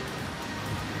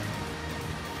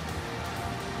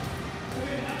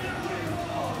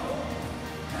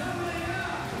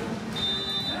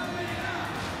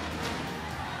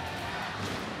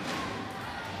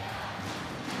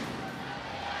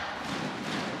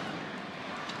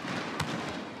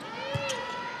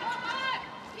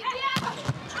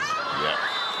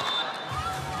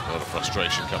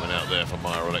 Frustration coming out there from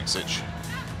Maja Aleksic.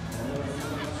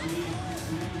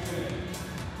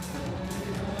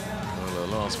 Well, her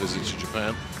last visit to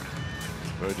Japan,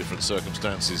 very different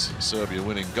circumstances. Serbia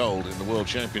winning gold in the World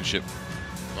Championship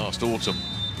last autumn.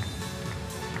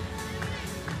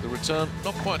 The return,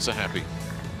 not quite so happy.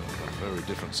 A very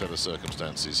different set of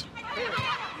circumstances.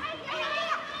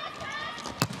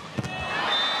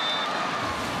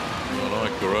 Well, I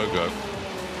Kurogo.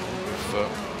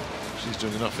 She's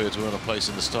doing enough here to earn a place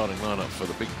in the starting lineup for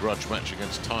the big grudge match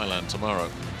against Thailand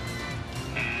tomorrow.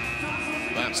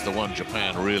 That's the one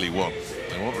Japan really want.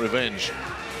 They want revenge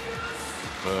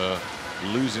for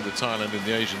losing to Thailand in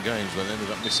the Asian Games, when they ended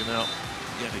up missing out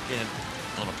yet again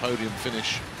on a podium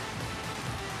finish.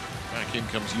 Back in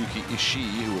comes Yuki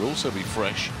Ishii, who will also be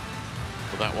fresh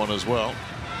for that one as well.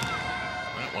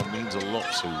 That one means a lot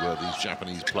to these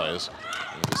Japanese players.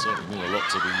 It will certainly mean a lot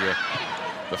to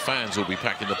the fans will be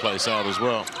packing the place out as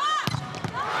well.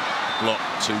 Block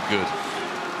too good.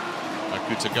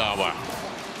 Akutagawa.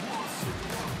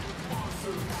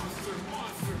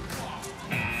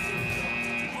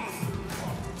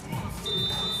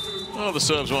 Oh, the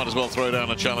Serbs might as well throw down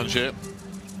a challenge here.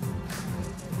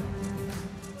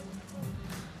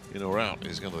 In or out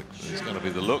is going to be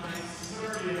the look.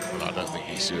 But I don't think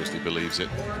he seriously believes it.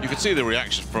 You can see the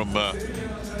reaction from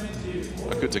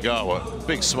Akutagawa.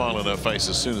 Big smile on her face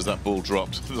as soon as that ball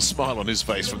dropped. The smile on his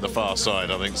face from the far side,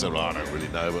 I think, so I don't really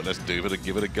know, but let's do it and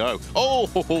give it a go. Oh,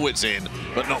 it's in,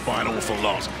 but not by an awful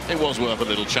lot. It was worth a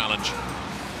little challenge.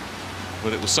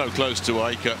 But it was so close to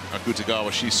Aika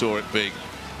Akutagawa, she saw it big,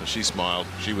 and she smiled.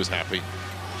 She was happy.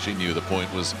 She knew the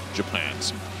point was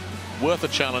Japan's. Worth a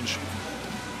challenge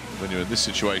when you're in this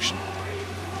situation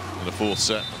in the fourth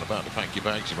set and about to pack your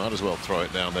bags. You might as well throw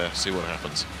it down there, see what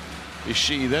happens.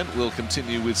 Ishii then will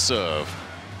continue with serve.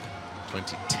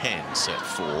 2010 set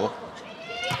 4.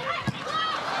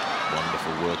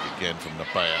 Wonderful work again from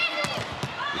Nabea.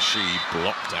 Ishii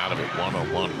blocked out of it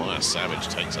one-on-one. Maja Savage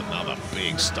takes another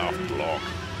big stuff block.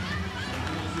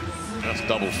 That's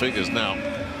double figures now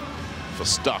for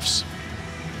stuffs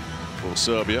for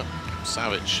Serbia.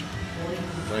 Savage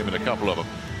claiming a couple of them.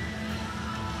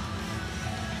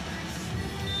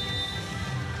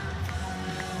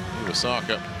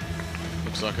 Iwasaka.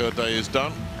 Looks like her day is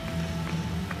done.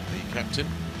 The captain.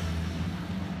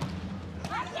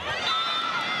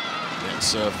 Net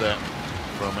serve there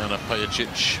from Ana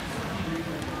Pejacic.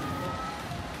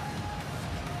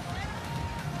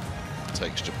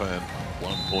 Takes Japan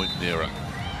 1 point nearer.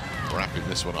 Wrapping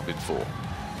this one up in 4.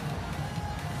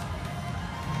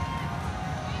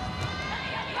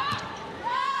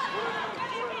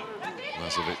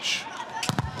 Lazovic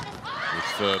with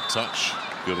third touch.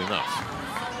 Good enough.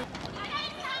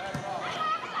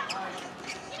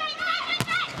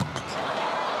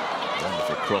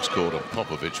 Wonderful cross-court of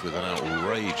Popovic with an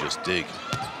outrageous dig.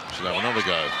 She'll have another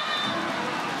go.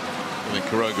 I think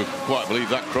Kuroga could quite believe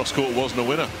that cross-court wasn't a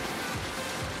winner.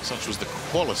 Such was the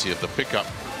quality of the pickup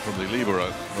from the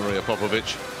libero, Maria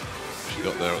Popovic. She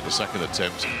got there at the second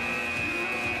attempt.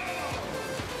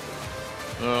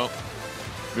 Well,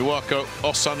 Miwako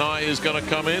Osanai is going to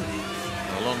come in.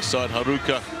 alongside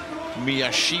Haruka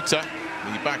Miyashita,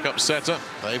 the backup setter.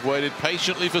 They've waited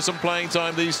patiently for some playing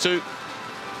time, these two.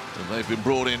 And they've been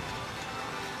brought in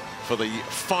for the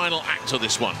final act of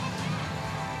this one.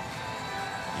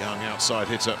 Young outside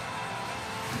hitter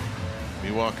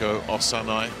Miwako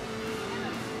Osanai.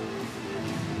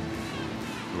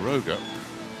 Kuroga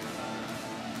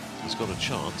has got a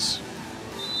chance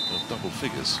of double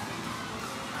figures.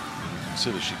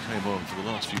 Consider she came on for the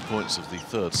last few points of the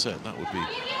third set. That would be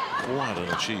quite an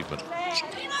achievement.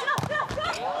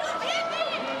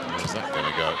 Where's that going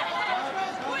to go?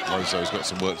 Lozo's got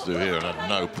some work to do here and had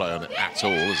no play on it at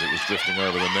all as it was drifting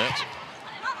over the net.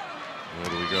 Where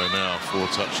do we go now? 4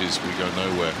 touches, we go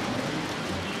nowhere.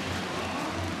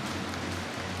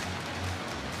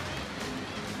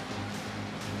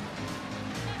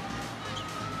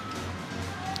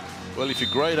 Well, if you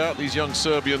grade out these young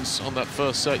Serbians on that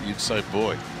first set, you'd say,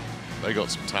 boy, they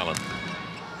got some talent.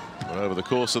 But over the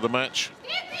course of the match,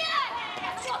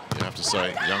 you have to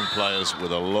say, young players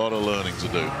with a lot of learning to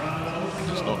do.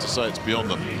 It's not to say it's beyond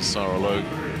them. Sara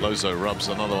Lozo rubs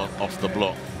another one off the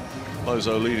block.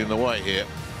 Lozo leading the way here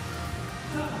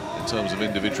in terms of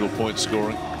individual point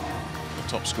scoring. The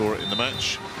top scorer in the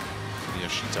match,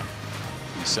 Miyashita,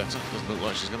 the setter. Doesn't look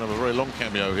like she's going to have a very long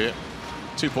cameo here.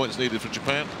 2 points needed for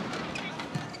Japan.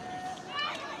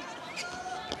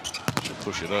 Should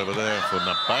push it over there for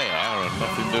Nabaya, and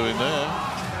nothing doing there.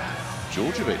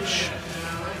 Djordjevic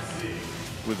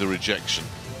with the rejection.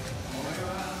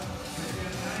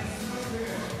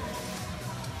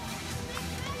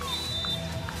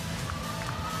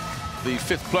 The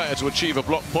 5th player to achieve a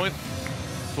block point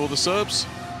for the Serbs.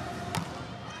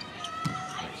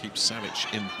 That keeps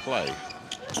Savic in play.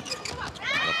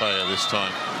 Nabaya this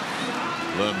time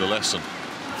learned the lesson.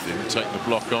 Didn't take the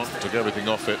block on, took everything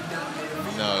off it.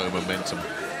 No momentum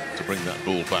to bring that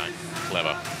ball back.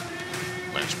 Clever.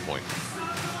 Match point.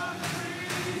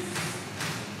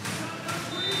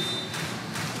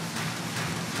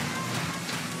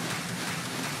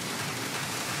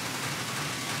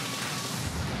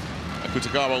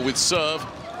 Akutagawa with serve.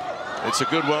 It's a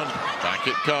good one. Back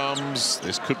it comes.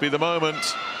 This could be the moment.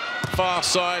 Far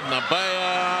side,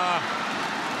 Nabaya.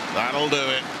 That'll do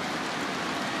it.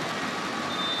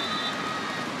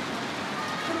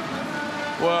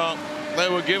 Well, they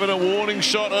were given a warning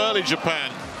shot early,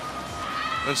 Japan.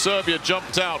 And Serbia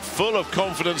jumped out full of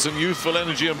confidence and youthful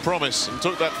energy and promise and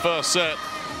took that first set.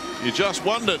 You just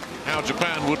wondered how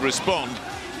Japan would respond.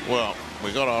 Well,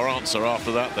 we got our answer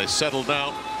after that. They settled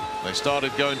down. They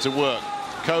started going to work.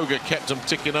 Koga kept them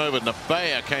ticking over.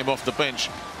 Nabaya came off the bench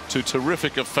to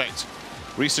terrific effect.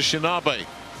 Risa Shinabe,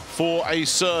 4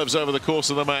 ace serves over the course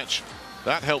of the match.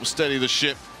 That helped steady the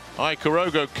ship. Ai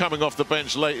Kuroga coming off the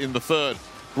bench late in the third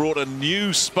brought a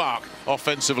new spark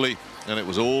offensively, and it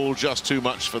was all just too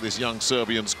much for this young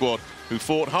Serbian squad, who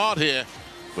fought hard here,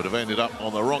 but have ended up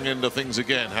on the wrong end of things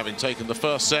again. Having taken the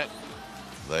first set,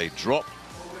 they drop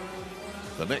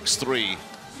the next 3,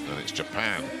 and it's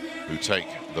Japan who take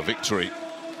the victory.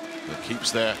 That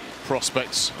keeps their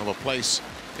prospects of a place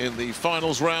in the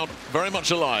finals round very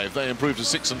much alive. They improved to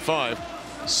 6 and 5.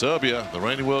 Serbia, the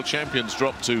reigning world champions,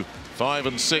 dropped to 5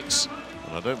 and 6.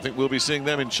 And I don't think we'll be seeing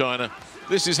them in China.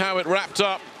 This is how it wrapped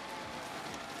up.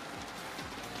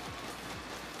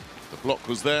 The block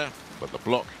was there, but the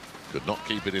block could not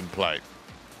keep it in play.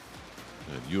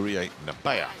 And Yurie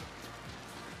Nabaya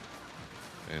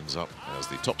ends up as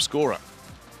the top scorer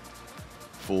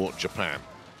for Japan.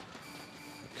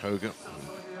 Koga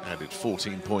added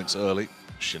 14 points early.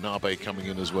 Shinabe coming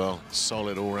in as well.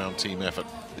 Solid all-round team effort.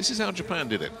 This is how Japan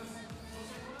did it.